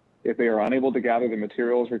business if they are unable to gather the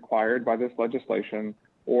materials required by this legislation,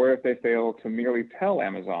 or if they fail to merely tell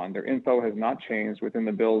Amazon their info has not changed within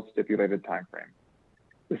the bill's stipulated timeframe.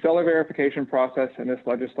 The seller verification process in this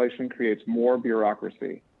legislation creates more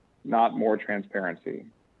bureaucracy, not more transparency.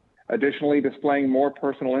 Additionally, displaying more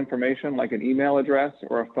personal information like an email address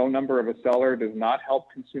or a phone number of a seller does not help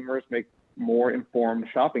consumers make more informed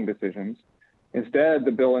shopping decisions. Instead,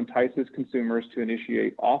 the bill entices consumers to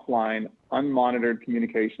initiate offline, unmonitored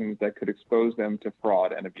communications that could expose them to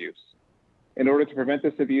fraud and abuse. In order to prevent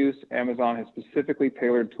this abuse, Amazon has specifically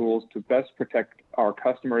tailored tools to best protect our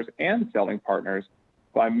customers and selling partners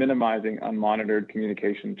by minimizing unmonitored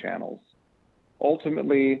communication channels.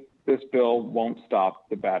 Ultimately, this bill won't stop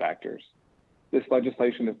the bad actors. This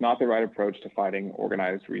legislation is not the right approach to fighting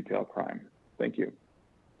organized retail crime. Thank you.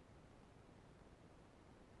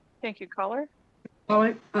 Thank you, caller.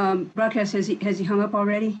 Caller, broadcast, has he hung up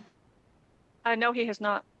already? No, he has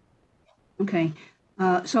not. Okay.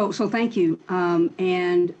 So thank you.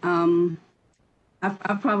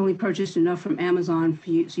 I've probably purchased enough from Amazon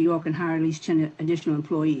for you, so you all can hire at least 10 additional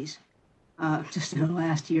employees just in the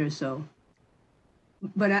last year or so.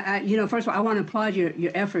 But first of all, I want to applaud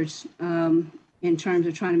your efforts in terms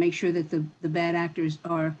of trying to make sure that the bad actors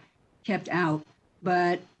are kept out.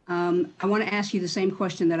 But I want to ask you the same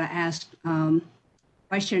question that I asked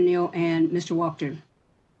Vice Chair Neal and Mr. Wachter.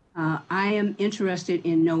 I am interested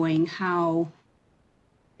in knowing how,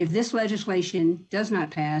 if this legislation does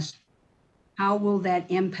not pass, how will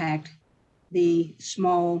that impact the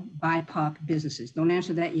small BIPOC businesses? Don't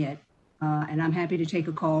answer that yet. And I'm happy to take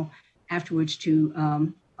a call afterwards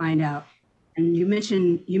to find out. And you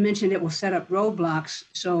mentioned it will set up roadblocks.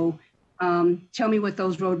 So tell me what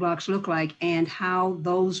those roadblocks look like and how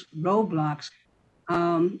those roadblocks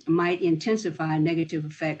might intensify negative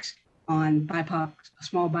effects on BIPOC,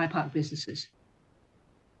 small BIPOC businesses?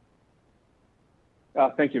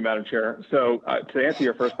 Thank you, Madam Chair. So to answer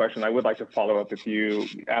your first question, I would like to follow up with you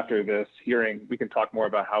after this hearing. We can talk more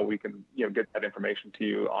about how we can get that information to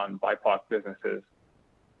you on BIPOC businesses.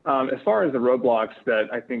 As far as the roadblocks that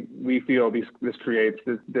I think we feel this creates,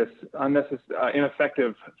 this unnecessary,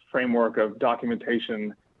 ineffective framework of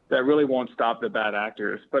documentation that really won't stop the bad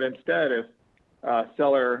actors. But instead, if a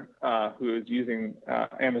seller who is using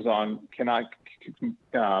Amazon cannot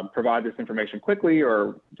provide this information quickly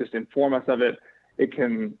or just inform us of it, it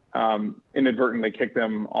can inadvertently kick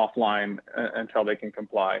them offline until they can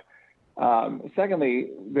comply. Secondly,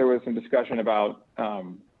 there was some discussion about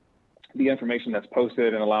the information that's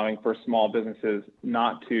posted and allowing for small businesses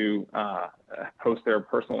not to post their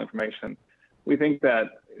personal information. We think that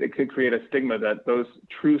it could create a stigma that those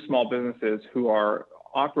true small businesses who are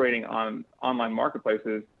operating on online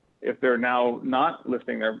marketplaces, if they're now not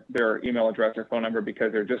listing their email address or phone number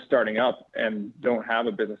because they're just starting up and don't have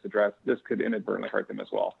a business address, this could inadvertently hurt them as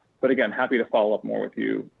well. But again, happy to follow up more with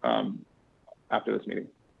you after this meeting.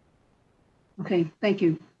 Okay, thank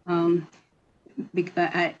you. In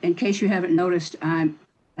case you haven't noticed, as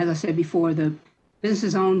I said before, the business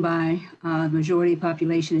is owned by the majority of the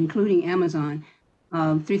population, including Amazon.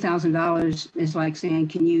 $3,000 is like saying,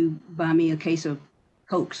 can you buy me a case of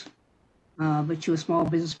Cokes? But you're a small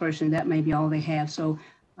business person, that may be all they have. So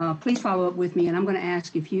please follow up with me, and I'm going to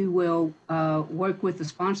ask if you will work with the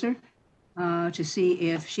sponsor to see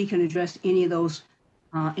if she can address any of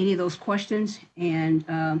those questions. And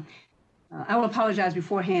I will apologize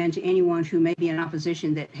beforehand to anyone who may be in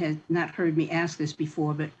opposition that has not heard me ask this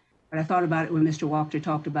before, but I thought about it when Mr. Walker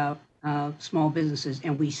talked about small businesses,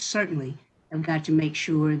 and we certainly have got to make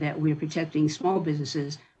sure that we're protecting small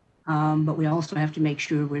businesses. But we also have to make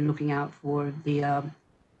sure we're looking out for the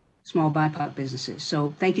small BIPOC businesses.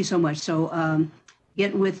 So thank you so much. So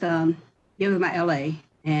get with my LA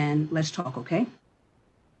and let's talk, okay?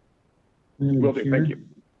 Will do, thank you.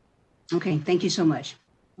 Okay, thank you so much.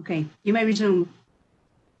 Okay, you may resume.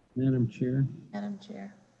 Madam Chair. Madam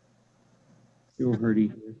Chair. Joe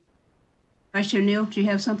Hardy. Vice Chair Neal, do you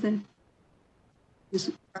have something?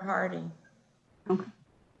 Hardy. Okay.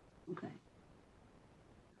 Okay.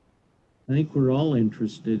 I think we're all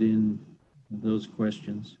interested in those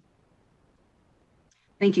questions.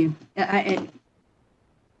 Thank you.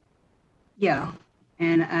 Yeah,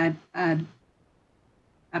 and I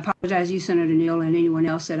apologize to you, Senator Neal, and anyone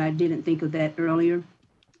else that I didn't think of that earlier,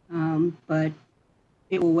 but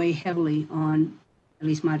it will weigh heavily on at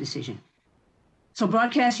least my decision. So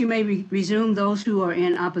broadcast, you may resume those who are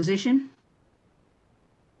in opposition.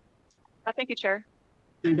 Thank you, Chair.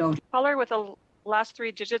 Indulge. Caller with the last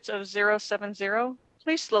three digits of 070.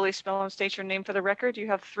 Please slowly spell and state your name for the record. You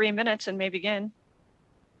have 3 minutes and may begin.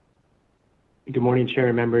 Good morning, Chair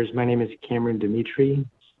and members. My name is Cameron Demetre,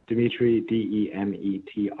 Demetre,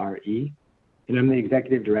 and I'm the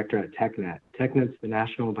Executive Director at TechNet. TechNet's the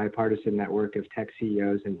national bipartisan network of tech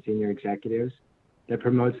CEOs and senior executives that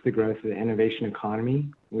promotes the growth of the innovation economy.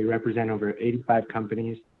 We represent over 85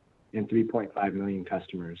 companies and 3.5 million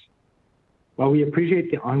customers. While we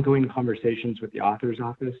appreciate the ongoing conversations with the author's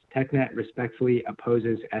office, TechNet respectfully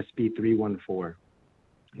opposes SB 314.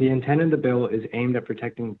 The intent of the bill is aimed at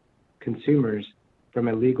protecting consumers from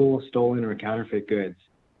illegal, stolen, or counterfeit goods.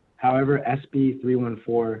 However, SB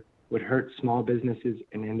 314 would hurt small businesses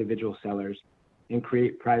and individual sellers and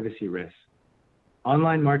create privacy risks.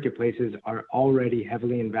 Online marketplaces are already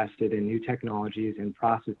heavily invested in new technologies and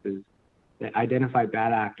processes that identify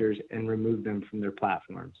bad actors and remove them from their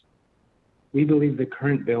platforms. We believe the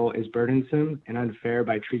current bill is burdensome and unfair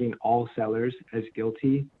by treating all sellers as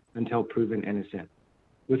guilty until proven innocent,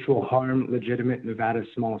 which will harm legitimate Nevada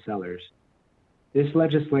small sellers. This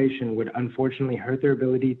legislation would unfortunately hurt their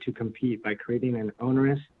ability to compete by creating an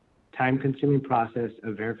onerous, time-consuming process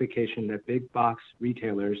of verification that big box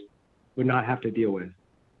retailers would not have to deal with.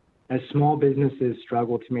 As small businesses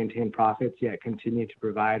struggle to maintain profits yet continue to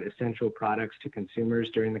provide essential products to consumers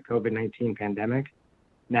during the COVID-19 pandemic,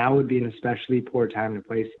 now would be an especially poor time to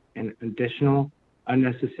place an additional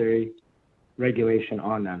unnecessary regulation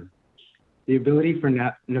on them. The ability for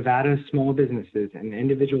Nevada small businesses and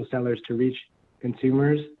individual sellers to reach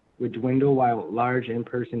consumers would dwindle while large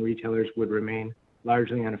in-person retailers would remain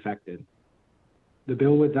largely unaffected. The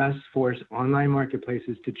bill would thus force online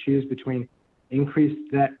marketplaces to choose between increased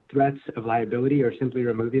threats of liability or simply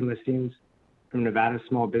removing listings from Nevada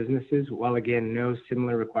small businesses, while again, no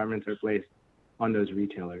similar requirements are placed on those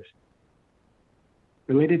retailers.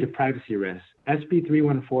 Related to privacy risks, SB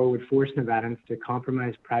 314 would force Nevadans to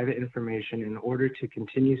compromise private information in order to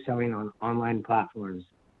continue selling on online platforms,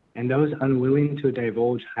 and those unwilling to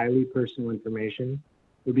divulge highly personal information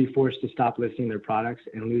would be forced to stop listing their products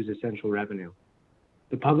and lose essential revenue.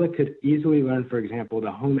 The public could easily learn, for example,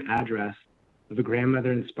 the home address of a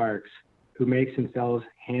grandmother in Sparks who makes and sells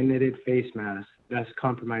hand-knitted face masks, thus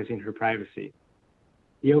compromising her privacy.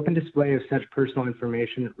 The open display of such personal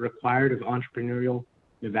information required of entrepreneurial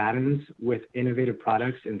Nevadans with innovative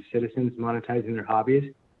products and citizens monetizing their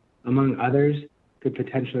hobbies, among others, could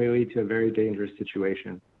potentially lead to a very dangerous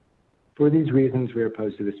situation. For these reasons, we are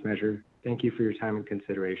opposed to this measure. Thank you for your time and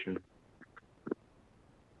consideration.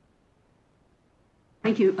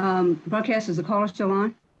 Thank you. Broadcast, is the caller still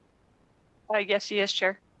on? Yes, he is,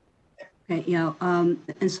 Chair. Okay, yeah.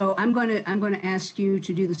 And so I'm going to ask you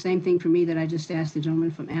to do the same thing for me that I just asked the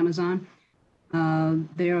gentleman from Amazon.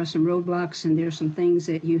 There are some roadblocks and there are some things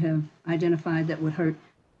that you have identified that would hurt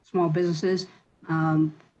small businesses.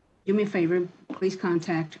 Do me a favor, please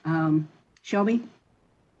contact Shelby,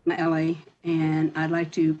 my LA, and I'd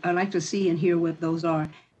like to see and hear what those are.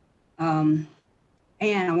 And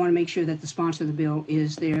I want to make sure that the sponsor of the bill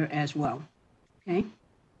is there as well. Okay.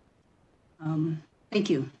 Thank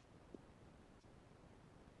you.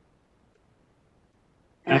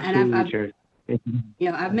 Absolutely, Chair.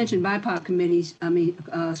 Yeah, I've mentioned BIPOC committees,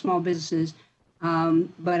 small businesses,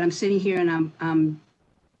 but I'm sitting here and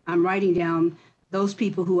I'm writing down those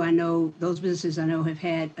people who I know, those businesses I know have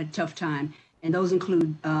had a tough time, and those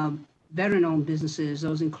include veteran-owned businesses,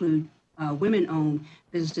 those include women-owned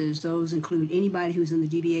businesses, those include anybody who's in the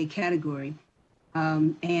DBA category,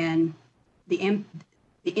 and the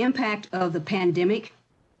impact of the pandemic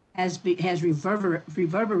has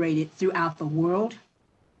reverberated throughout the world.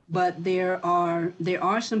 But there are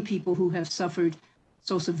some people who have suffered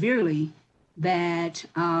so severely that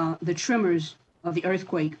the tremors of the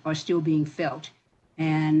earthquake are still being felt.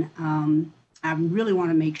 And I really want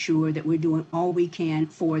to make sure that we're doing all we can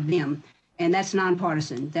for them. And that's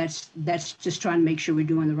nonpartisan. That's just trying to make sure we're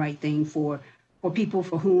doing the right thing for people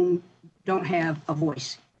for whom don't have a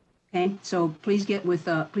voice. Okay, so please get with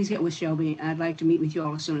Shelby. I'd like to meet with you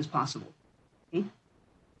all as soon as possible. Okay.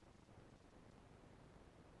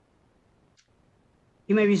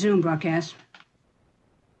 You may resume, broadcast.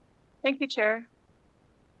 Thank you, Chair.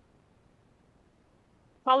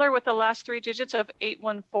 Caller with the last three digits of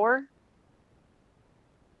 814.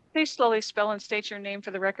 Please slowly spell and state your name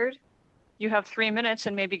for the record. You have 3 minutes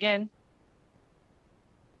and may begin.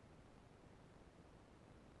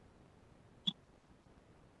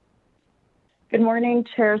 Good morning,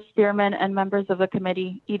 Chair Spearman and members of the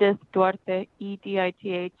committee. Edith Duarte,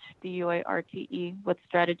 EDITH-DUARTE with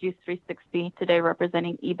Strategies 360, today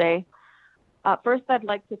representing eBay. First, I'd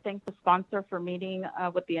like to thank the sponsor for meeting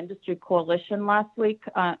with the industry coalition last week.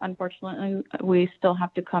 Unfortunately, we still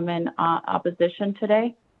have to come in opposition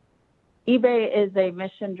today. eBay is a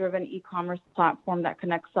mission-driven e-commerce platform that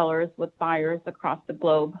connects sellers with buyers across the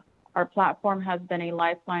globe. Our platform has been a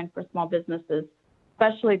lifeline for small businesses,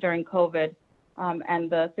 especially during COVID, and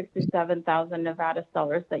the 67,000 Nevada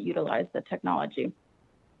sellers that utilize the technology.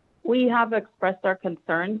 We have expressed our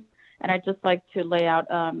concerns, and I'd just like to lay out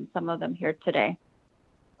some of them here today.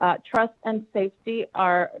 Trust and safety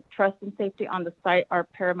on the site are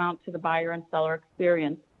paramount to the buyer and seller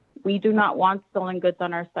experience. We do not want stolen goods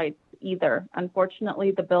on our sites either. Unfortunately,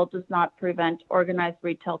 the bill does not prevent organized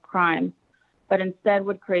retail crime, but instead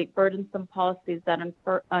would create burdensome policies that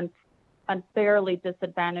unfairly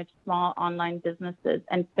disadvantage small online businesses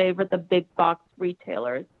and favor the big box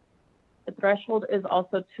retailers. The threshold is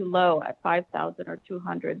also too low at 5,000 or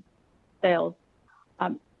 200 sales.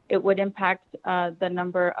 It would impact the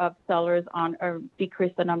number of sellers or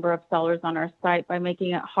decrease the number of sellers on our site by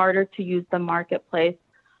making it harder to use the marketplace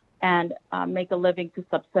and make a living to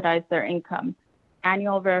subsidize their income.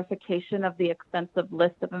 Annual verification of the extensive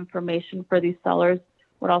list of information for these sellers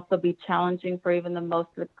would also be challenging for even the most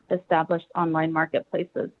established online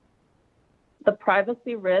marketplaces. The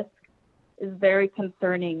privacy risk is very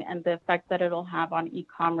concerning, and the effect that it'll have on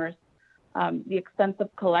e-commerce. The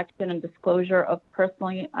extensive collection and disclosure of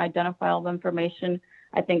personally identifiable information,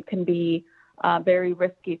 I think, can be very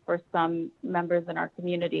risky for some members in our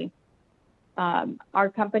community. Our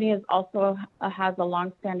company is also has a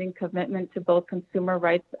longstanding commitment to both consumer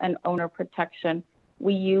rights and owner protection.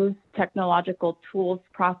 We use technological tools,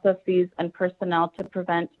 processes, and personnel to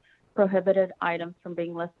prevent prohibited items from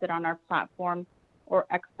being listed on our platform or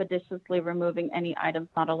expeditiously removing any items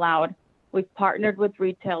not allowed. We've partnered with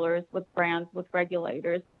retailers, with brands, with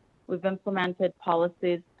regulators. We've implemented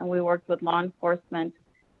policies, and we worked with law enforcement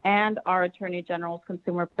and our Attorney General's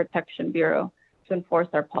Consumer Protection Bureau to enforce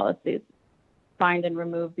our policies, find and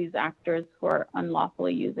remove these actors who are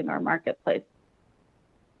unlawfully using our marketplace.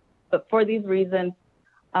 But for these reasons,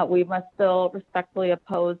 we must still respectfully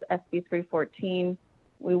oppose SB 314.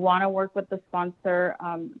 We want to work with the sponsor.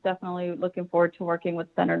 Definitely looking forward to working with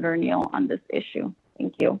Senator Neal on this issue.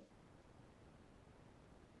 Thank you.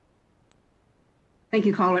 Thank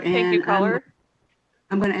you, caller. Thank you, caller.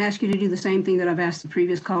 I'm going to ask you to do the same thing that I've asked the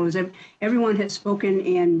previous callers. Everyone has spoken,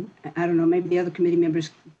 and I don't know, maybe the other committee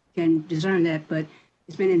members can discern that, but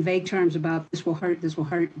it's been in vague terms about this will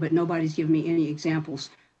hurt, but nobody's given me any examples.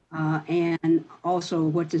 And also,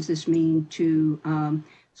 what does this mean to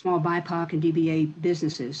small BIPOC and DBA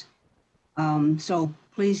businesses? So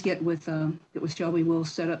please get with Shelby. We'll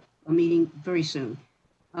set up a meeting very soon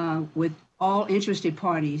with all interested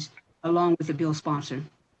parties along with the bill sponsor.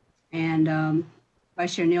 And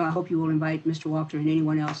Vice Chair Neal, I hope you will invite Mr. Walker and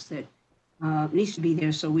anyone else that needs to be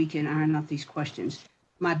there so we can iron out these questions.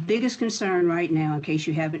 My biggest concern right now, in case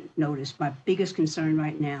you haven't noticed, my biggest concern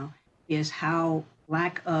right now is how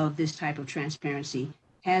lack of this type of transparency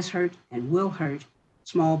has hurt and will hurt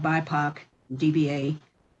small BIPOC, DBA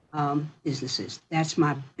businesses. That's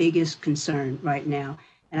my biggest concern right now.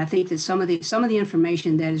 And I think that some of the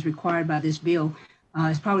information that is required by this bill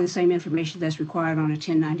is probably the same information that's required on a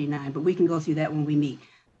 1099, but we can go through that when we meet.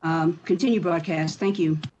 Continue broadcast. Thank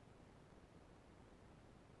you.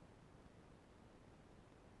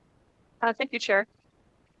 Thank you, Chair.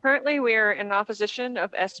 Currently, we are in opposition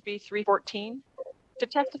of SB 314. To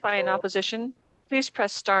testify in opposition, please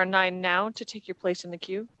press *9 now to take your place in the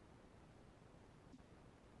queue.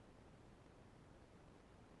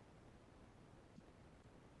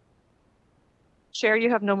 Chair,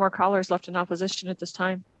 you have no more callers left in opposition at this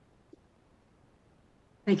time.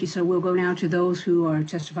 Thank you. So we'll go now to those who are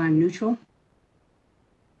testifying neutral.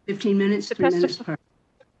 15 minutes, 3 minutes per.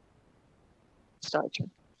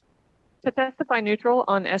 To testify neutral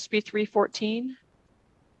on SB 314,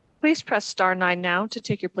 please press *9 now to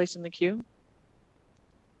take your place in the queue.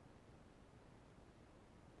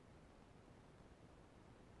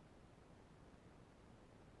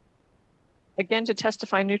 Again, to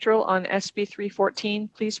testify neutral on SB 314,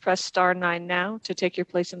 please press *9 now to take your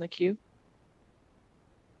place in the queue.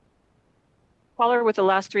 Caller with the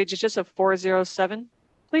last 3 digits of 407,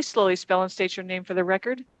 please slowly spell and state your name for the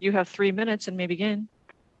record. You have 3 minutes and may begin.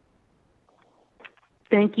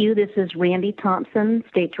 Thank you. This is Randy Thompson,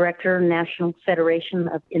 State Director, National Federation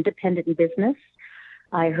of Independent Business.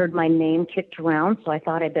 I heard my name kicked around, so I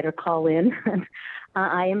thought I'd better call in.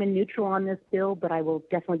 I am in neutral on this bill, but I will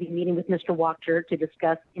definitely be meeting with Mr. Walker to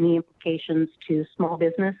discuss any implications to small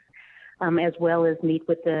business, as well as meet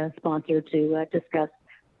with the sponsor to discuss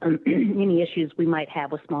any issues we might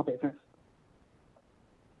have with small business.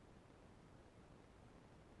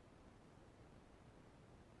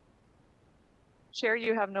 Chair,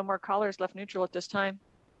 you have no more callers left neutral at this time.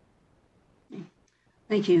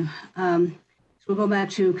 Thank you. So we'll go back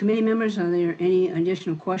to committee members. Are there any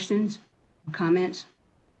additional questions or comments?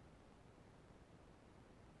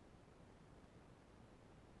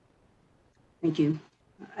 Thank you.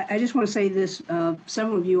 I just want to say this.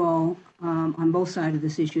 Several of you all on both sides of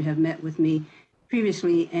this issue have met with me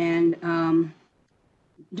previously, and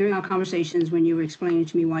during our conversations when you were explaining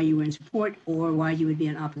to me why you were in support or why you would be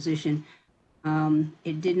in opposition,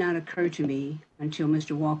 it did not occur to me until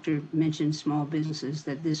Mr. Walker mentioned small businesses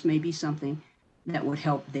that this may be something that would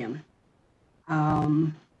help them.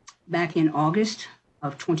 Back in August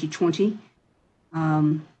of 2020,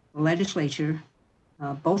 the legislature,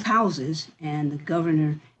 both houses and the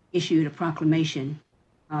governor issued a proclamation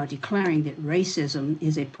declaring that racism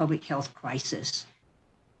is a public health crisis.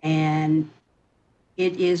 And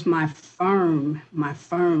it is my firm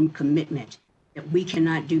commitment that we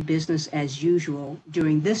cannot do business as usual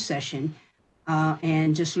during this session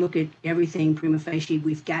and just look at everything prima facie.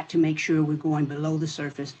 We've got to make sure we're going below the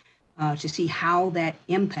surface to see how that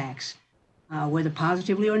impacts, whether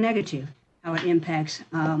positively or negative, how it impacts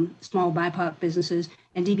small BIPOC businesses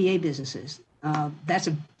and DBA businesses. That's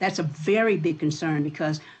a very big concern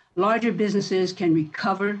because larger businesses can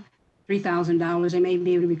recover $3,000. They may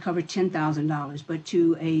be able to recover $10,000, but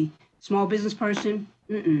to a small business person,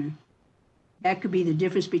 that could be the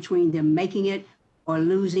difference between them making it or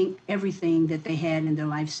losing everything that they had in their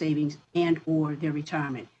life savings and or their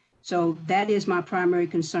retirement. So that is my primary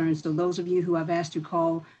concern. So those of you who I've asked to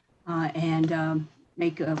call and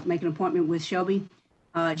make an appointment with Shelby,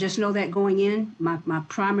 just know that going in, my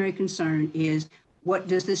primary concern is what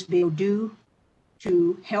does this bill do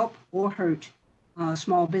to help or hurt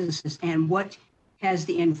small businesses, and what has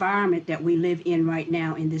the environment that we live in right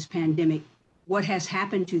now in this pandemic, what has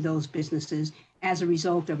happened to those businesses as a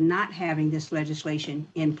result of not having this legislation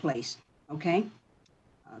in place, okay?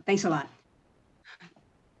 Thanks a lot.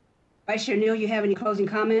 Vice Chair Neal, you have any closing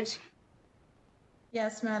comments?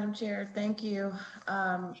 Yes, Madam Chair, thank you.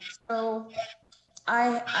 So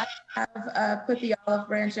I have put the olive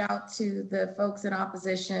branch out to the folks in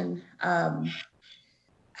opposition.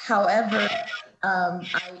 However,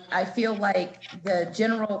 I feel like the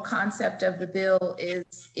general concept of the bill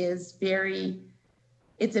is very,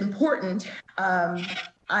 it's important.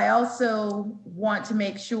 I also want to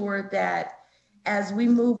make sure that as we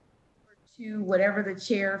move to whatever the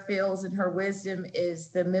chair feels in her wisdom is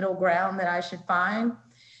the middle ground that I should find,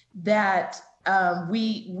 that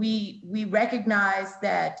we recognize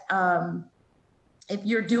that if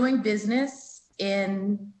you're doing business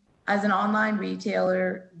as an online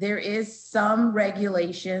retailer, there is some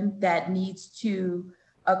regulation that needs to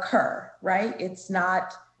occur, right? It's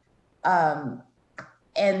not, and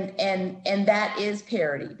that is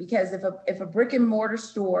parity, because if a brick and mortar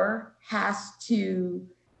store has to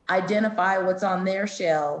identify what's on their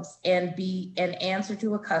shelves and be an answer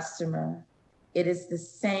to a customer, it is the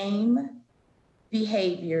same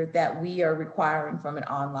behavior that we are requiring from an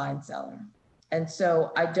online seller. And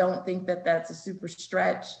so I don't think that that's a super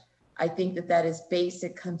stretch. I think that that is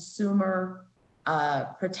basic consumer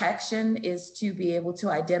protection, is to be able to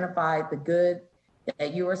identify the good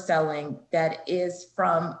that you are selling that is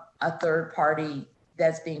from a third party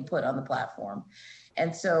that's being put on the platform.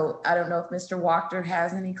 And so I don't know if Mr. Wachter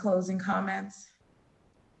has any closing comments.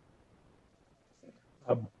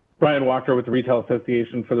 Brian Wachter with the Retail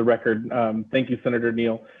Association, for the record. Thank you, Senator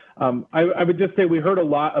Neal. I would just say we heard a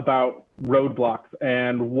lot about roadblocks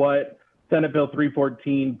and what Senate Bill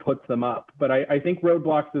 314 puts them up. But I think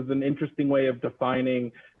roadblocks is an interesting way of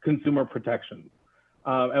defining consumer protections.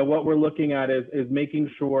 And what we're looking at is making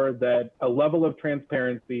sure that a level of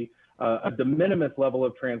transparency, a de minimis level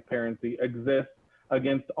of transparency, exists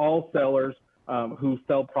against all sellers who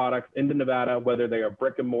sell products into Nevada, whether they are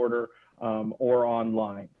brick and mortar or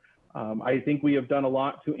online. I think we have done a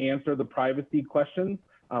lot to answer the privacy questions.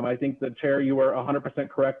 I think the chair, you are 100%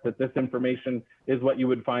 correct that this information is what you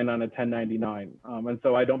would find on a 1099. And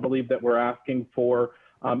so I don't believe that we're asking for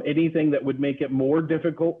anything that would make it more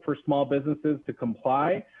difficult for small businesses to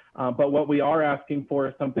comply. But what we are asking for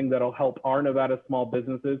is something that'll help our Nevada small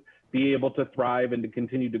businesses be able to thrive and to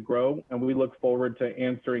continue to grow. And we look forward to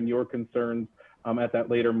answering your concerns at that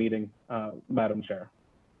later meeting, Madam Chair.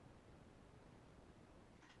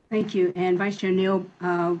 Thank you. And Vice Chair Neal,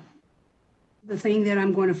 the thing that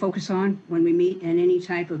I'm going to focus on when we meet in any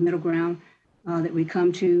type of middle ground that we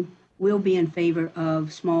come to will be in favor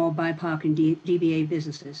of small BIPOC and DBA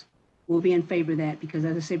businesses. We'll be in favor of that because,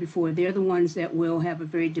 as I said before, they're the ones that will have a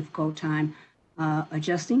very difficult time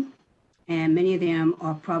adjusting. And many of them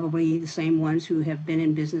are probably the same ones who have been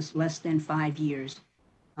in business less than 5 years.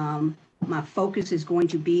 My focus is going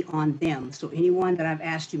to be on them. So anyone that I've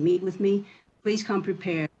asked to meet with me, please come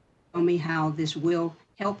prepared. Tell me how this will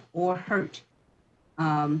help or hurt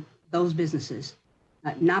those businesses.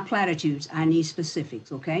 Not platitudes, I need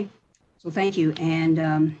specifics, okay? So thank you. And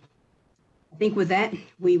I think with that,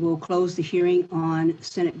 we will close the hearing on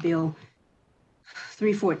Senate Bill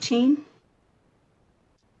 314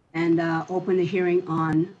 and open the hearing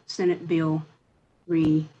on Senate Bill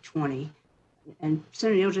 320. And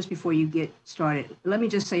Senator Neal, just before you get started, let me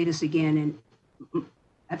just say this again. And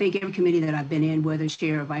I think every committee that I've been in, whether it's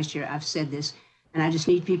chair or vice chair, I've said this, and I just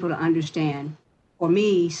need people to understand. For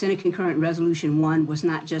me, Senate Concurrent Resolution 1 was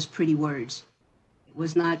not just pretty words. It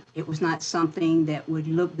was not something that would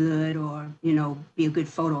look good or, be a good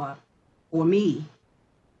photo op. For me,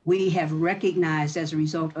 we have recognized as a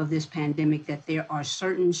result of this pandemic that there are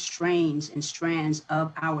certain strains and strands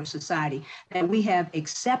of our society that we have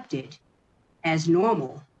accepted as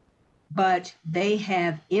normal, but they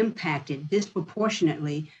have impacted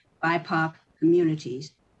disproportionately BIPOC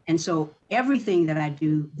communities. And so everything that I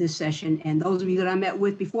do this session, and those of you that I met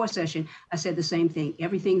with before session, I said the same thing.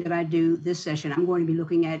 Everything that I do this session, I'm going to be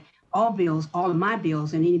looking at all bills, all of my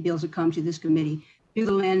bills, and any bills that come to this committee through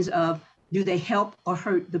the lens of, do they help or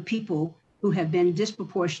hurt the people who have been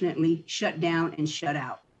disproportionately shut down and shut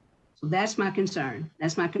out? So that's my concern.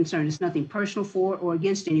 That's my concern. It's nothing personal for or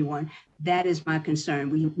against anyone. That is my concern.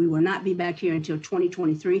 We will not be back here until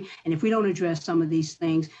 2023. And if we don't address some of these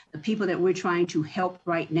things, the people that we're trying to help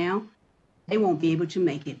right now, they won't be able to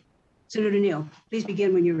make it. Senator Neal, please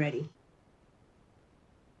begin when you're ready.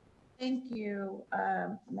 Thank you,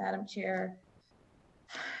 Madam Chair.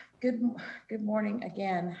 Good morning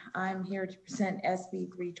again. I'm here to present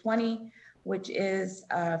SB 320, which is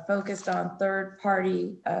focused on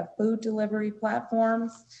third-party food delivery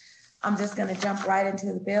platforms. I'm just going to jump right into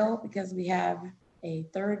the bill because we have a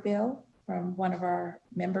third bill from one of our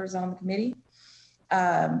members on the committee.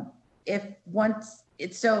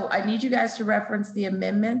 So I need you guys to reference the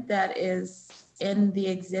amendment that is in the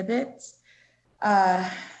exhibit.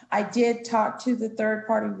 I did talk to the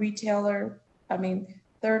third-party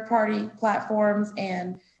platforms,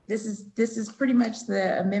 and this is pretty much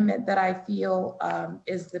the amendment that I feel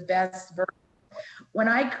is the best version. When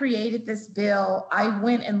I created this bill, I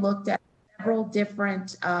went and looked at several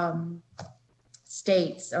different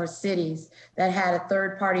states or cities that had a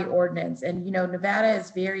third-party ordinance. And, you know, Nevada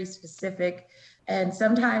is very specific, and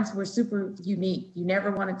sometimes we're super unique. You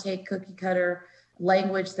never want to take cookie cutter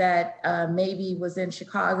language that maybe was in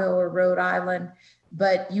Chicago or Rhode Island,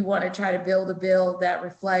 but you want to try to build a bill that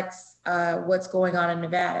reflects what's going on in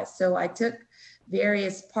Nevada. So I took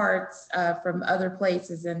various parts from other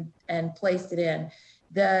places and placed it in.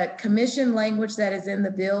 The commission language that is in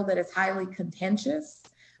the bill that is highly contentious,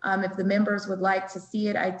 if the members would like to see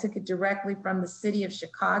it, I took it directly from the city of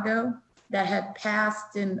Chicago that had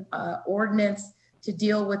passed an ordinance to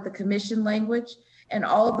deal with the commission language. And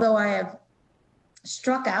although I have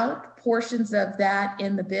struck out portions of that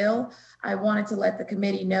in the bill, I wanted to let the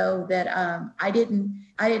committee know that I didn't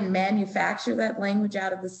manufacture that language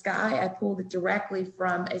out of the sky. I pulled it directly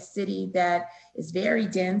from a city that is very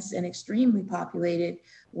dense and extremely populated,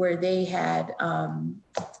 where they had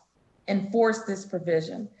enforced this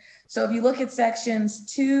provision. So if you look at sections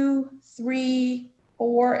 2, 3,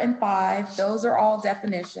 4, and 5, those are all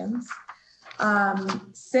definitions.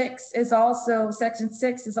 Section 6 is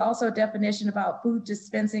also a definition about food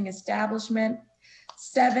dispensing establishment.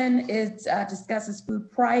 7 discusses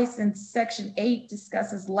food price, and section 8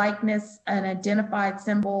 discusses likeness and identified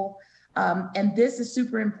symbol. And this is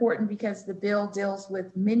super important because the bill deals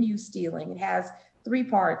with menu stealing. It has 3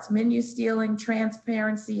 parts: menu stealing,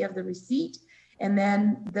 transparency of the receipt, and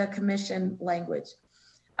then the commission language.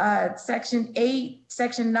 Section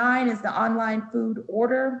 9 is the online food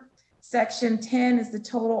order. Section 10 is the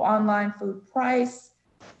total online food price.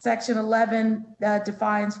 Section 11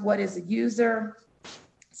 defines what is a user.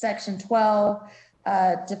 Section 12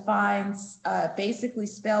 basically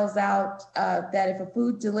spells out that if a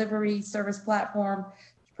food delivery service platform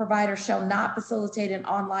provider shall not facilitate an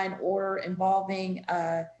online order involving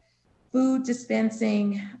food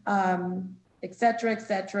dispensing, et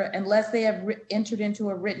cetera, unless they have entered into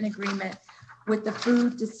a written agreement with the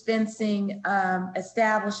food dispensing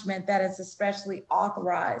establishment that is especially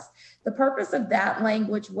authorized. The purpose of that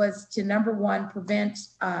language was to, number one, prevent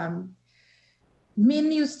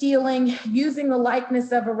menu stealing, using the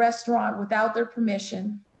likeness of a restaurant without their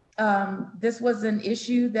permission. This was an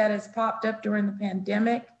issue that has popped up during the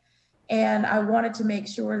pandemic, and I wanted to make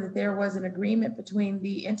sure that there was an agreement between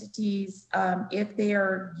the entities if they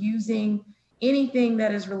are using anything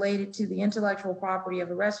that is related to the intellectual property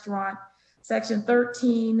of a restaurant. Section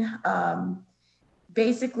 13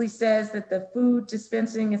 basically says that the food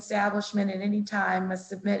dispensing establishment at any time must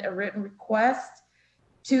submit a written request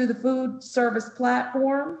to the food service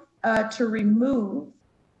platform to remove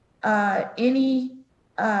any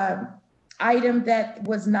item that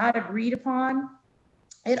was not agreed upon.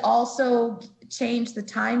 It also changed the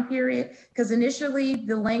time period, because initially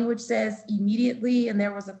the language says immediately, and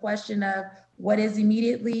there was a question of what is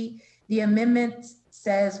immediately. The amendment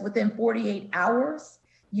says within 48 hours,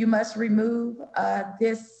 you must remove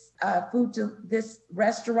this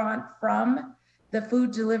restaurant from the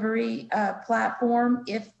food delivery platform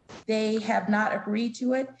if they have not agreed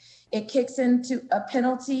to it. It kicks into a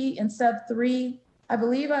penalty in sub 3. I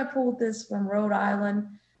believe I pulled this from Rhode Island,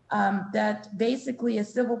 that basically a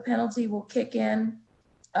civil penalty will kick in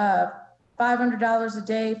 $500 a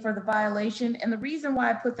day for the violation. And the reason why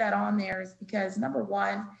I put that on there is because, number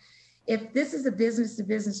one, if this is a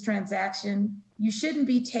business-to-business transaction, you shouldn't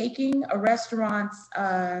be taking a restaurant's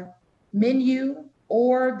menu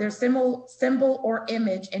or their symbol or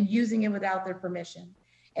image and using it without their permission.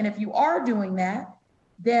 And if you are doing that,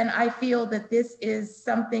 then I feel that this is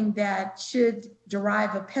something that should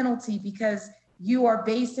derive a penalty, because you are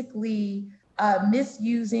basically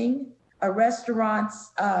misusing a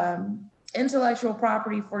restaurant's intellectual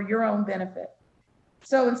property for your own benefit.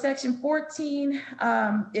 So in section 14,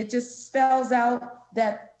 it just spells out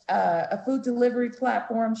that a food delivery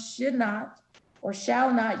platform should not or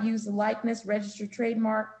shall not use the likeness, registered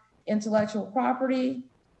trademark, intellectual property.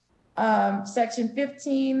 Section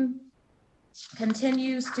 15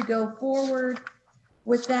 continues to go forward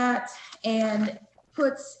with that and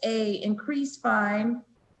puts a increased fine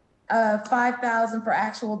 $5,000 for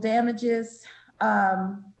actual damages.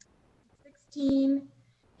 16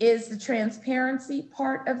 is the transparency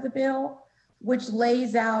part of the bill, which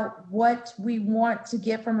lays out what we want to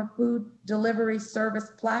get from a food delivery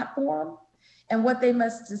service platform and what they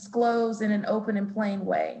must disclose in an open and plain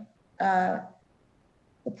way.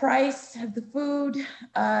 The price of the food,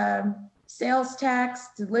 sales tax,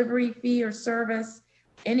 delivery fee or service,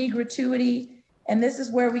 any gratuity. And this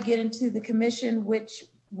is where we get into the commission, which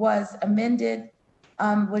was amended,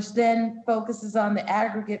 which then focuses on the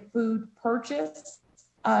aggregate food purchase.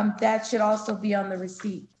 That should also be on the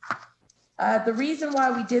receipt. The reason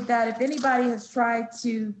why we did that, if anybody has tried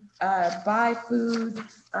to buy food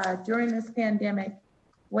during this pandemic,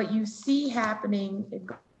 what you see happening,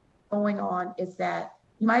 going on, is that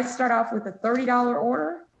you might start off with a $30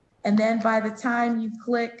 order, and then by the time you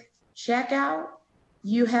click checkout,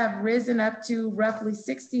 you have risen up to roughly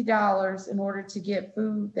 $60 in order to get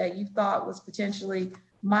food that you thought was potentially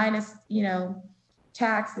minus,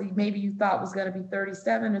 tax that maybe you thought was going to be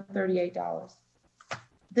 $37 or $38.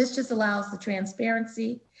 This just allows the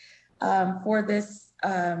transparency for this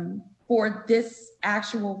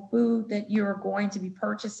actual food that you're going to be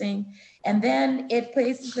purchasing. And then it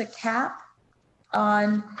places a cap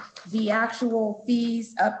on the actual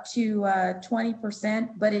fees up to 20%,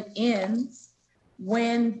 but it ends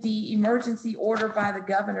when the emergency order by the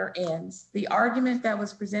governor ends. The argument that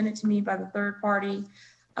was presented to me by the third party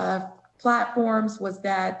platforms was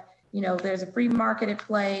that, there's a free market at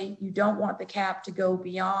play. You don't want the cap to go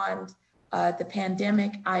beyond the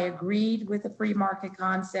pandemic. I agreed with the free market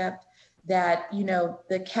concept that,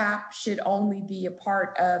 the cap should only be a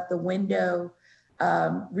part of the window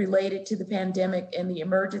related to the pandemic and the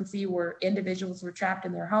emergency, where individuals were trapped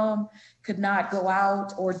in their home, could not go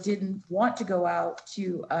out or didn't want to go out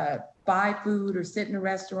to buy food or sit in a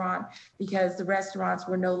restaurant because the restaurants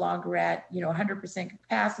were no longer at 100%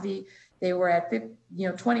 capacity. They were at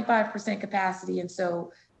 25% capacity, and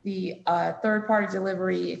so the third-party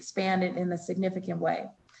delivery expanded in a significant way.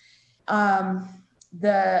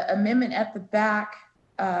 The amendment at the back,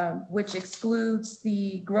 which excludes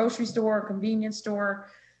the grocery store or convenience store,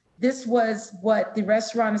 this was what the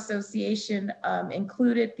Restaurant Association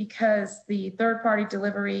included because the third-party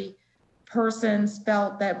delivery persons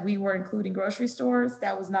felt that we were including grocery stores.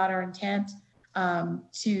 That was not our intent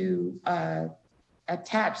to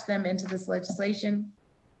attach them into this legislation.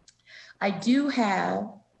 I do have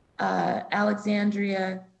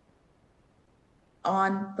Alexandria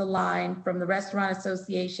on the line from the Restaurant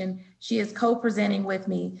Association. She is co-presenting with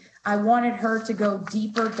me. I wanted her to go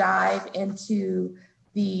deeper dive into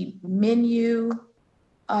the menu.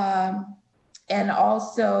 And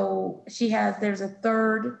also there's a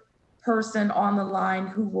third person on the line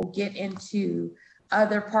who will get into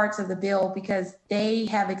other parts of the bill because they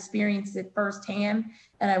have experienced it firsthand.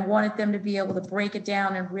 And I wanted them to be able to break it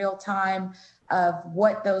down in real time of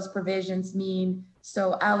what those provisions mean.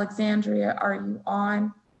 So Alexandria, are you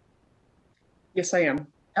on? Yes, I am.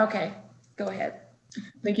 Okay, go ahead.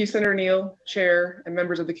 Thank you, Senator Neal, Chair, and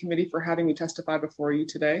members of the committee for having me testify before you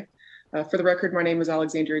today. For the record, my name is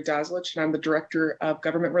Alexandria Daslich, and I'm the Director of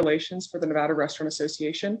Government Relations for the Nevada Restaurant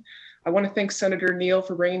Association. I want to thank Senator Neal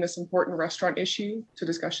for bringing this important restaurant issue to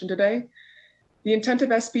discussion today. The intent of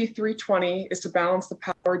SB 320 is to balance the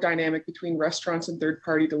power dynamic between restaurants and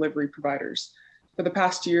third-party delivery providers. For the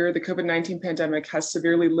past year, the COVID-19 pandemic has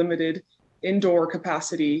severely limited indoor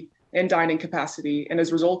capacity and dining capacity and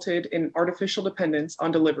has resulted in artificial dependence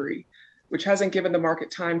on delivery, which hasn't given the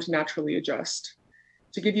market time to naturally adjust.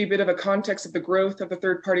 To give you a bit of a context of the growth of the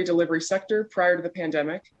third-party delivery sector prior to the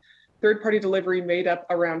pandemic, third-party delivery made up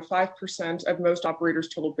around 5% of most operators'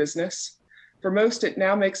 total business. For most, it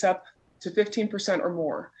now makes up to 15% or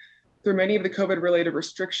more. Through many of the COVID-related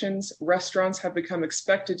restrictions, restaurants have become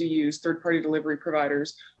expected to use third-party delivery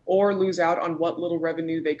providers or lose out on what little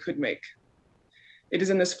revenue they could make. It is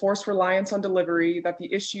in this forced reliance on delivery that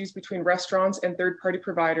the issues between restaurants and third-party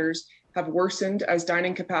providers have worsened as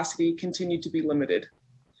dining capacity continued to be limited.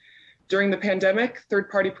 During the pandemic,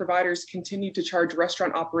 third-party providers continued to charge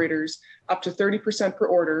restaurant operators up to 30% per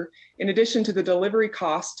order, in addition to the delivery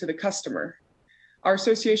cost to the customer. Our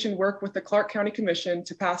association worked with the Clark County Commission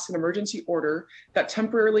to pass an emergency order that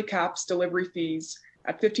temporarily caps delivery fees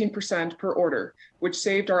at 15% per order, which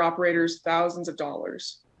saved our operators thousands of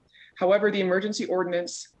dollars. However, the emergency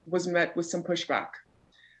ordinance was met with some pushback.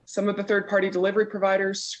 Some of the third-party delivery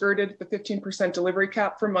providers skirted the 15% delivery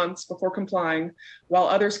cap for months before complying, while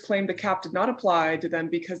others claimed the cap did not apply to them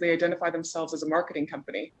because they identify themselves as a marketing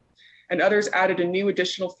company. And others added a new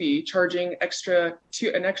additional fee, charging an extra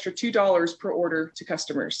 $2 per order to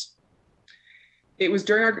customers. It was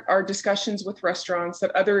during our discussions with restaurants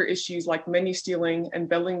that other issues like menu stealing and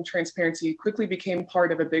billing transparency quickly became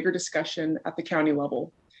part of a bigger discussion at the county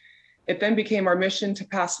level. It then became our mission to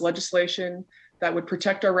pass legislation that would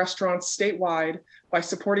protect our restaurants statewide by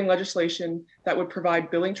supporting legislation that would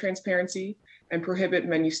provide billing transparency and prohibit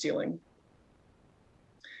menu stealing.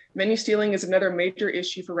 Menu stealing is another major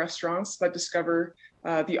issue for restaurants that discover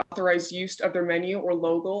the authorized use of their menu or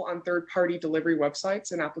logo on third-party delivery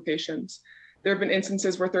websites and applications. There have been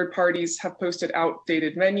instances where third parties have posted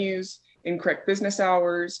outdated menus, incorrect business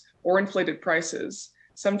hours, or inflated prices,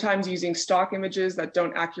 sometimes using stock images that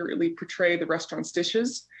don't accurately portray the restaurant's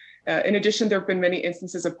dishes. In addition, there have been many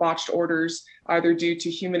instances of botched orders, either due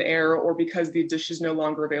to human error or because the dish is no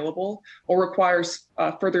longer available or requires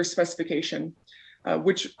further specification,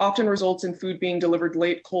 which often results in food being delivered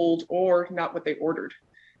late, cold, or not what they ordered.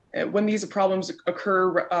 When these problems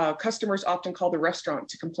occur, customers often call the restaurant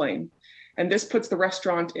to complain. And this puts the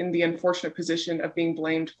restaurant in the unfortunate position of being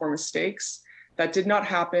blamed for mistakes that did not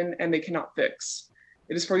happen and they cannot fix.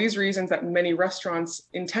 It is for these reasons that many restaurants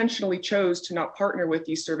intentionally chose to not partner with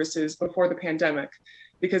these services before the pandemic,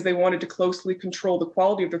 because they wanted to closely control the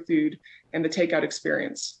quality of the food and the takeout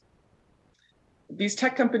experience. These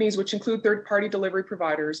tech companies, which include third-party delivery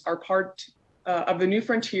providers, are part of the new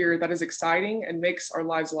frontier that is exciting and makes our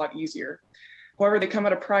lives a lot easier. However, they come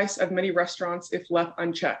at a price of many restaurants if left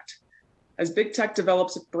unchecked. As big tech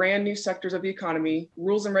develops brand new sectors of the economy,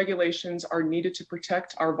 rules and regulations are needed to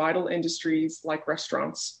protect our vital industries like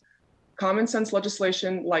restaurants. Common sense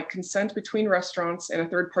legislation like consent between restaurants and a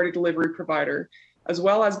third-party delivery provider, as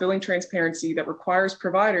well as billing transparency that requires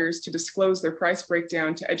providers to disclose their price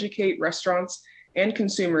breakdown to educate restaurants and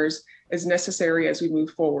consumers, is necessary as we move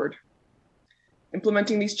forward.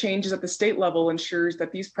 Implementing these changes at the state level ensures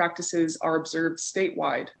that these practices are observed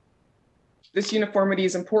statewide. This uniformity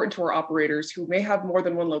is important to our operators who may have more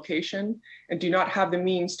than one location and do not have the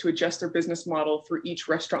means to adjust their business model for each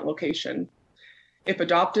restaurant location. If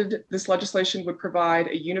adopted, this legislation would provide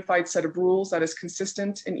a unified set of rules that is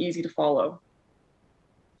consistent and easy to follow.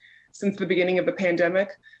 Since the beginning of the pandemic,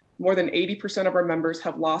 more than 80% of our members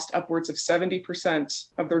have lost upwards of 70%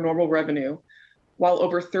 of their normal revenue, while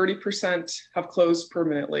over 30% have closed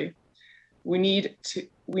permanently. We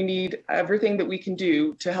need everything that we can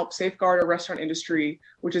do to help safeguard our restaurant industry,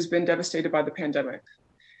 which has been devastated by the pandemic.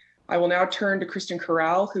 I will now turn to Kristen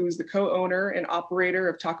Corral, who is the co-owner and operator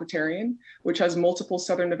of Tacotarian, which has multiple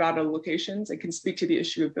Southern Nevada locations and can speak to the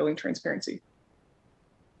issue of billing transparency.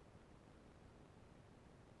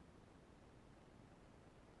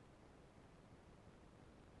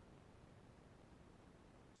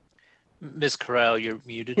 Ms. Corral, you're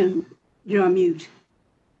muted. You're on mute.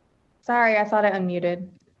 Sorry, I thought I unmuted.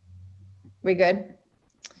 We good?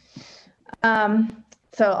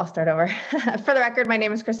 So I'll start over. For the record, my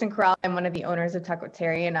name is Kristen Corral. I'm one of the owners of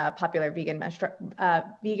Tacotarian, a popular vegan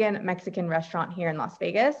Mexican restaurant here in Las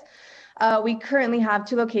Vegas. We currently have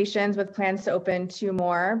 2 locations with plans to open 2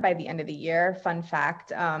 more by the end of the year. Fun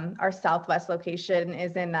fact, our Southwest location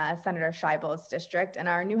is in Senator Scheibel's district, and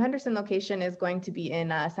our New Henderson location is going to be in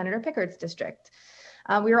Senator Pickard's district.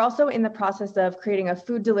 We are also in the process of creating a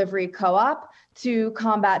food delivery co-op to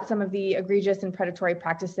combat some of the egregious and predatory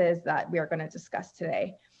practices that we are going to discuss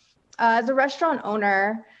today. As a restaurant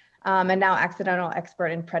owner and now accidental expert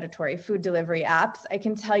in predatory food delivery apps, I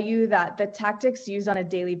can tell you that the tactics used on a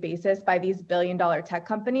daily basis by these billion-dollar tech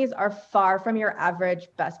companies are far from your average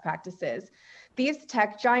best practices. These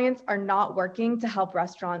tech giants are not working to help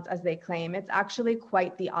restaurants as they claim. It's actually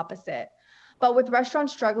quite the opposite. But with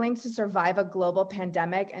restaurants struggling to survive a global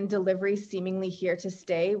pandemic and delivery seemingly here to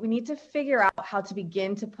stay, we need to figure out how to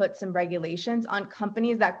begin to put some regulations on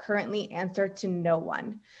companies that currently answer to no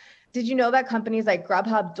one. Did you know that companies like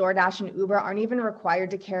Grubhub, DoorDash, and Uber aren't even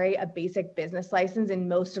required to carry a basic business license in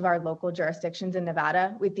most of our local jurisdictions in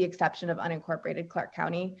Nevada, with the exception of unincorporated Clark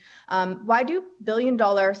County? Why do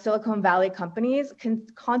billion-dollar Silicon Valley companies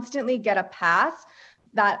constantly get a pass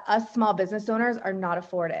that us small business owners are not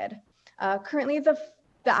afforded? Currently, the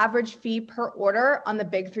average fee per order on the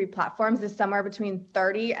big 3 platforms is somewhere between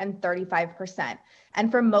 30 and 35%.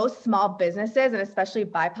 And for most small businesses, and especially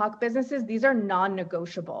BIPOC businesses, these are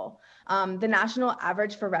non-negotiable. The national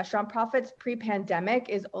average for restaurant profits pre-pandemic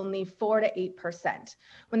is only 4 to 8%.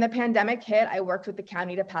 When the pandemic hit, I worked with the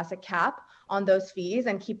county to pass a cap on those fees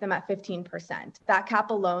and keep them at 15%. That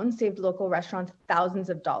cap alone saved local restaurants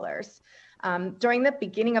thousands of dollars. During the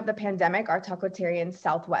beginning of the pandemic, our Tacotarian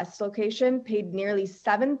Southwest location paid nearly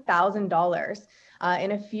 $7,000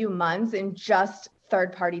 in a few months in just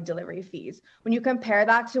third-party delivery fees. When you compare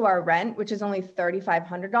that to our rent, which is only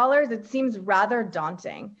 $3,500, it seems rather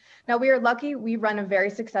daunting. Now, we are lucky we run a very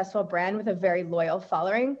successful brand with a very loyal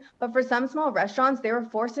following, but for some small restaurants, they were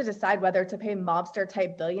forced to decide whether to pay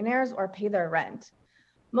mobster-type billionaires or pay their rent.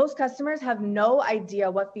 Most customers have no idea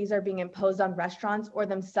what fees are being imposed on restaurants or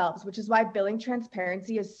themselves, which is why billing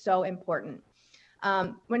transparency is so important.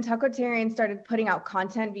 When Tacotarian started putting out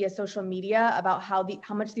content via social media about how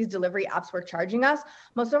much these delivery apps were charging us,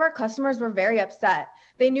 most of our customers were very upset.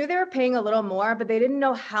 They knew they were paying a little more, but they didn't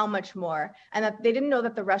know how much more, and that they didn't know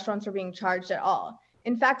that the restaurants were being charged at all.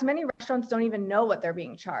 In fact, many restaurants don't even know what they're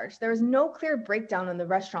being charged. There is no clear breakdown on the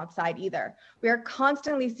restaurant side either. We are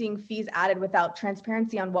constantly seeing fees added without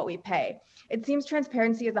transparency on what we pay. It seems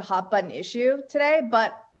transparency is a hot button issue today,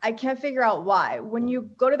 but I can't figure out why. When you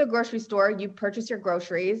go to the grocery store, you purchase your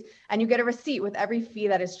groceries and you get a receipt with every fee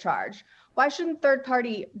that is charged. Why shouldn't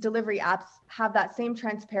third-party delivery apps have that same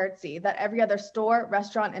transparency that every other store,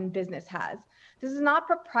 restaurant, and business has? This is not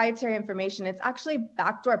proprietary information. It's actually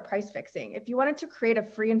backdoor price fixing. If you wanted to create a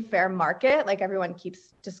free and fair market, like everyone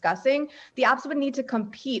keeps discussing, the apps would need to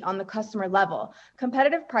compete on the customer level.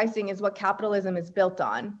 Competitive pricing is what capitalism is built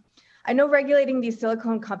on. I know regulating these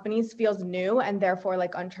silicone companies feels new and therefore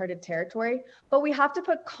like uncharted territory, but we have to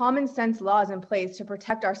put common sense laws in place to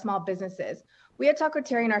protect our small businesses. We at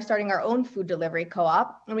Tacotarian are starting our own food delivery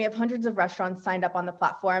co-op, and we have hundreds of restaurants signed up on the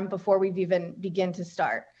platform before we've even begin to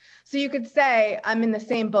start. So you could say I'm in the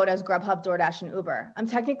same boat as Grubhub, DoorDash, and Uber. I'm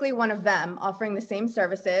technically one of them offering the same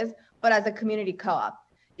services, but as a community co-op.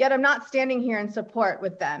 Yet I'm not standing here in support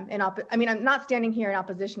with them. I'm not standing here in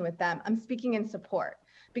opposition with them. I'm speaking in support.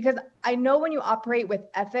 Because I know when you operate with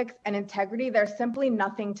ethics and integrity, there's simply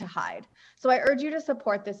nothing to hide. So I urge you to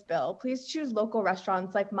support this bill. Please choose local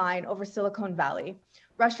restaurants like mine over Silicon Valley,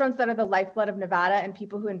 restaurants that are the lifeblood of Nevada and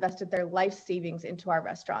people who invested their life savings into our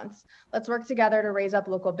restaurants. Let's work together to raise up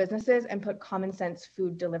local businesses and put common sense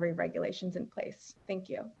food delivery regulations in place. Thank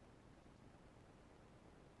you.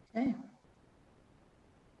 Okay.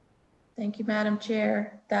 Thank you, Madam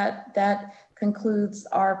Chair. That concludes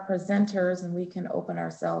our presenters, and we can open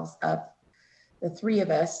ourselves up, the three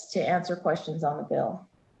of us, to answer questions on the bill.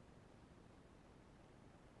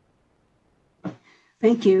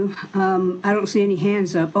 Thank you. I don't see any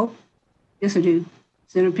hands up. Oh, yes, I do.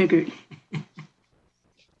 Senator Pickard.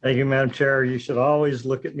 Thank you, Madam Chair. You should always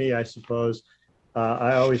look at me, I suppose.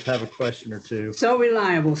 I always have a question or two. So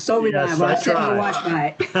reliable, so reliable. Yes, I set my watch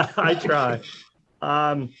by it. I try.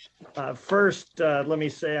 First, let me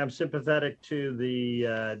say I'm sympathetic to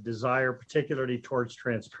the desire, particularly towards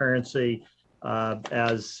transparency.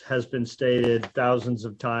 As has been stated thousands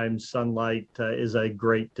of times, sunlight is a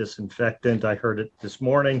great disinfectant. I heard it this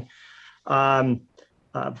morning. But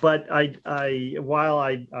while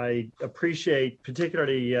I appreciate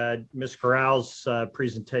particularly Ms. Corral's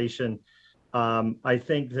presentation, I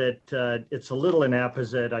think that it's a little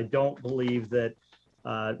inapposite. I don't believe that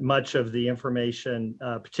much of the information,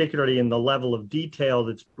 particularly in the level of detail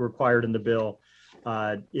that's required in the bill,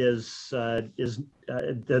 is that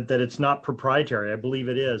it's not proprietary. I believe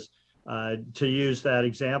it is. To use that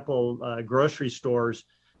example, grocery stores,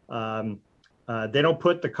 they don't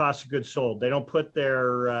put the cost of goods sold. They don't put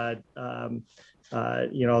their,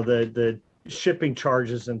 the shipping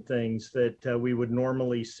charges and things that we would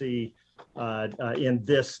normally see in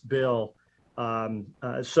this bill.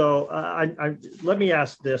 So let me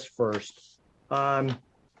ask this first. When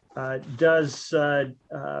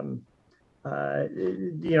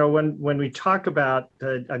we talk about,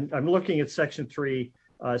 I'm looking at section 3,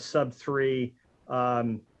 sub 3,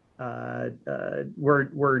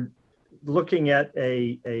 we're looking at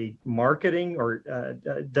a marketing, or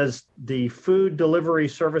does the food delivery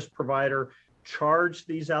service provider charge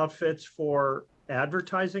these outfits for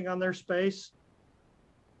advertising on their space?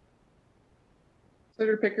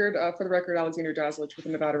 Senator Pickard, for the record, Alexander Daslich with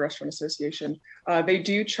the Nevada Restaurant Association. They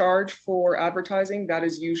do charge for advertising. That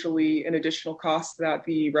is usually an additional cost that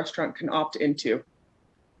the restaurant can opt into.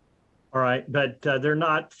 All right, but they're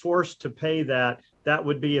not forced to pay that. That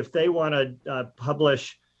would be if they want to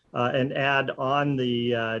publish an ad on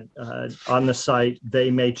the site, they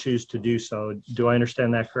may choose to do so. Do I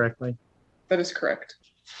understand that correctly? That is correct.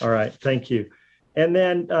 All right, thank you. And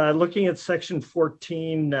then looking at section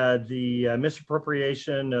 14, the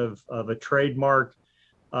misappropriation of a trademark,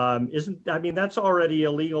 that's already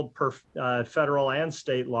illegal per federal and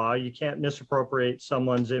state law. You can't misappropriate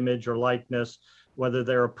someone's image or likeness, whether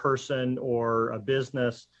they're a person or a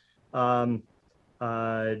business. Why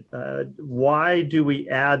do we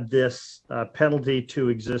add this penalty to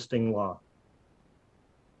existing law?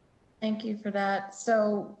 Thank you for that.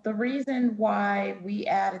 So the reason why we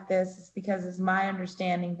added this is because it's my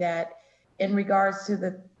understanding that in regards to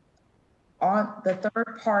the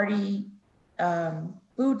third party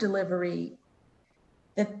food delivery,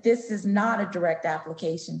 that this is not a direct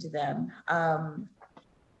application to them.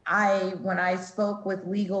 When I spoke with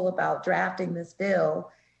legal about drafting this bill,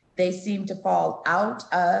 they seemed to fall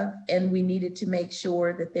out of, and we needed to make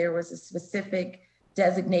sure that there was a specific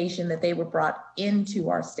designation that they were brought into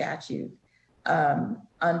our statute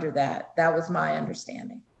under that. That was my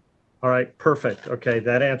understanding. All right, perfect. Okay,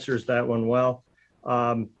 that answers that one well.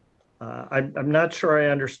 I'm not sure I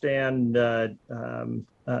understand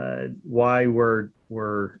why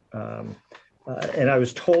and I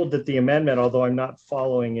was told that the amendment, although I'm not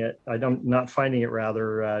following it, not finding it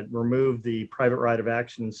rather, remove the private right of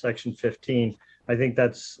action in section 15. I think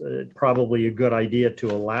that's probably a good idea to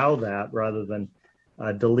allow that rather than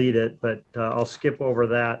delete it, but I'll skip over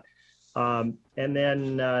that. And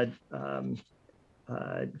then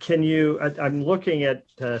can you, I'm looking at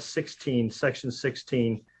 16, section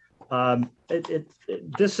 16.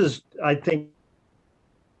 This is, I think.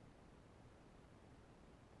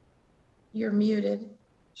 You're muted.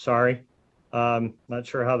 Sorry. Not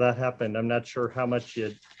sure how that happened. I'm not sure how much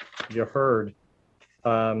you heard.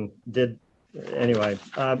 Anyway,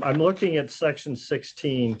 I'm looking at section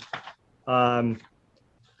 16.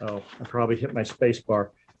 Oh, I probably hit my space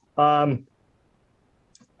bar. And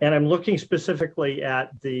I'm looking specifically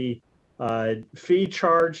at the fee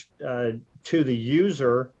charged to the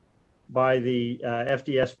user by the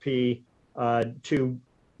FDSP to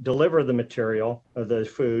deliver the material of the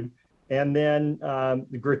food. And then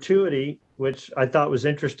the gratuity, which I thought was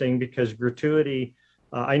interesting because gratuity,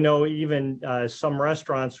 I know even some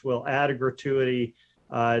restaurants will add a gratuity.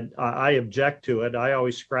 I object to it. I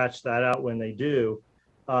always scratch that out when they do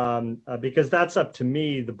because that's up to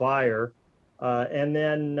me, the buyer. And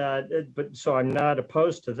then, so I'm not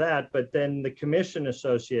opposed to that, but then the commission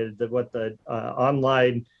associated that what the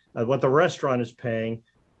online, what the restaurant is paying,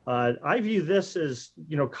 I view this as,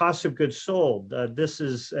 cost of goods sold. This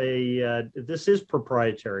is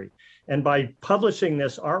proprietary. And by publishing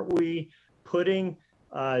this, aren't we putting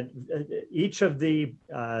each of the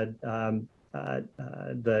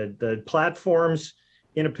platforms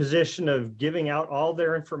in a position of giving out all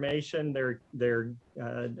their information, their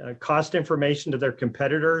cost information to their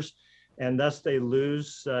competitors, and thus they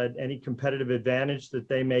lose any competitive advantage that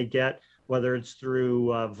they may get, whether it's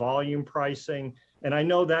through volume pricing. And I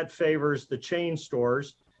know that favors the chain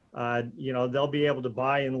stores. They'll be able to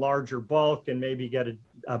buy in larger bulk and maybe get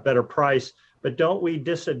a better price. But don't we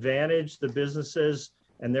disadvantage the businesses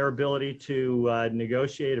and their ability to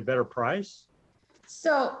negotiate a better price?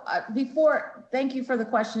 So thank you for the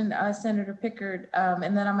question, Senator Pickard,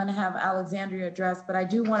 and then I'm going to have Alexandria address, but I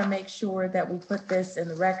do want to make sure that we put this in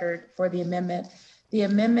the record for the amendment. The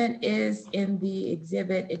amendment is in the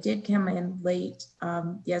exhibit. It did come in late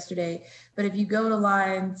yesterday, but if you go to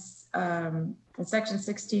lines in section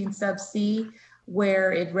 16 sub C,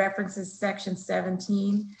 where it references section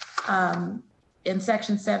 17, in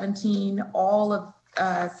section 17, all of,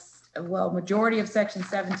 majority of section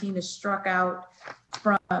 17 is struck out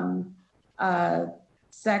from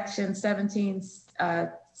section 17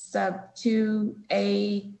 sub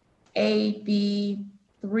 2A, A, B,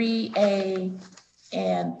 3A,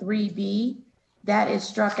 and 3B. That is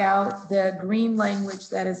struck out. The green language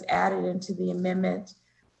that is added into the amendment,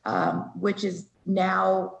 which is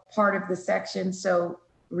now part of the section. So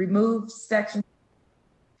remove section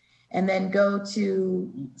and then go to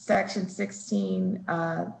section 16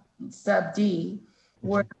 sub D,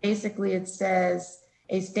 where basically it says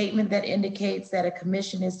a statement that indicates that a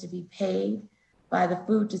commission is to be paid by the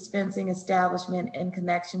food dispensing establishment in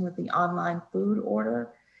connection with the online food order,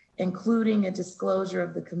 including a disclosure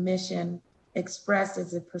of the commission expressed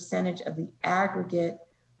as a percentage of the aggregate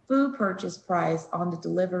food purchase price on the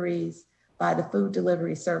deliveries by the food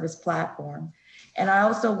delivery service platform. And I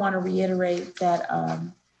also want to reiterate that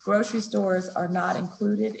grocery stores are not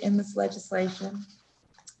included in this legislation.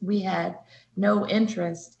 We had no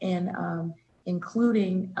interest in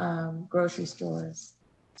including grocery stores.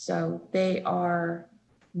 So they are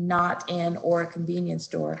not in or a convenience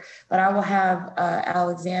store. But I will have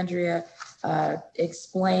Alexandria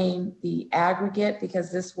explain the aggregate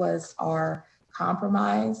because this was our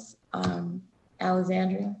compromise.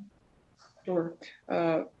 Alexandria? Sure.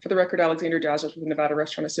 For the record, Alexandria Dazzles with the Nevada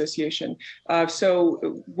Restaurant Association.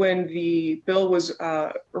 So when the bill was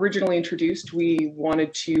originally introduced, we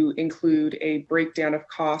wanted to include a breakdown of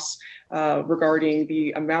costs regarding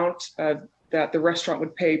the amount of that the restaurant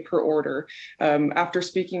would pay per order. After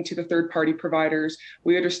speaking to the third-party providers,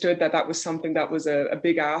 we understood that that was something that was a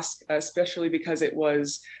big ask, especially because it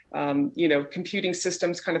was, computing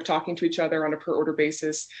systems kind of talking to each other on a per order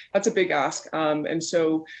basis. That's a big ask. And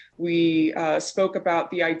so we spoke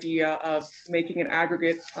about the idea of making an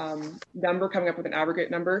aggregate number, coming up with an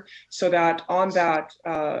aggregate number, so that on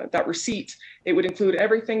that receipt, it would include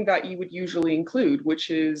everything that you would usually include, which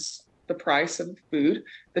is the price of the food,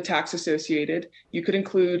 the tax associated. You could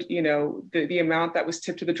include, the amount that was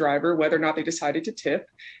tipped to the driver, whether or not they decided to tip,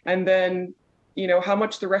 and then how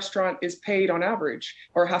much the restaurant is paid on average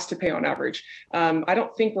or has to pay on average. I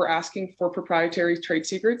don't think we're asking for proprietary trade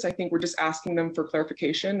secrets. I think we're just asking them for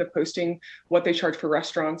clarification of posting what they charge for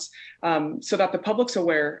restaurants, so that the public's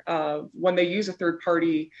aware when they use a third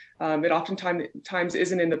party. It oftentimes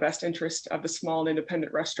isn't in the best interest of the small and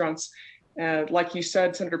independent restaurants. Like you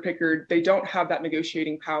said, Senator Pickard, they don't have that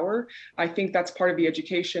negotiating power. I think that's part of the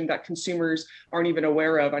education that consumers aren't even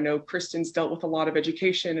aware of. I know Kristen's dealt with a lot of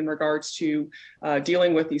education in regards to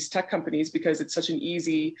dealing with these tech companies because it's such an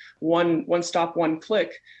easy one stop, one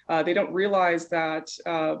click. They don't realize that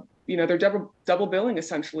they're double billing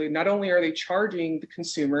essentially. Not only are they charging the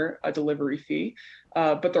consumer a delivery fee,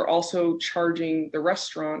 but they're also charging the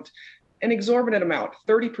restaurant an exorbitant amount.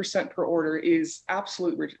 30% per order is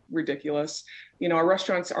absolutely ridiculous. Our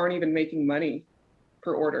restaurants aren't even making money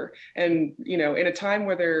per order. And, in a time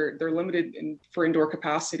where they're limited for indoor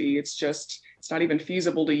capacity, it's not even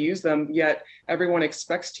feasible to use them, yet everyone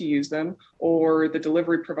expects to use them, or the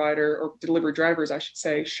delivery provider or delivery drivers, I should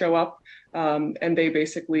say, show up and they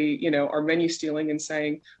basically, are menu stealing and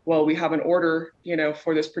saying, well, we have an order,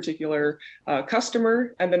 for this particular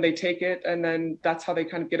customer, and then they take it, and then that's how they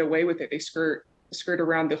kind of get away with it. They skirt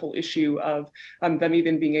around the whole issue of them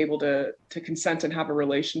even being able to consent and have a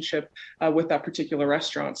relationship with that particular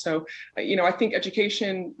restaurant. So, I think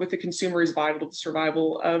education with the consumer is vital to the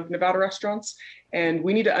survival of Nevada restaurants. And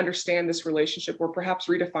we need to understand this relationship, or perhaps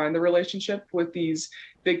redefine the relationship with these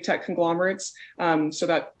big tech conglomerates, so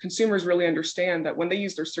that consumers really understand that when they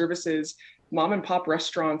use their services, mom and pop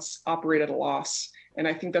restaurants operate at a loss. And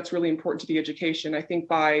I think that's really important to the education. I think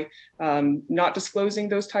by not disclosing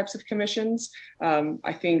those types of commissions,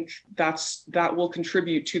 I think that will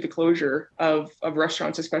contribute to the closure of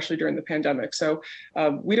restaurants, especially during the pandemic. So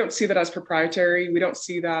we don't see that as proprietary. We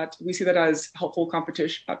see that as helpful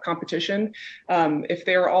competition. If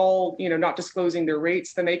they're all, not disclosing their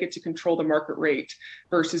rates, then they get to control the market rate,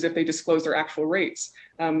 versus if they disclose their actual rates,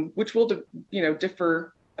 which will,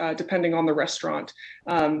 differ depending on the restaurant.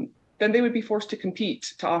 Then they would be forced to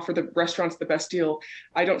compete to offer the restaurants the best deal.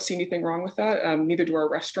 I don't see anything wrong with that. Neither do our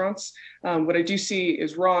restaurants. What I do see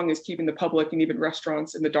is wrong is keeping the public and even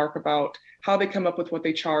restaurants in the dark about how they come up with what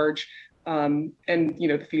they charge, and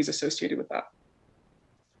the fees associated with that.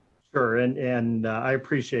 Sure, and I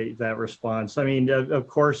appreciate that response. I mean, of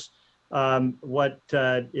course, what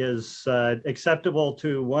is acceptable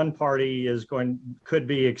to one party could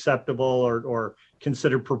be acceptable or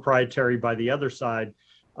considered proprietary by the other side.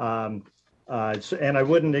 And I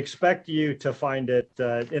wouldn't expect you to find it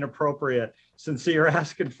inappropriate since you're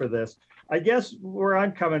asking for this. I guess where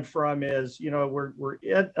I'm coming from is, we're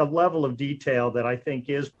at a level of detail that I think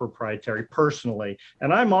is proprietary personally,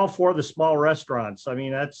 and I'm all for the small restaurants. I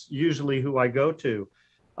mean, that's usually who I go to.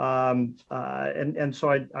 And so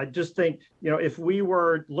I just think, if we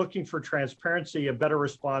were looking for transparency, a better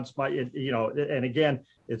response might, and again,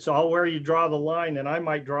 it's all where you draw the line, and I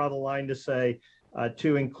might draw the line to say,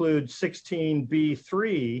 to include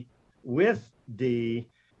 16B3 with D,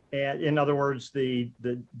 and in other words, the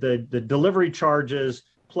delivery charges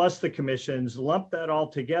plus the commissions, lump that all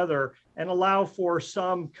together and allow for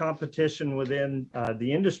some competition within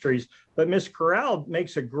the industries. But Ms. Corral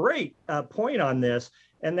makes a great point on this,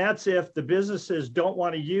 and that's if the businesses don't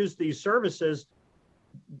want to use these services,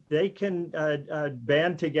 they can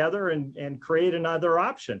band together and create another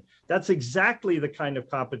option. That's exactly the kind of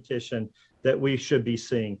competition that we should be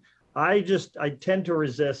seeing. I tend to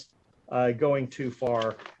resist going too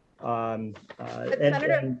far.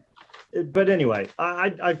 But anyway,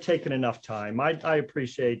 I've taken enough time. I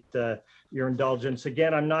appreciate your indulgence.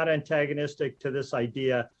 Again, I'm not antagonistic to this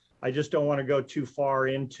idea. I just don't want to go too far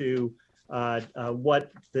into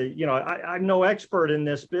what I'm no expert in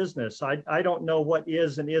this business. I don't know what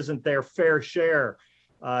is and isn't their fair share,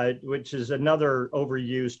 which is another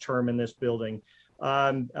overused term in this building.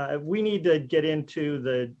 We need to get into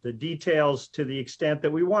the details to the extent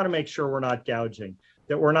that we want to make sure we're not gouging,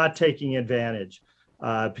 that we're not taking advantage,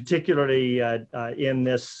 particularly in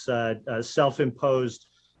this self-imposed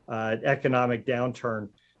economic downturn.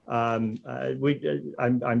 I'm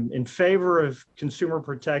in favor of consumer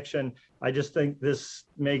protection. I just think this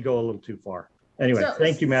may go a little too far. Anyway,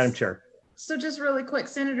 thank you, Madam Chair. So just really quick,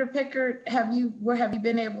 Senator Pickard, have you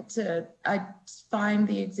been able to find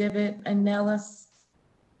the exhibit in Nellis,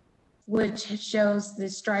 which shows the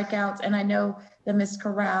strikeouts? And I know that Ms.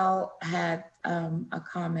 Corral had a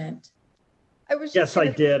comment. Yes, I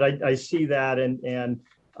did. I see that,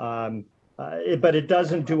 but it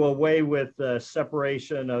doesn't do away with the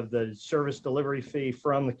separation of the service delivery fee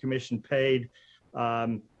from the commission paid.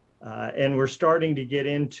 And we're starting to get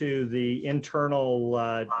into the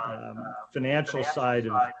internal financial side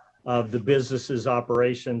of the business's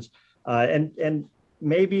operations. And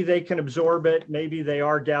maybe they can absorb it. Maybe they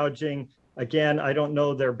are gouging. Again, I don't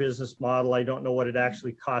know their business model. I don't know what it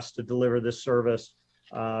actually costs to deliver this service.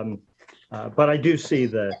 But I do see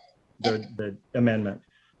the amendment.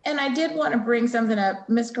 And I did want to bring something up,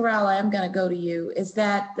 Ms. Corral. I'm going to go to you. Is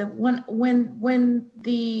that when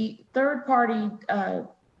the third party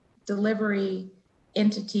delivery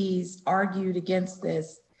entities argued against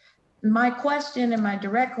this, my question and my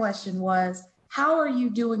direct question was, how are you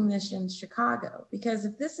doing this in Chicago? Because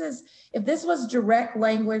if this was direct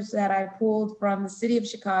language that I pulled from the city of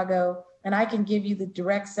Chicago, and I can give you the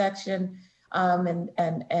direct section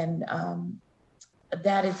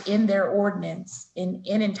that is in their ordinance in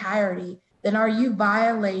entirety, then are you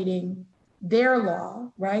violating their law,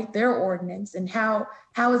 right? Their ordinance? And how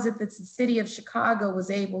is it that the city of Chicago was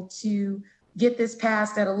able to get this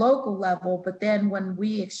passed at a local level, but then when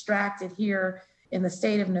we extract it here in the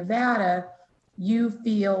state of Nevada, you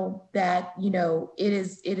feel that, it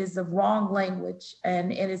is the wrong language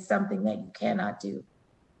and it is something that you cannot do?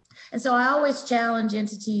 And so I always challenge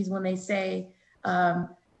entities when they say,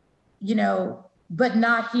 but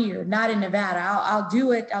not here, not in Nevada. I'll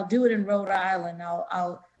do it in Rhode Island.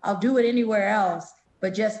 I'll do it anywhere else,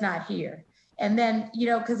 but just not here. And then,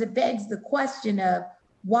 because it begs the question of,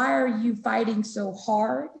 why are you fighting so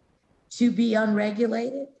hard to be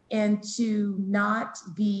unregulated and to not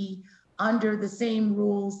be under the same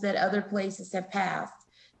rules that other places have passed?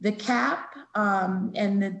 The cap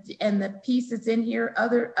and the piece that's in here,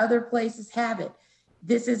 other places have it.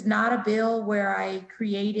 This is not a bill where I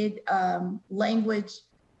created language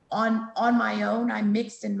on my own. I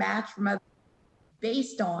mixed and matched from other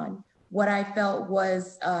based on what I felt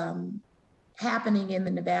was happening in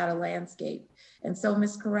the Nevada landscape. And so,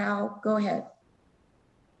 Ms. Corral, go ahead.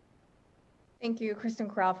 Thank you, Kristen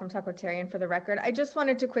Corral from Secretarian. For the record, I just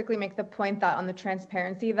wanted to quickly make the point that on the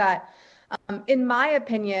transparency that in my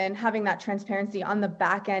opinion, having that transparency on the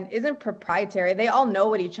back end isn't proprietary. They all know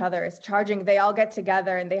what each other is charging. They all get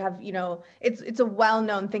together and they have, it's a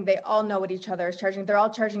well-known thing. They all know what each other is charging. They're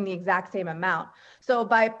all charging the exact same amount. So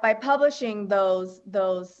by publishing those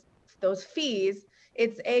fees,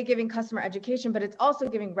 it's giving customer education, but it's also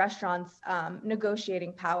giving restaurants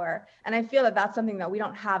negotiating power. And I feel that that's something that we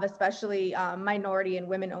don't have, especially minority and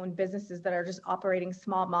women-owned businesses that are just operating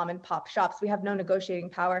small mom and pop shops. We have no negotiating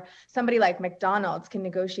power. Somebody like McDonald's can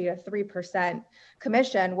negotiate a 3%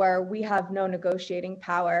 commission where we have no negotiating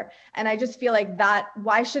power. And I just feel like that,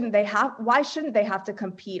 why shouldn't they have to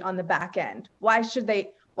compete on the back end? Why shouldn't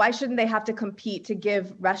they have to compete to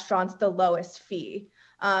give restaurants the lowest fee?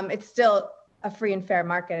 It's still a free and fair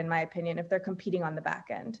market, in my opinion, if they're competing on the back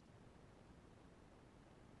end.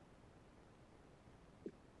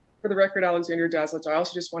 For the record, Alexandria Daslitz, I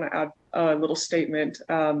also just want to add a little statement.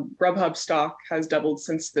 Grubhub stock has doubled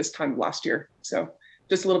since this time last year. So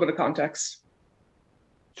just a little bit of context.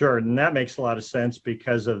 Sure, and that makes a lot of sense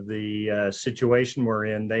because of the situation we're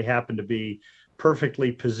in. They happen to be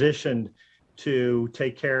perfectly positioned to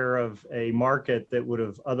take care of a market that would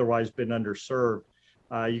have otherwise been underserved.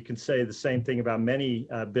 You can say the same thing about many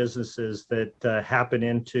businesses that happen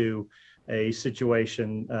into a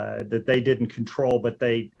situation that they didn't control, but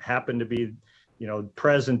they happen to be,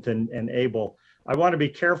 present and able. I want to be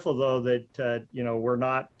careful, though, that we're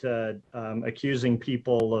not accusing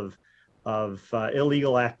people of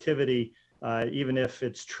illegal activity, even if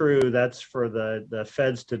it's true. That's for the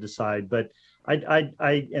feds to decide. But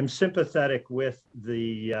I am sympathetic with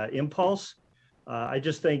the impulse. I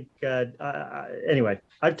just think, anyway,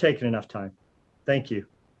 I've taken enough time. Thank you.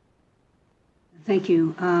 Thank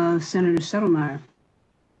you. Senator Settlemyer.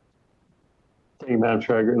 Thank you, Madam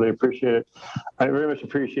Chair. I greatly appreciate it. I very much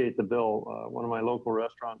appreciate the bill. One of my local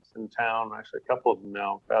restaurants in town, actually a couple of them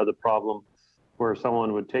now, had the problem where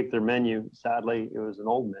someone would take their menu, sadly, it was an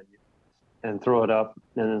old menu, and throw it up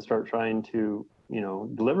and then start trying to,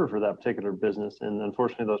 deliver for that particular business. And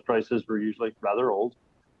unfortunately, those prices were usually rather old.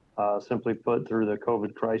 Simply put, through the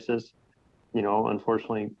COVID crisis,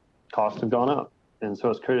 unfortunately, costs have gone up. And so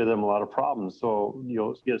it's created them a lot of problems. So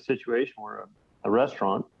you'll get a situation where a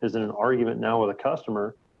restaurant is in an argument now with a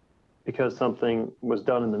customer because something was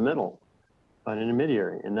done in the middle by an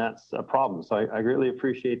intermediary, and that's a problem. So I greatly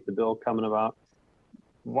appreciate the bill coming about.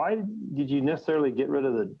 Why did you necessarily get rid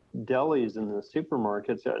of the delis and the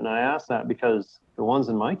supermarkets? And I ask that because the ones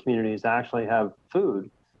in my communities actually have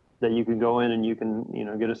food that you can go in and you can,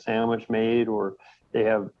 get a sandwich made, or they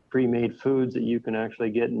have pre-made foods that you can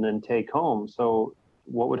actually get and then take home. So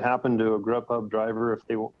what would happen to a Grubhub driver if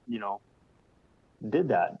they, did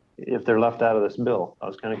that, if they're left out of this bill? I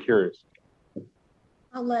was kind of curious.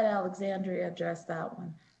 I'll let Alexandria address that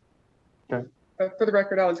one. Okay. For the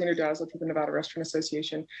record, Alexander Daslett with the Nevada Restaurant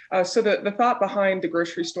Association. So the thought behind the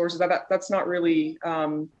grocery stores is that's not really,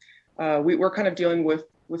 we're kind of dealing with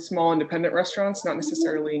small independent restaurants, not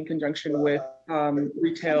necessarily in conjunction with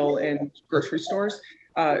retail and grocery stores.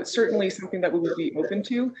 Certainly something that we would be open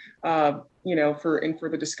to, for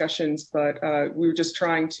the discussions, but we were just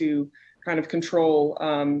trying to kind of control,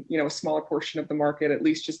 a smaller portion of the market, at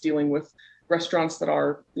least just dealing with restaurants that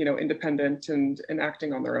are, independent and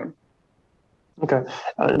acting on their own. Okay.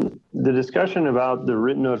 The discussion about the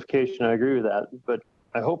written notification, I agree with that, but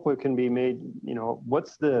I hope it can be made,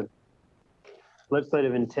 what's the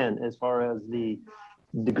legislative intent as far as the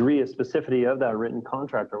degree of specificity of that written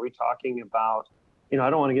contract? Are we talking about, I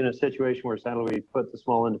don't want to get in a situation where sadly we put the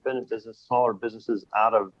smaller businesses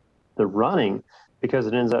out of the running because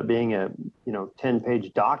it ends up being a,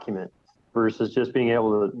 10-page document versus just being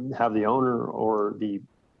able to have the owner or the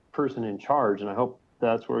person in charge. And I hope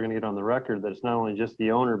that's what we're going to get on the record, that it's not only just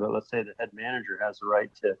the owner, but let's say the head manager has the right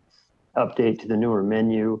to update to the newer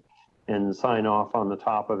menu and sign off on the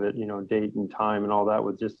top of it, date and time and all that,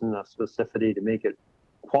 with just enough specificity to make it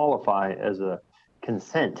qualify as a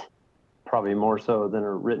consent, probably more so than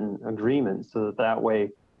a written agreement, so that way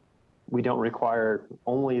we don't require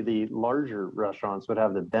only the larger restaurants would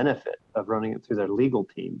have the benefit of running it through their legal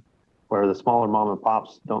team, where the smaller mom and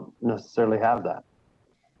pops don't necessarily have that.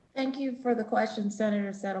 Thank you for the question,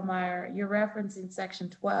 Senator Settlemyer. You're referencing Section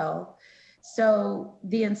 12. So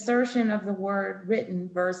the insertion of the word written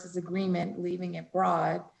versus agreement, leaving it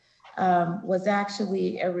broad, was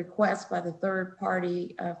actually a request by the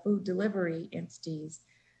third-party food delivery entities.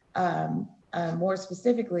 More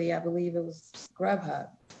specifically, I believe it was Grubhub,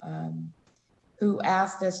 who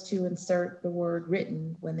asked us to insert the word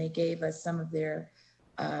written when they gave us some of their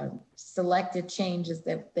selected changes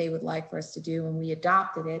that they would like for us to do, and we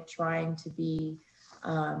adopted it, trying to be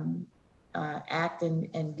act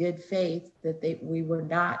in good faith that we were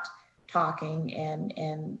not talking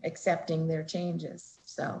and accepting their changes.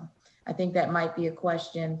 So I think that might be a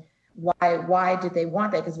question. Why did they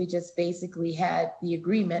want that? Because we just basically had the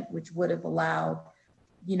agreement, which would have allowed,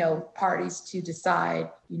 parties to decide,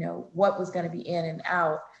 what was going to be in and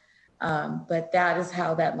out. But that is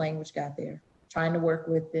how that language got there, trying to work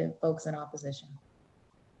with the folks in opposition.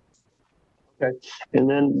 Okay. And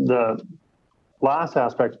then the last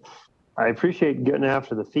aspect, I appreciate getting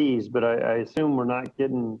after the fees, but I assume we're not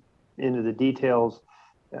getting into the details.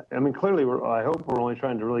 I mean, clearly, I hope we're only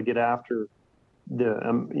trying to really get after the,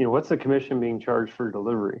 what's the commission being charged for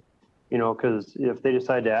delivery? Because if they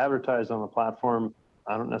decide to advertise on the platform,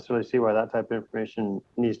 I don't necessarily see why that type of information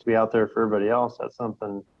needs to be out there for everybody else. That's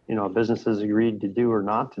something, businesses agreed to do or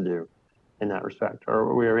not to do in that respect.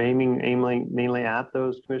 Are we aiming mainly at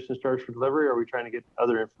those commissions charged for delivery, or are we trying to get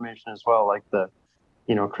other information as well, like the,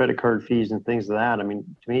 credit card fees and things of that? I mean,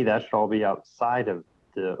 to me, that should all be outside of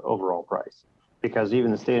the overall price, because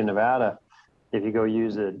even the state of Nevada, if you go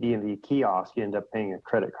use a DMV kiosk, you end up paying a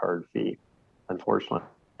credit card fee, unfortunately,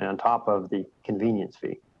 and on top of the convenience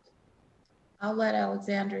fee. I'll let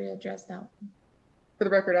Alexandria address that one. For the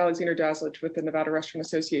record, Alexander Daslett with the Nevada Restaurant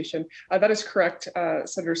Association. That is correct,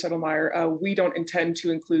 Senator Settlemyer. We don't intend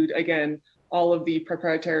to include, again, all of the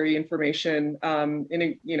proprietary information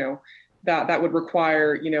that would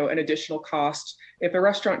require, an additional cost. If a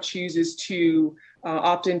restaurant chooses to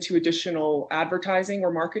opt into additional advertising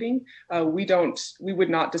or marketing, we would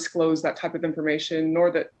not disclose that type of information,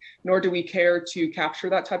 nor do we care to capture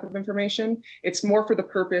that type of information. It's more for the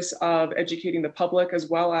purpose of educating the public, as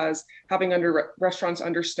well as having restaurants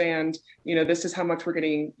understand, this is how much we're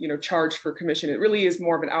getting, charged for commission. It really is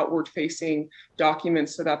more of an outward facing document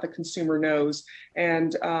so that the consumer knows.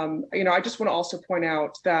 And, I just want to also point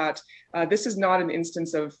out that this is not an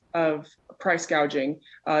instance of price gouging.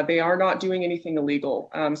 They are not doing anything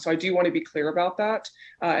illegal. So I do want to be clear about that.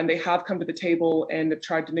 And they have come to the table and have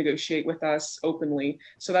tried to negotiate with us openly.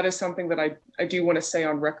 So that is something that I do want to say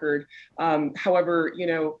on record. However,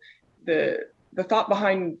 the thought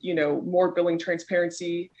behind, more billing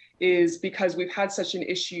transparency is because we've had such an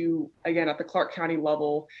issue, again, at the Clark County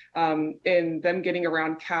level, in them getting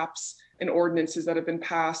around caps and ordinances that have been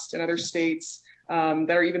passed in other states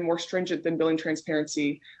that are even more stringent than billing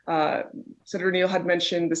transparency. Senator Neal had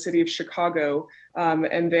mentioned the city of Chicago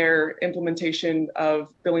and their implementation of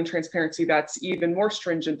billing transparency that's even more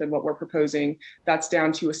stringent than what we're proposing. That's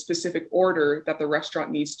down to a specific order that the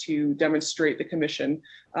restaurant needs to demonstrate the commission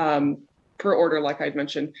per order, like I'd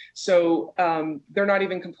mentioned. So they're not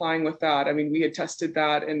even complying with that. I mean, we had tested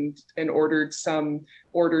that and ordered some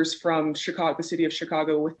orders from Chicago, the city of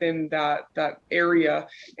Chicago, within that area,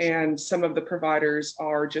 and some of the providers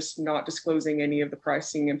are just not disclosing any of the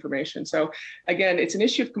pricing information. So again, it's an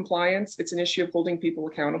issue of compliance. It's an issue of holding people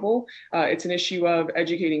accountable. It's an issue of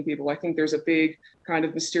educating people. I think there's a big kind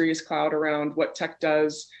of mysterious cloud around what tech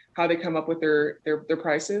does, how they come up with their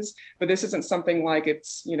prices, but this isn't something like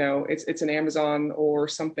it's an Amazon or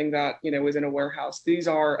something that is in a warehouse. These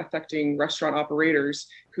are affecting restaurant operators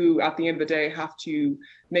who, at the end of the day, have to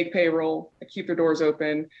make payroll, keep their doors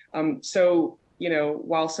open. So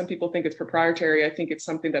while some people think it's proprietary, I think it's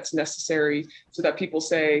something that's necessary so that people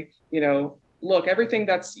say, look, everything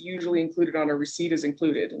that's usually included on a receipt is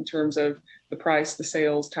included in terms of the price, the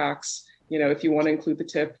sales tax. If you want to include the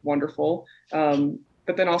tip, wonderful.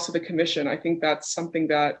 But then also the commission. I think that's something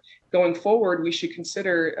that going forward we should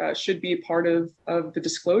consider should be part of the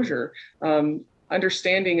disclosure.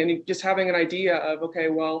 Understanding and just having an idea of, okay,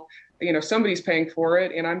 well, somebody's paying for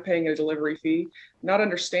it and I'm paying a delivery fee. Not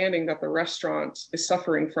understanding that the restaurant is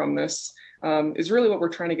suffering from this is really what we're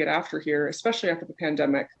trying to get after here, especially after the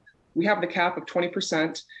pandemic. We have the cap of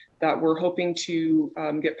 20% that we're hoping to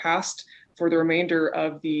get passed for the remainder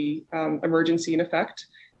of the emergency in effect.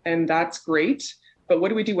 And that's great. But what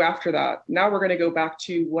do we do after that? Now we're going to go back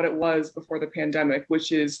to what it was before the pandemic,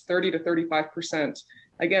 which is 30 to 35%.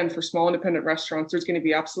 Again, for small independent restaurants, there's going to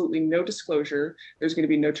be absolutely no disclosure. There's going to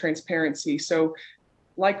be no transparency. So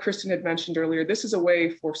like Kristen had mentioned earlier, this is a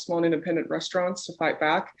way for small and independent restaurants to fight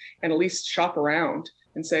back and at least shop around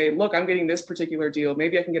and say, look, I'm getting this particular deal.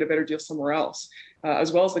 Maybe I can get a better deal somewhere else.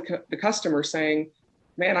 As well as the customer saying,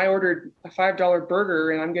 man, I ordered a $5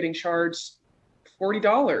 burger and I'm getting charged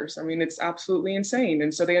 $40. I mean, it's absolutely insane.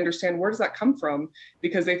 And so they understand, where does that come from?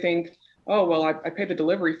 Because they think, oh, well, I paid the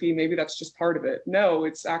delivery fee. Maybe that's just part of it. No,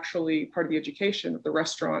 it's actually part of the education that the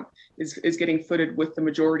restaurant is getting footed with the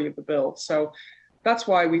majority of the bill. So that's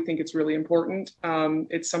why we think it's really important.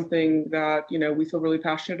 It's something that, we feel really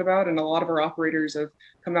passionate about. And a lot of our operators have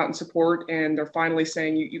come out in support and are finally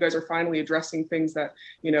saying, you guys are finally addressing things that,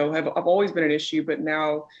 have always been an issue, but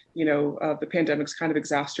now, the pandemic's kind of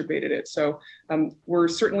exacerbated it. So we're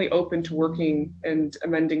certainly open to working and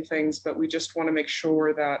amending things, but we just want to make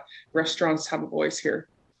sure that restaurants have a voice here.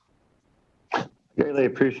 Greatly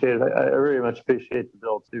appreciate it. I really much appreciate the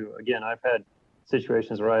bill too. Again, I've had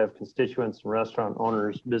situations where I have constituents and restaurant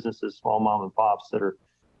owners, businesses, small mom and pops that are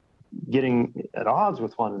getting at odds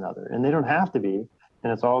with one another, and they don't have to be,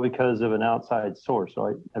 and it's all because of an outside source.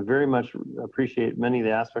 So I very much appreciate many of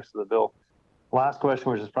the aspects of the bill. Last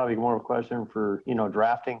question, which is probably more of a question for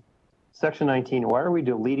drafting. Section 19, why are we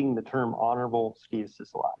deleting the term honorable Steve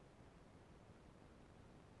Sisolak?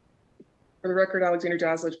 For the record, Alexander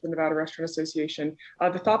Daslage, the Nevada Restaurant Association.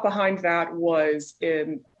 The thought behind that was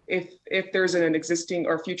if there's an existing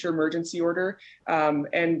or future emergency order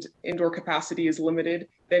and indoor capacity is limited,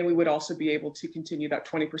 then we would also be able to continue that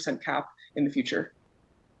 20% cap in the future.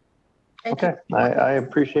 Okay, I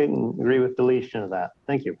appreciate and agree with deletion of that.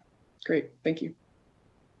 Thank you. Great, thank you.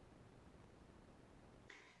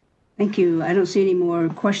 Thank you. I don't see any more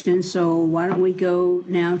questions, so why don't we go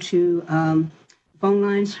now to phone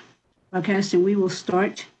lines broadcast, and we will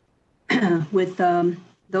start with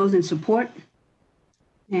those in support.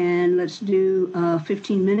 And let's do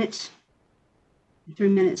 15 minutes, 3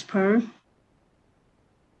 minutes per.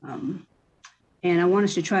 And I want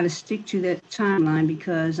us to try to stick to that timeline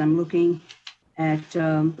because I'm looking at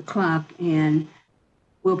the clock and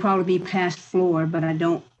we'll probably be past floor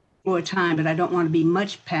time, but I don't want to be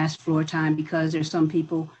much past floor time because there's some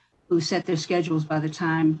people who set their schedules by the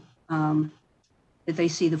time that they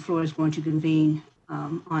see the floor is going to convene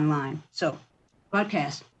online. So,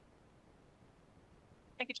 broadcast.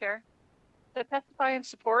 Thank you, Chair. To testify in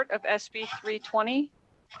support of SB 320,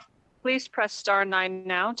 please press *9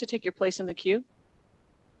 now to take your place in the queue.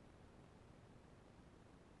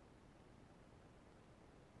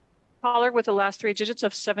 Caller with the last 3 digits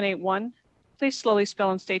of 781, please slowly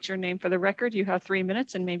spell and state your name for the record. You have 3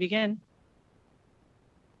 minutes and may begin.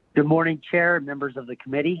 Good morning, Chair and members of the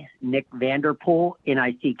committee. Nick Vanderpool,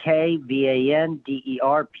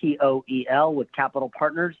 NICKVANDERPOEL with Capital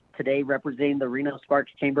Partners, today representing the Reno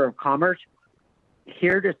Sparks Chamber of Commerce.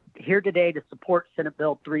 Here today to support Senate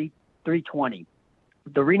Bill 320.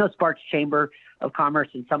 The Reno Sparks Chamber of Commerce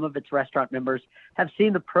and some of its restaurant members have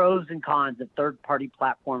seen the pros and cons of third-party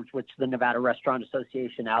platforms, which the Nevada Restaurant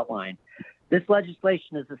Association outlined. This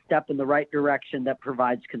legislation is a step in the right direction that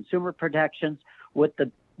provides consumer protections with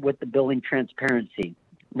the billing transparency.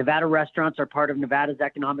 Nevada restaurants are part of Nevada's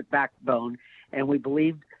economic backbone, and we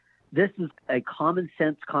believe this is a common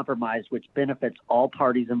sense compromise which benefits all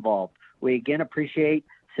parties involved. We again appreciate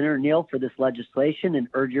Senator Neal for this legislation and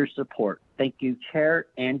urge your support. Thank you, Chair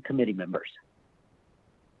and committee members.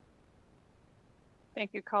 Thank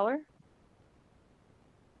you, caller.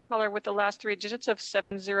 Caller with the last three digits of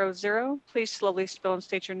 700, please slowly spell and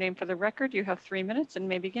state your name for the record. You have 3 minutes and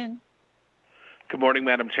may begin. Good morning,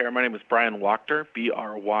 Madam Chair. My name is Brian Wachter,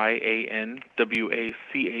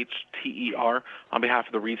 BRYANWACHTER, on behalf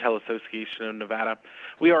of the Retail Association of Nevada.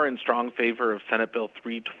 We are in strong favor of Senate Bill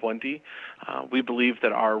 320. We believe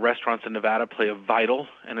that our restaurants in Nevada play a vital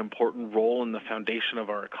and important role in the foundation of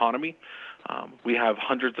our economy. We have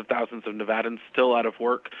hundreds of thousands of Nevadans still out of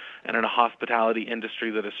work and in a hospitality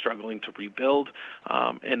industry that is struggling to rebuild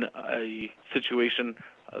in a situation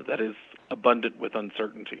that is abundant with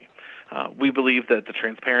uncertainty. We believe that the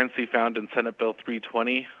transparency found in Senate Bill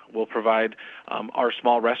 320 will provide our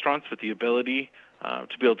small restaurants with the ability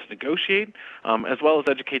to be able to negotiate, as well as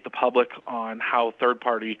educate the public on how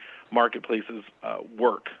third-party marketplaces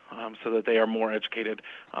work, so that they are more educated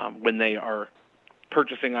when they are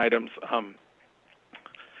purchasing items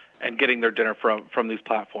and getting their dinner from these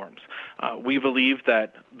platforms. We believe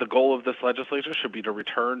that the goal of this legislature should be to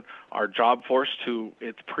return our job force to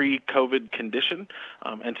its pre-COVID condition,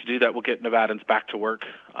 and to do that will get Nevadans back to work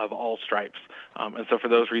of all stripes. And so for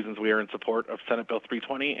those reasons, we are in support of Senate Bill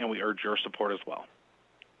 320, and we urge your support as well.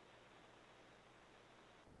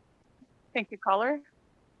 Thank you, caller.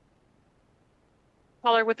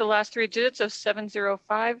 Caller with the last three digits of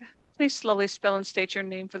 705. Please slowly spell and state your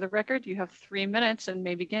name for the record. You have 3 minutes and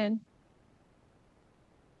may begin.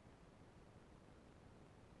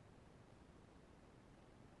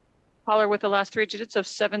 Caller with the last three digits of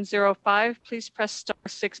 705. Please press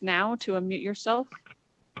 *6 now to unmute yourself.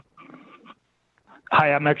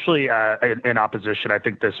 Hi, I'm actually in opposition. I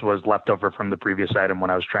think this was left over from the previous item when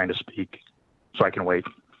I was trying to speak, so I can wait.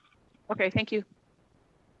 Okay, thank you.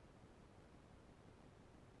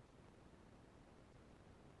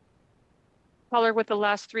 Caller with the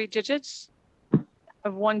last three digits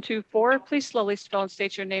of 124. Please slowly spell and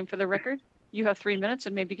state your name for the record. You have 3 minutes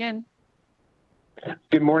and may begin.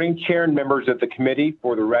 Good morning, Chair and members of the committee.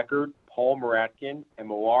 For the record, Paul Moratkin,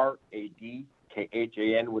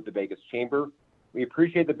 MORADKHAN with the Vegas Chamber. We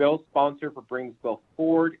appreciate the bill's sponsor for bringing this bill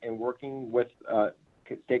forward and working with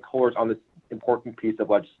stakeholders on this important piece of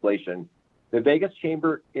legislation. The Vegas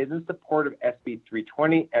Chamber is in support of SB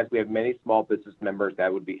 320, as we have many small business members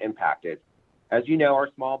that would be impacted. As you know, our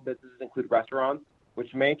small businesses include restaurants,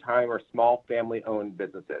 which many times are small family-owned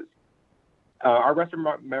businesses. Our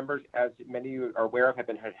restaurant members, as many of you are aware of, have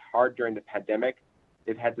been hit hard during the pandemic.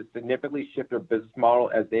 They've had to significantly shift their business model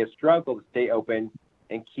as they have struggled to stay open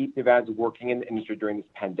and keep Nevadans working in the industry during this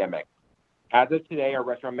pandemic. As of today, our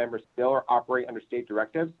restaurant members still are operating under state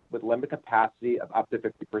directives with limited capacity of up to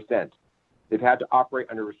 50%. They've had to operate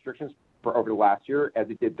under restrictions for over the last year as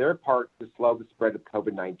they did their part to slow the spread of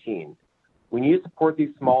COVID-19. We need to support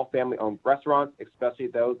these small family-owned restaurants, especially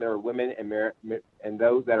those that are women and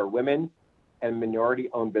those that are women and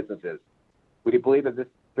minority-owned businesses. We believe that this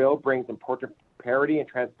bill brings important parity and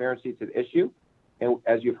transparency to the issue, and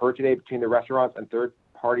as you've heard today, between the restaurants and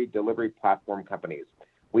third-party delivery platform companies.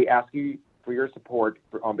 We ask you for your support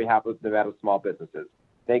on behalf of Nevada small businesses.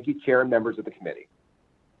 Thank you, Chair and members of the committee.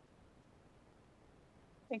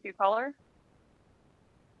 Thank you, caller.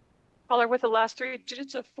 Caller with the last three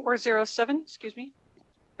digits of 407,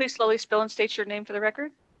 Please slowly spell and state your name for the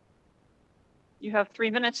record. You have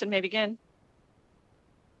 3 minutes and may begin.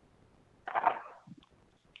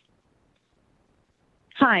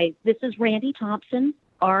 Hi, this is Randy Thompson,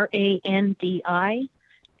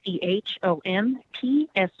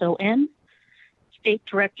 RANDICHOMPSON, State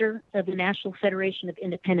Director of the National Federation of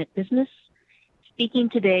Independent Business, speaking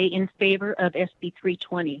today in favor of SB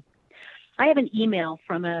 320. I have an email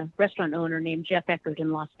from a restaurant owner named Jeff Eckert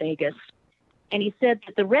in Las Vegas, and he said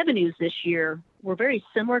that the revenues this year were very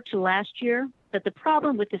similar to last year, but the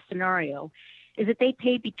problem with this scenario is that they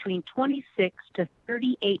pay between 26 to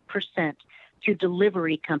 38% to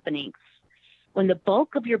delivery companies. When the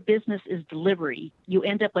bulk of your business is delivery, you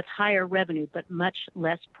end up with higher revenue, but much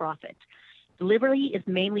less profit. Delivery is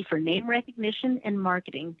mainly for name recognition and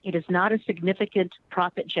marketing. It is not a significant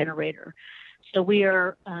profit generator. So we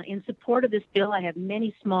are in support of this bill. I have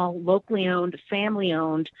many small, locally owned, family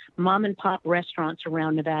owned, mom and pop restaurants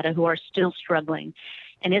around Nevada who are still struggling.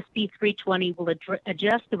 And SB 320 will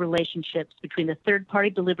adjust the relationships between the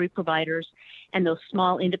third-party delivery providers and those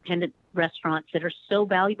small independent restaurants that are so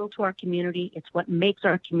valuable to our community. It's what makes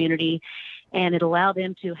our community, and it allow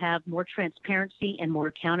them to have more transparency and more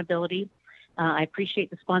accountability. I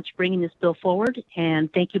appreciate the sponsor bringing this bill forward,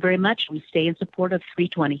 and thank you very much. We stay in support of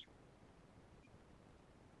 320.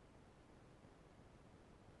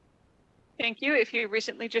 Thank you. If you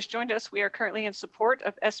recently just joined us, we are currently in support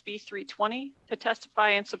of SB 320. To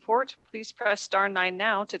testify in support, please press *9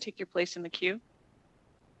 now to take your place in the queue.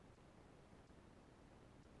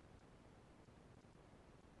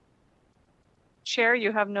 Chair,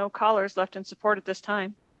 you have no callers left in support at this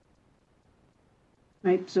time.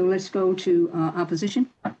 Right, so let's go to opposition.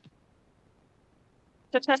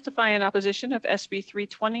 To testify in opposition of SB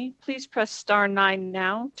 320, please press *9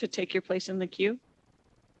 now to take your place in the queue.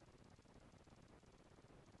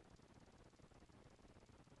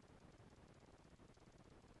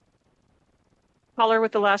 Caller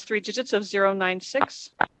with the last 3 digits of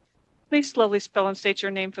 096. Please slowly spell and state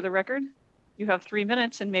your name for the record. You have 3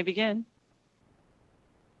 minutes and may begin.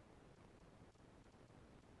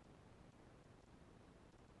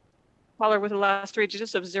 Caller with the last 3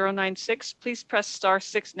 digits of 096, please press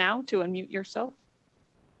 *6 now to unmute yourself.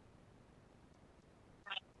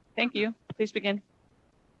 Thank you. Please begin.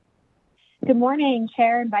 Good morning,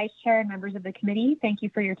 Chair and Vice Chair and members of the committee. Thank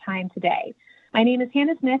you for your time today. My name is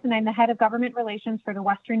Hannah Smith, and I'm the head of government relations for the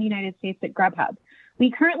Western United States at Grubhub. We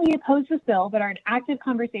currently oppose this bill, but are in active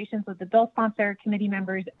conversations with the bill sponsor, committee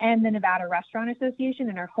members, and the Nevada Restaurant Association,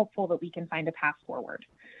 and are hopeful that we can find a path forward.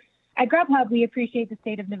 At Grubhub, we appreciate the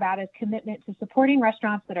state of Nevada's commitment to supporting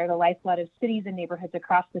restaurants that are the lifeblood of cities and neighborhoods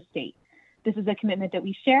across the state. This is a commitment that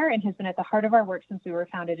we share and has been at the heart of our work since we were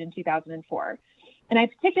founded in 2004. And I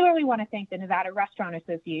particularly want to thank the Nevada Restaurant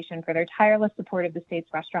Association for their tireless support of the state's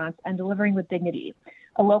restaurants and Delivering with Dignity,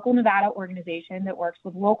 a local Nevada organization that works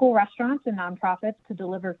with local restaurants and nonprofits to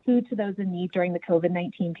deliver food to those in need during the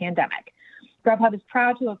COVID-19 pandemic. Grubhub is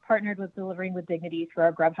proud to have partnered with Delivering with Dignity through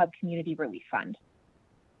our Grubhub Community Relief Fund.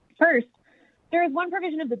 First, there is one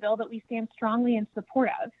provision of the bill that we stand strongly in support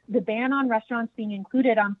of, the ban on restaurants being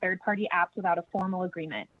included on third-party apps without a formal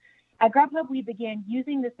agreement. At Grubhub, we began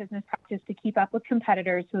using this business practice to keep up with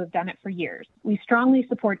competitors who have done it for years. We strongly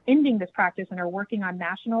support ending this practice and are working on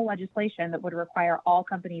national legislation that would require all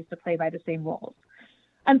companies to play by the same rules.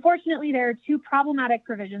 Unfortunately, there are 2 problematic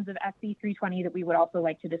provisions of SB 320 that we would also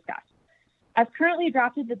like to discuss. As currently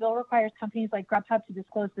drafted, the bill requires companies like Grubhub to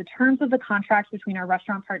disclose the terms of the contracts between our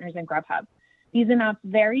restaurant partners and Grubhub. These amounts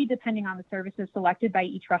vary depending on the services selected by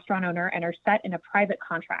each restaurant owner and are set in a private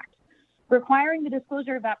contract. Requiring the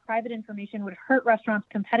disclosure of that private information would hurt restaurants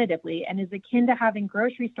competitively and is akin to having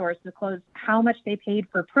grocery stores disclose how much they paid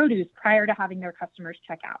for produce prior to having their customers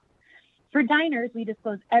check out. For diners, we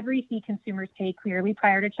disclose every fee consumers pay clearly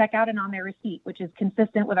prior to checkout and on their receipt, which is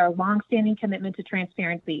consistent with our longstanding commitment to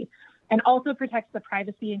transparency and also protects the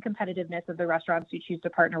privacy and competitiveness of the restaurants who choose to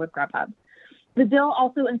partner with Grubhub. The bill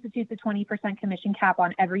also institutes a 20% commission cap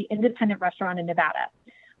on every independent restaurant in Nevada.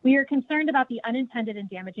 We are concerned about the unintended and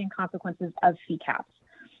damaging consequences of fee caps.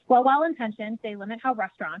 While well-intentioned, they limit how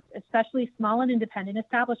restaurants, especially small and independent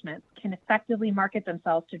establishments, can effectively market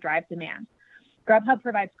themselves to drive demand. Grubhub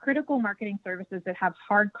provides critical marketing services that have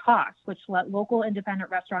hard costs, which let local independent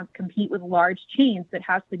restaurants compete with large chains that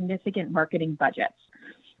have significant marketing budgets.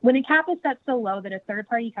 When a cap is set so low that a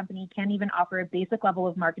third-party company can't even offer a basic level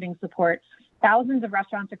of marketing support, thousands of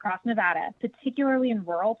restaurants across Nevada, particularly in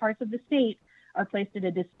rural parts of the state, are placed at a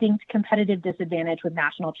distinct competitive disadvantage with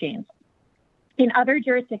national chains. In other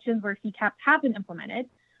jurisdictions where fee caps have been implemented,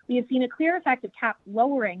 we have seen a clear effect of caps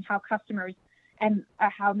lowering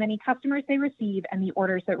how many customers they receive and the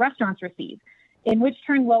orders that restaurants receive, in which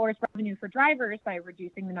turn lowers revenue for drivers by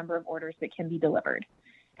reducing the number of orders that can be delivered.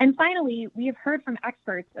 And finally, we have heard from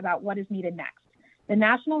experts about what is needed next. The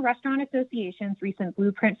National Restaurant Association's recent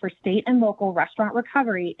blueprint for state and local restaurant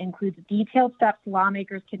recovery includes detailed steps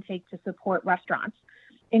lawmakers can take to support restaurants,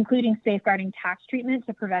 including safeguarding tax treatment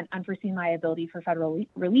to prevent unforeseen liability for federal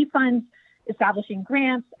relief funds, establishing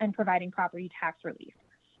grants, and providing property tax relief.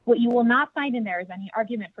 What you will not find in there is any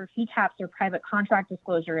argument for fee caps or private contract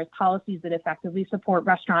disclosure as policies that effectively support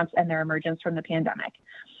restaurants and their emergence from the pandemic.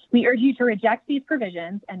 We urge you to reject these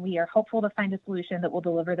provisions, and we are hopeful to find a solution that will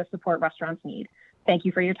deliver the support restaurants need. Thank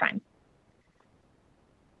you for your time.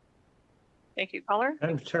 Thank you, caller.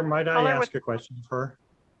 Madam Chair, might I Caller ask a question of her?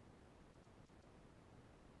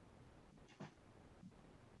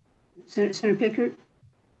 Senator Pickard?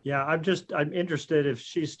 Yeah, I'm interested if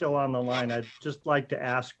she's still on the line. I'd just like to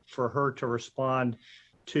ask for her to respond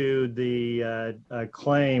to the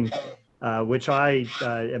claim, which I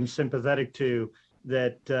am sympathetic to,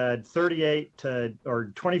 that 38 to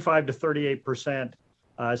or 25 to 38%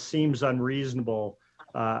 seems unreasonable.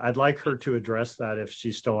 I'd like her to address that if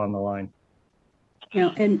she's still on the line. You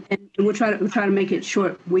know, and we'll try to make it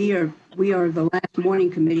short. We are the last morning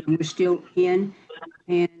committee, and we're still in,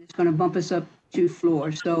 and it's going to bump us up 2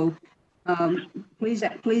 floors. So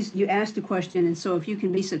please, you asked the question, and so if you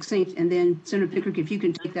can be succinct, and then Senator Pickard, if you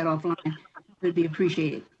can take that offline, it would be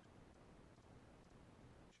appreciated.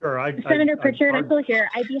 Sure. Senator Pritchard, I'm still here.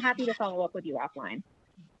 I'd be happy to follow up with you offline.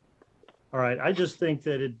 All right. I just think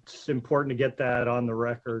that it's important to get that on the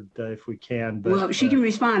record if we can. But, well, she can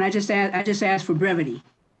respond. I just asked for brevity.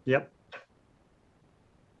 Yep.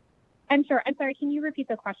 I'm sorry. Can you repeat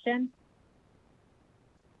the question?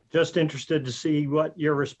 Just interested to see what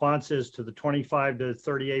your response is to the 25 to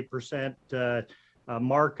 38%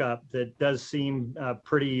 markup that does seem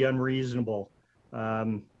pretty unreasonable.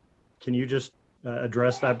 Can you just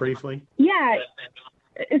address that briefly? Yeah,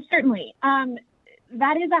 certainly.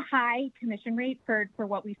 That is a high commission rate for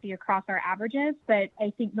what we see across our averages, but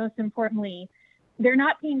I think most importantly, they're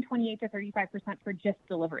not paying 28 to 35% for just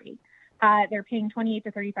delivery. They're paying 28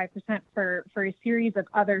 to 35% for a series of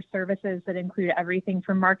other services that include everything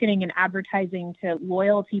from marketing and advertising to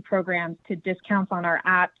loyalty programs to discounts on our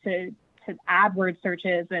app to AdWords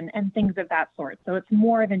searches and things of that sort. So it's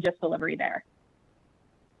more than just delivery there.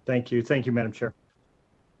 Thank you. Thank you, Madam Chair.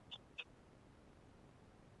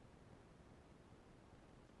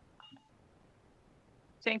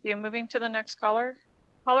 Thank you. Moving to the next caller.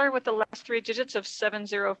 Caller with the last 3 digits of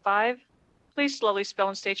 705. Please slowly spell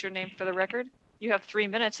and state your name for the record. You have 3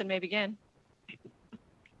 minutes and may begin.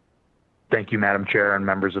 Thank you, Madam Chair and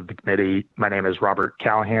members of the committee. My name is Robert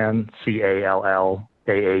Callahan, Callahan,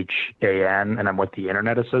 and I'm with the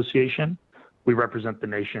Internet Association. We represent the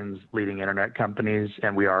nation's leading internet companies,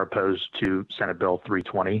 and we are opposed to Senate Bill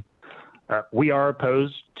 320. We are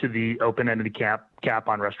opposed to the open-ended cap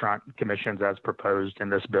on restaurant commissions as proposed in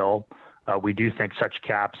this bill. We do think such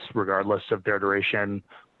caps, regardless of their duration,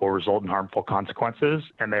 will result in harmful consequences,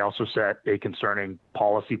 and they also set a concerning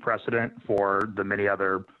policy precedent for the many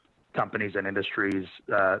other companies and industries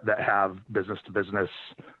that have business-to-business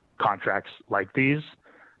contracts like these.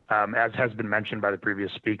 As has been mentioned by the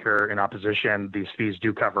previous speaker in opposition, these fees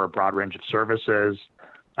do cover a broad range of services,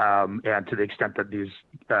 and to the extent that these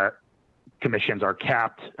commissions are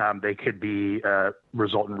capped, they could be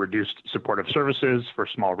result in reduced supportive services for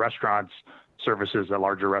small restaurants, services that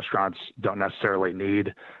larger restaurants don't necessarily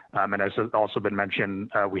need. And as has also been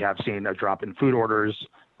mentioned, we have seen a drop in food orders,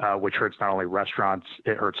 which hurts not only restaurants,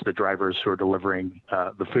 it hurts the drivers who are delivering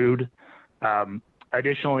the food.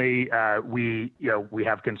 Additionally, we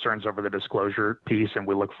have concerns over the disclosure piece, and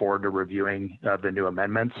we look forward to reviewing the new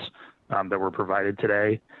amendments that were provided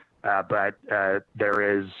today. But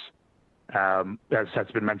there is, as has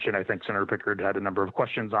been mentioned, I think Senator Pickard had a number of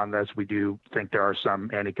questions on this. We do think there are some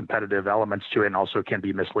anti-competitive elements to it, and also can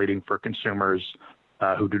be misleading for consumers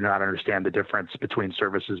who do not understand the difference between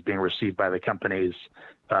services being received by the companies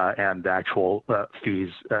and the actual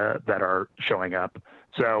fees that are showing up.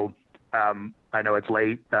 So I know it's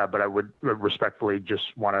late, but I would respectfully just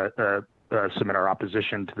want to submit our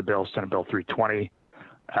opposition to the bill, Senate Bill 320.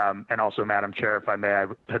 And also, Madam Chair, if I may, I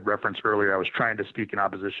had referenced earlier, I was trying to speak in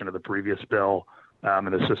opposition to the previous bill, and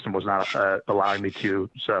the system was not allowing me to.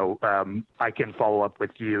 So I can follow up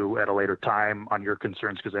with you at a later time on your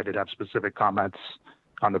concerns, because I did have specific comments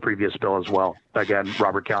on the previous bill as well. Again,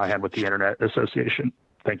 Robert Callahan with the Internet Association.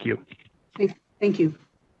 Thank you. Thank you.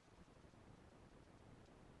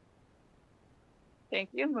 Thank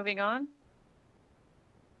you. Moving on.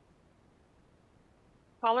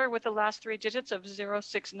 Caller with the last 3 digits of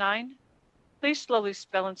 069. Please slowly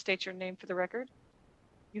spell and state your name for the record.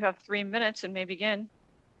 You have 3 minutes and may begin.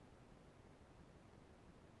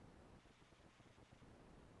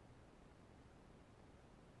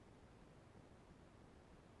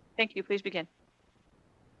 Thank you. Please begin.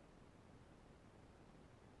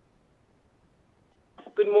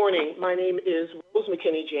 Good morning. My name is Rose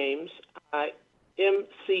McKinney James, McKinney-James.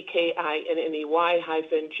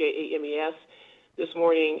 This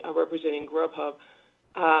morning, representing Grubhub.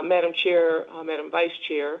 Madam Chair, Madam Vice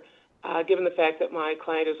Chair, given the fact that my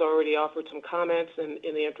client has already offered some comments, and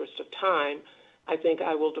in the interest of time, I think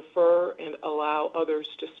I will defer and allow others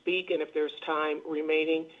to speak. And if there's time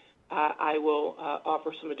remaining, I will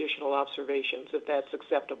offer some additional observations if that's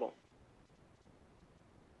acceptable.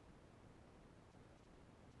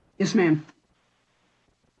 Yes, ma'am.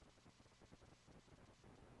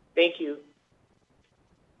 Thank you.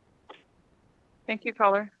 Thank you,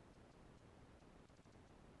 caller.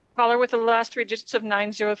 Caller with the last three digits of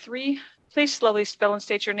 903, please slowly spell and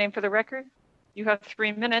state your name for the record. You have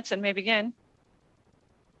 3 minutes and may begin.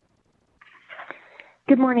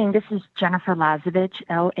 Good morning. This is Jennifer Lazovich,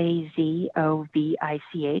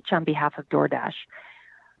 Lazovich, on behalf of DoorDash.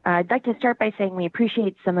 I'd like to start by saying we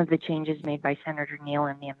appreciate some of the changes made by Senator Neal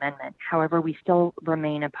in the amendment. However, we still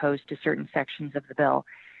remain opposed to certain sections of the bill.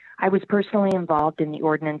 I was personally involved in the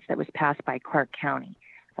ordinance that was passed by Clark County.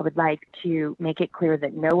 I would like to make it clear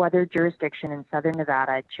that no other jurisdiction in Southern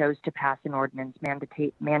Nevada chose to pass an ordinance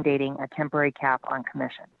mandating a temporary cap on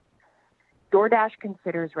commission. DoorDash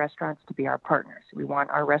considers restaurants to be our partners. We want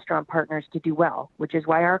our restaurant partners to do well, which is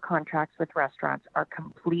why our contracts with restaurants are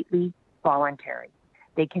completely voluntary.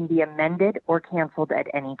 They can be amended or canceled at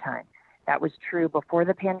any time. That was true before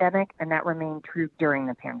the pandemic, and that remained true during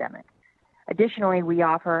the pandemic. Additionally, we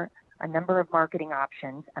offer a number of marketing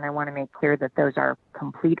options, and I want to make clear that those are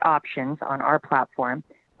complete options on our platform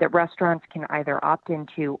that restaurants can either opt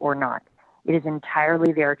into or not. It is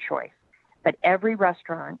entirely their choice. But every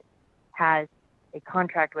restaurant has a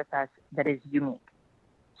contract with us that is unique.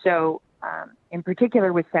 So in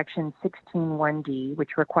particular with section 16(1)D,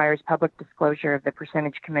 which requires public disclosure of the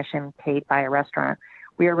percentage commission paid by a restaurant,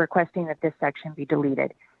 we are requesting that this section be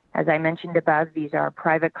deleted. As I mentioned above, these are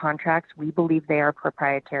private contracts. We believe they are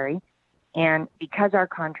proprietary. And because our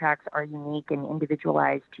contracts are unique and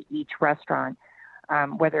individualized to each restaurant,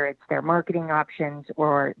 whether it's their marketing options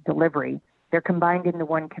or delivery, they're combined into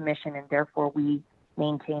one commission, and therefore we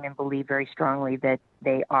maintain and believe very strongly that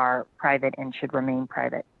they are private and should remain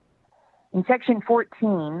private. In section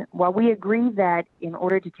 14, while we agree that in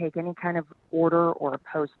order to take any kind of order or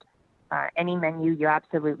post any menu, you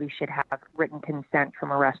absolutely should have written consent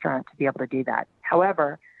from a restaurant to be able to do that.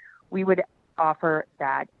 However, we would offer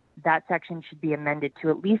that that section should be amended to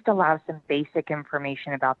at least allow some basic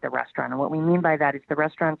information about the restaurant. And what we mean by that is the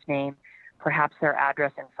restaurant's name, perhaps their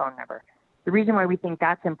address and phone number. The reason why we think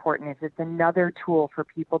that's important is it's another tool for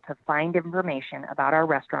people to find information about our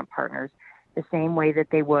restaurant partners the same way that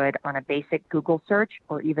they would on a basic Google search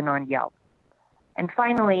or even on Yelp. And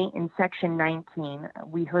finally, in section 19,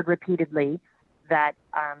 we heard repeatedly that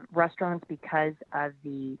restaurants, because of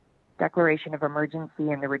the declaration of emergency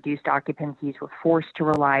and the reduced occupancies, were forced to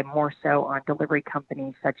rely more so on delivery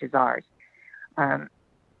companies such as ours.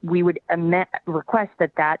 We would request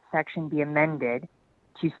that that section be amended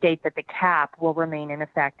to state that the cap will remain in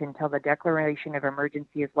effect until the declaration of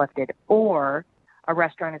emergency is lifted, or a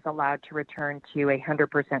restaurant is allowed to return to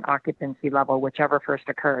 100% occupancy level, whichever first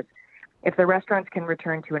occurs. If the restaurants can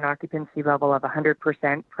return to an occupancy level of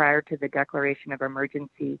 100% prior to the declaration of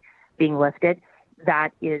emergency being lifted,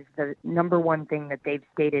 that is the number one thing that they've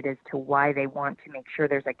stated as to why they want to make sure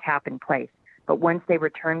there's a cap in place. But once they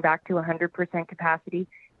return back to 100% capacity,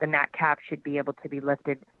 then that cap should be able to be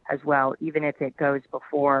lifted as well, even if it goes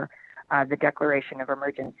before the declaration of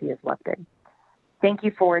emergency is lifted. Thank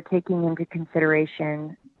you for taking into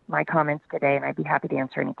consideration my comments today, and I'd be happy to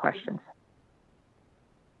answer any questions.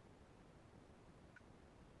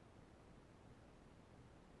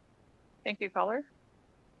 Thank you, caller.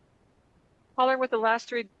 Caller with the last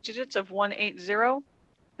three digits of 180,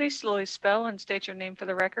 please slowly spell and state your name for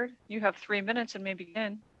the record. You have 3 minutes and may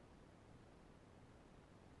begin.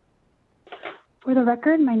 For the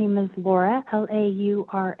record, my name is Laura,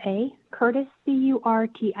 L-A-U-R-A, Curtis,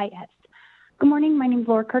 C-U-R-T-I-S. Good morning, my name is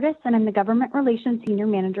Laura Curtis, and I'm the Government Relations Senior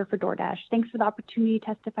Manager for DoorDash. Thanks for the opportunity to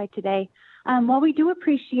testify today. While we do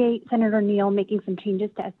appreciate Senator Neal making some changes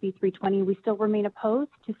to SB 320, we still remain opposed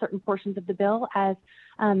to certain portions of the bill, as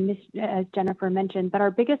Jennifer mentioned. But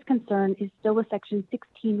our biggest concern is still with Section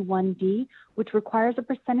 16(1)D, which requires a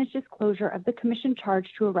percentage disclosure of the commission charged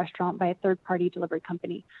to a restaurant by a third-party delivery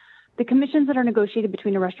company. The commissions that are negotiated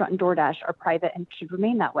between a restaurant and DoorDash are private and should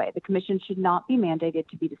remain that way. The commission should not be mandated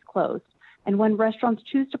to be disclosed. And when restaurants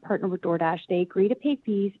choose to partner with DoorDash, they agree to pay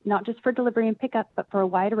fees, not just for delivery and pickup, but for a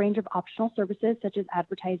wide range of optional services such as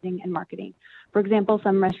advertising and marketing. For example,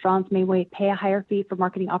 some restaurants may pay a higher fee for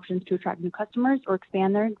marketing options to attract new customers or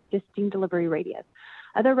expand their existing delivery radius.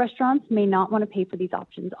 Other restaurants may not want to pay for these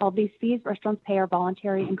options. All these fees restaurants pay are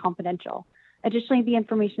voluntary and confidential. Additionally, the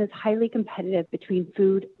information is highly competitive between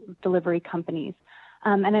food delivery companies.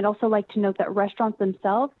 And I'd also like to note that restaurants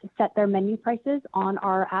themselves set their menu prices on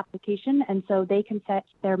our application, and so they can set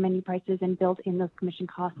their menu prices and build in those commission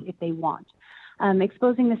costs if they want.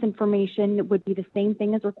 Exposing this information would be the same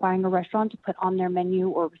thing as requiring a restaurant to put on their menu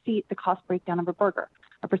or receipt the cost breakdown of a burger,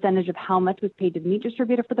 a percentage of how much was paid to the meat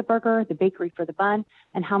distributor for the burger, the bakery for the bun,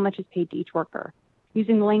 and how much is paid to each worker.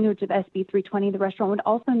 Using the language of SB 320, the restaurant would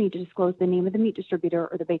also need to disclose the name of the meat distributor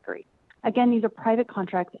or the bakery. Again, these are private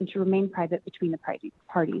contracts and should remain private between the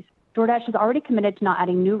parties. DoorDash has already committed to not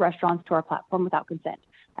adding new restaurants to our platform without consent,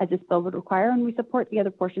 as this bill would require, and we support the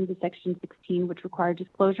other portions of Section 16, which require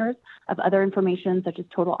disclosures of other information such as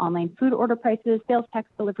total online food order prices, sales tax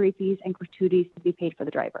delivery fees, and gratuities to be paid for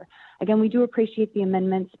the driver. Again, we do appreciate the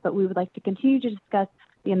amendments, but we would like to continue to discuss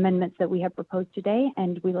the amendments that we have proposed today,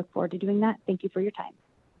 and we look forward to doing that. Thank you for your time.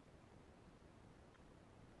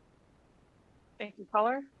 Thank you,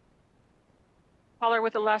 caller. Caller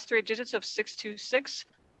with the last three digits of 626.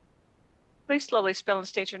 Please slowly spell and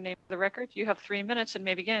state your name for the record. You have 3 minutes and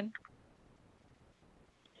may begin.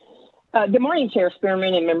 Good morning, Chair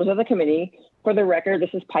Spearman and members of the committee. For the record, this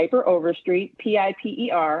is Piper Overstreet,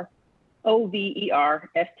 Piper-Overstreet.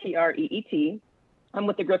 I'm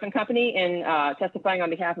with the Griffin Company and testifying on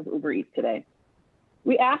behalf of Uber Eats today.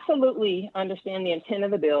 We absolutely understand the intent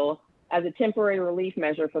of the bill as a temporary relief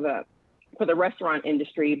measure for the restaurant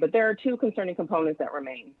industry, but there are two concerning components that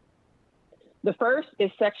remain. The first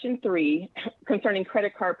is Section 3 concerning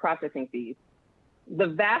credit card processing fees. The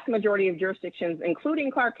vast majority of jurisdictions,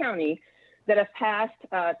 including Clark County, that have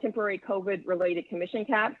passed temporary COVID-related commission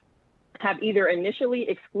caps have either initially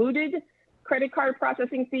excluded credit card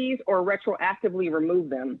processing fees or retroactively remove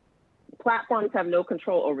them. Platforms have no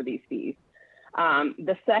control over these fees.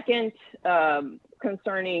 The second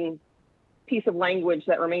concerning piece of language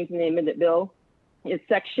that remains in the amended bill is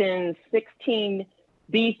Section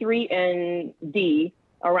 16B3 and D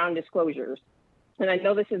around disclosures. And I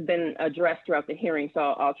know this has been addressed throughout the hearing, so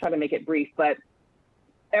I'll try to make it brief, but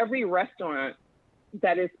every restaurant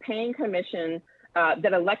that is paying commission,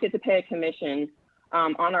 that elected to pay a commission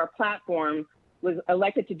on our platform was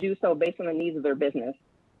elected to do so based on the needs of their business.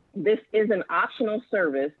 This is an optional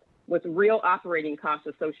service with real operating costs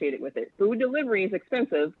associated with it. Food delivery is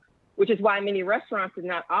expensive, which is why many restaurants did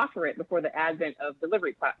not offer it before the advent of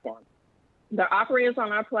delivery platforms. The operators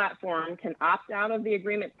on our platform can opt out of the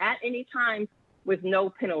agreement at any time with no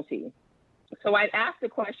penalty. So I'd ask the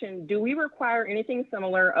question, do we require anything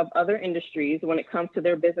similar of other industries when it comes to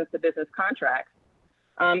their business-to-business contracts?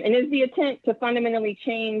 And is the intent to fundamentally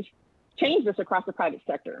change this across the private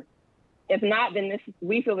sector? If not, then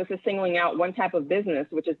we feel this is singling out one type of business,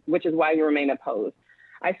 which is why we remain opposed.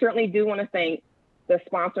 I certainly do want to thank the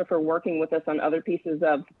sponsor for working with us on other pieces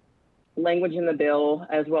of language in the bill,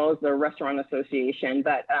 as well as the Restaurant Association,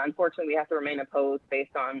 but unfortunately we have to remain opposed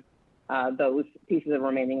based on those pieces of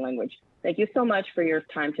remaining language. Thank you so much for your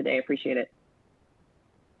time today. I appreciate it.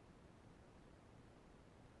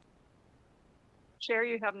 Chair,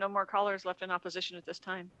 you have no more callers left in opposition at this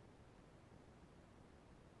time.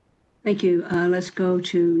 Thank you. Let's go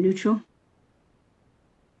to neutral.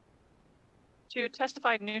 To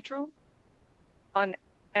testify neutral on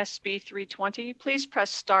SB 320, please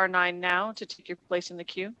press *9 now to take your place in the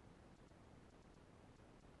queue.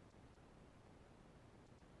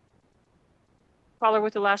 Caller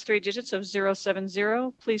with the last three digits of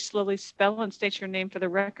 070, please slowly spell and state your name for the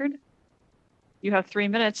record. You have 3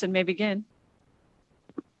 minutes and may begin.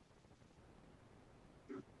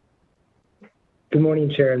 Good morning,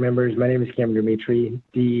 Chair and members. My name is Cameron Demetre,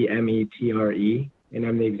 D-E-M-E-T-R-E, and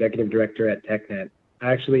I'm the Executive Director at TechNet.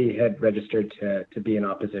 I actually had registered to be in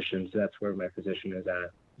opposition, so that's where my position is at.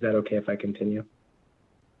 Is that okay if I continue?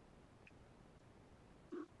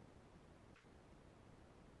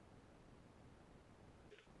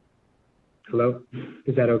 Hello?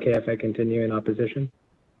 Is that okay if I continue in opposition?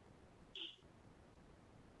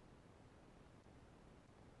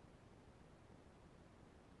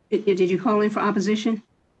 Did you call in for opposition?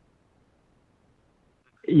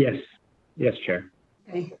 Yes. Yes, Chair.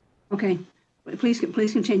 Okay. Okay. Please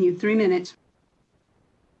continue. 3 minutes.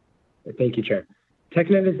 Thank you, Chair.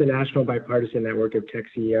 TechNet is the national bipartisan network of tech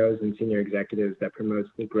CEOs and senior executives that promotes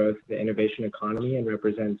the growth of the innovation economy and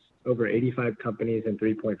represents over 85 companies and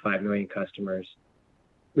 3.5 million customers.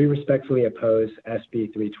 We respectfully oppose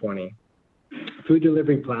SB 320. Food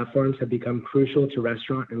delivery platforms have become crucial to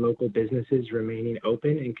restaurant and local businesses remaining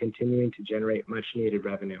open and continuing to generate much needed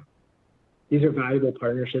revenue. These are valuable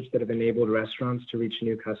partnerships that have enabled restaurants to reach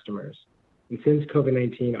new customers. And since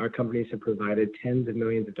COVID-19, our companies have provided tens of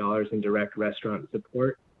millions of dollars in direct restaurant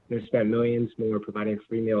support and have spent millions more providing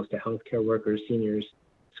free meals to healthcare workers, seniors,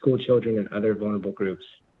 school children, and other vulnerable groups.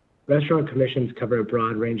 Restaurant commissions cover a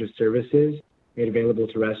broad range of services made available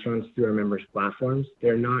to restaurants through our members' platforms.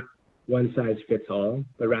 They're not one size fits all,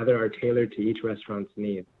 but rather are tailored to each restaurant's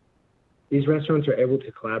needs. These restaurants are able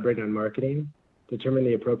to collaborate on marketing, determine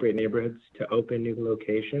the appropriate neighborhoods to open new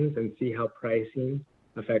locations, and see how pricing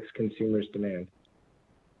affects consumers' demand.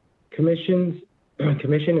 Commission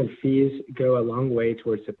and fees go a long way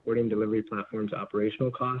towards supporting delivery platforms'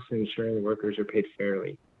 operational costs and ensuring workers are paid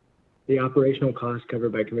fairly. The operational costs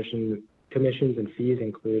covered by commissions and fees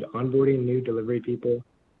include onboarding new delivery people,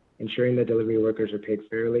 ensuring that delivery workers are paid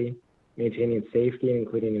fairly, maintaining safety,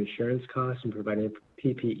 including insurance costs and providing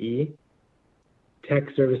PPE, tech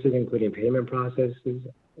services, including payment processes,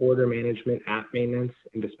 order management, app maintenance,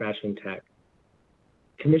 and dispatching tech.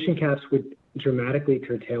 Commission caps would dramatically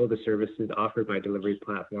curtail the services offered by delivery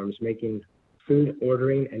platforms, making food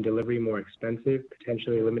ordering and delivery more expensive,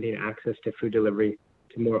 potentially limiting access to food delivery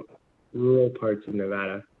to more rural parts of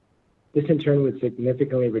Nevada. This in turn would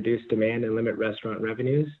significantly reduce demand and limit restaurant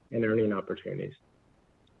revenues and earning opportunities.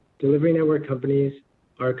 Delivery network companies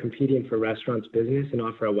are competing for restaurants' business and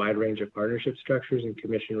offer a wide range of partnership structures and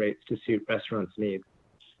commission rates to suit restaurants' needs.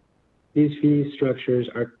 These fee structures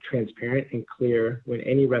are transparent and clear when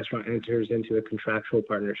any restaurant enters into a contractual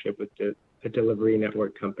partnership with a delivery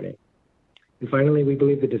network company. And finally, we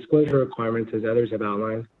believe the disclosure requirements, as others have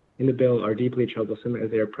outlined in the bill, are deeply troublesome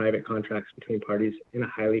as they are private contracts between parties in a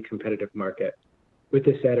highly competitive market. With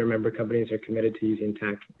this said, our member companies are committed to using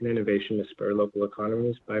tech and innovation to spur local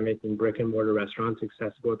economies by making brick and mortar restaurants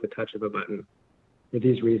accessible at the touch of a button. For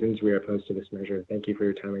these reasons, we are opposed to this measure. Thank you for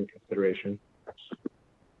your time and consideration.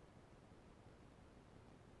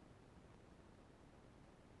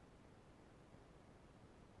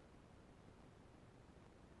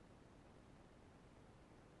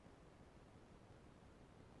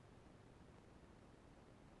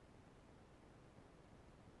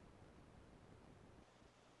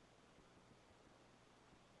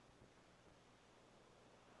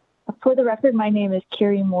 For the record, my name is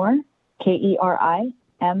Kerry Moore, K-E-R-I-M-O-O-R-E.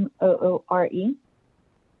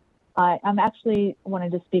 I'm actually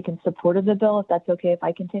wanted to speak in support of the bill, if that's okay if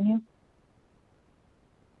I continue.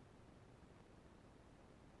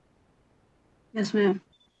 Yes, ma'am.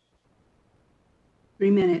 3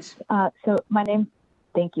 minutes.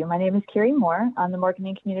 Thank you. My name is Kerry Moore. I'm the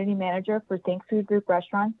Marketing Community Manager for Think Food Group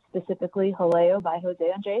Restaurants, specifically Jaleo by Jose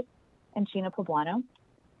Andres and China Poblano.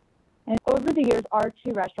 And over the years, our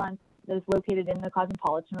two restaurants that is located in the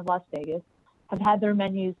Cosmopolitan of Las Vegas have had their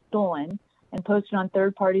menus stolen and posted on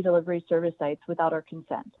third-party delivery service sites without our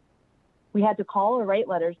consent. We had to call or write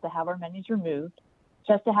letters to have our menus removed,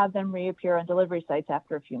 just to have them reappear on delivery sites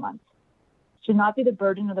after a few months. It should not be the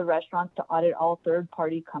burden of the restaurants to audit all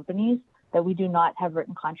third-party companies that we do not have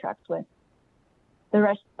written contracts with.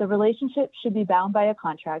 The relationship should be bound by a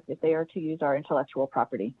contract if they are to use our intellectual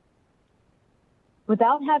property.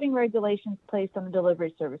 Without having regulations placed on the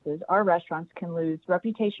delivery services, our restaurants can lose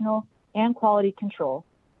reputational and quality control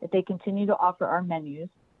if they continue to offer our menus,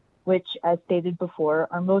 which, as stated before,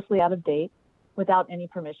 are mostly out of date, without any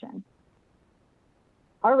permission.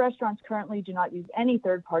 Our restaurants currently do not use any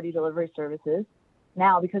third-party delivery services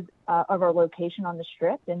now because of our location on the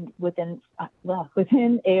Strip and within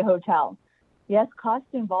a hotel. Yes,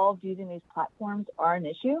 costs involved using these platforms are an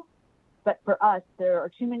issue, but for us, there are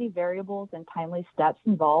too many variables and timely steps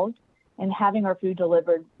involved in having our food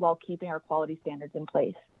delivered while keeping our quality standards in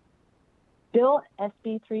place. Bill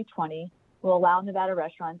SB 320 will allow Nevada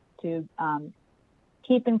restaurants to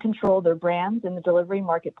keep and control their brands in the delivery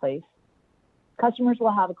marketplace. Customers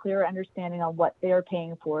will have a clearer understanding on what they are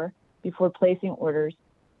paying for before placing orders,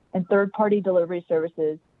 and third-party delivery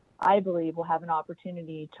services, I believe, will have an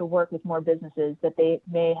opportunity to work with more businesses that they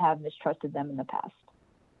may have mistrusted them in the past.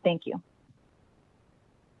 Thank you.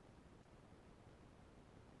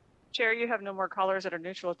 Chair, you have no more callers that are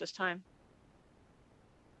neutral at this time.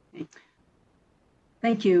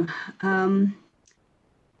 Thank you. Senator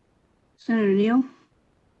Neal,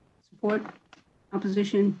 support,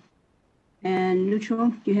 opposition, and neutral.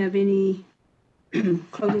 Do you have any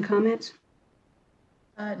closing comments?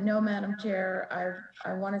 No, Madam Chair.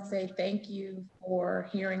 I want to say thank you for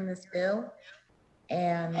hearing this bill,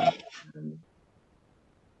 and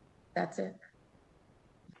that's it.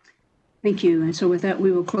 Thank you. And so with that,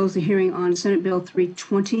 we will close the hearing on Senate Bill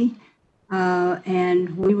 320.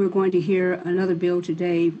 And we were going to hear another bill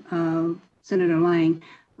today, Senator Lang,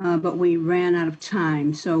 but we ran out of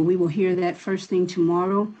time. So we will hear that first thing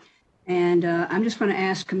tomorrow. And I'm just going to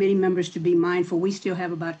ask committee members to be mindful. We still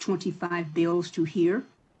have about 25 bills to hear.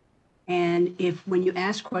 And when you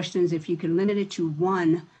ask questions, if you can limit it to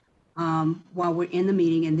one while we're in the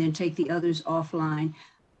meeting and then take the others offline.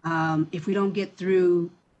 If we don't get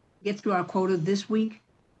through our quota this week,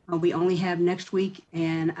 we only have next week,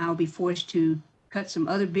 and I'll be forced to cut some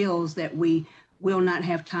other bills that we will not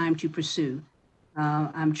have time to pursue.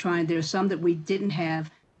 There's some that we didn't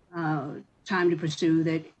have time to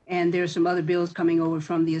pursue and there's some other bills coming over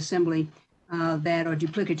from the Assembly that are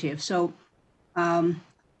duplicative. So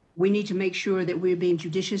we need to make sure that we're being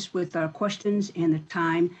judicious with our questions and the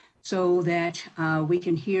time so that we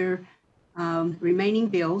can hear remaining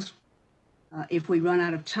bills. If we run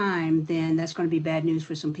out of time, then that's going to be bad news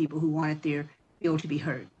for some people who wanted their bill to be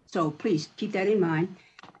heard. So please keep that in mind.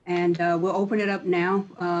 And we'll open it up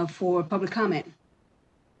now for public comment.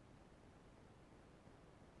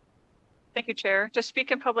 Thank you, Chair. To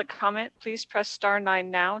speak in public comment, please press *9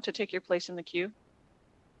 now to take your place in the queue.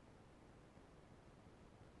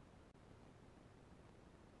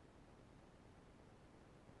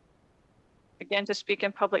 Again, to speak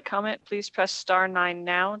in public comment, please press *9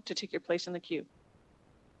 now to take your place in the queue.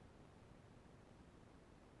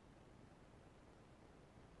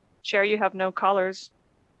 Chair, you have no callers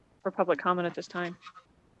for public comment at this time.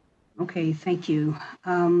 Okay, thank you.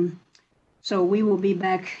 So we will be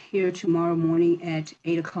back here tomorrow morning at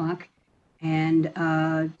 8 o'clock. And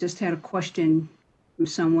just had a question from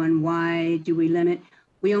someone, why do we limit?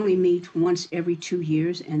 We only meet once every 2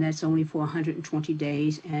 years, and that's only for 120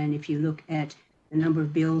 days. And if you look at the number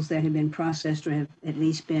of bills that have been processed or have at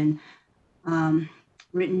least been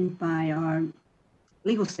written by our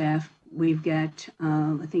legal staff, we've got,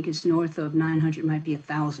 I think it's north of 900, might be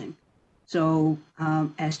 1,000. So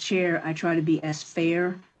as chair, I try to be as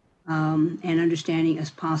fair and understanding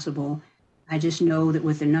as possible. I just know that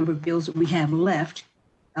with the number of bills that we have left,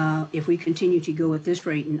 if we continue to go at this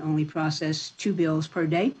rate and only process 2 bills per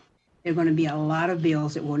day, there are going to be a lot of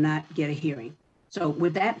bills that will not get a hearing. So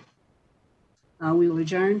with that, we will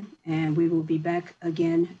adjourn and we will be back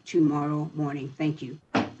again tomorrow morning. Thank you.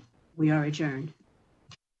 We are adjourned.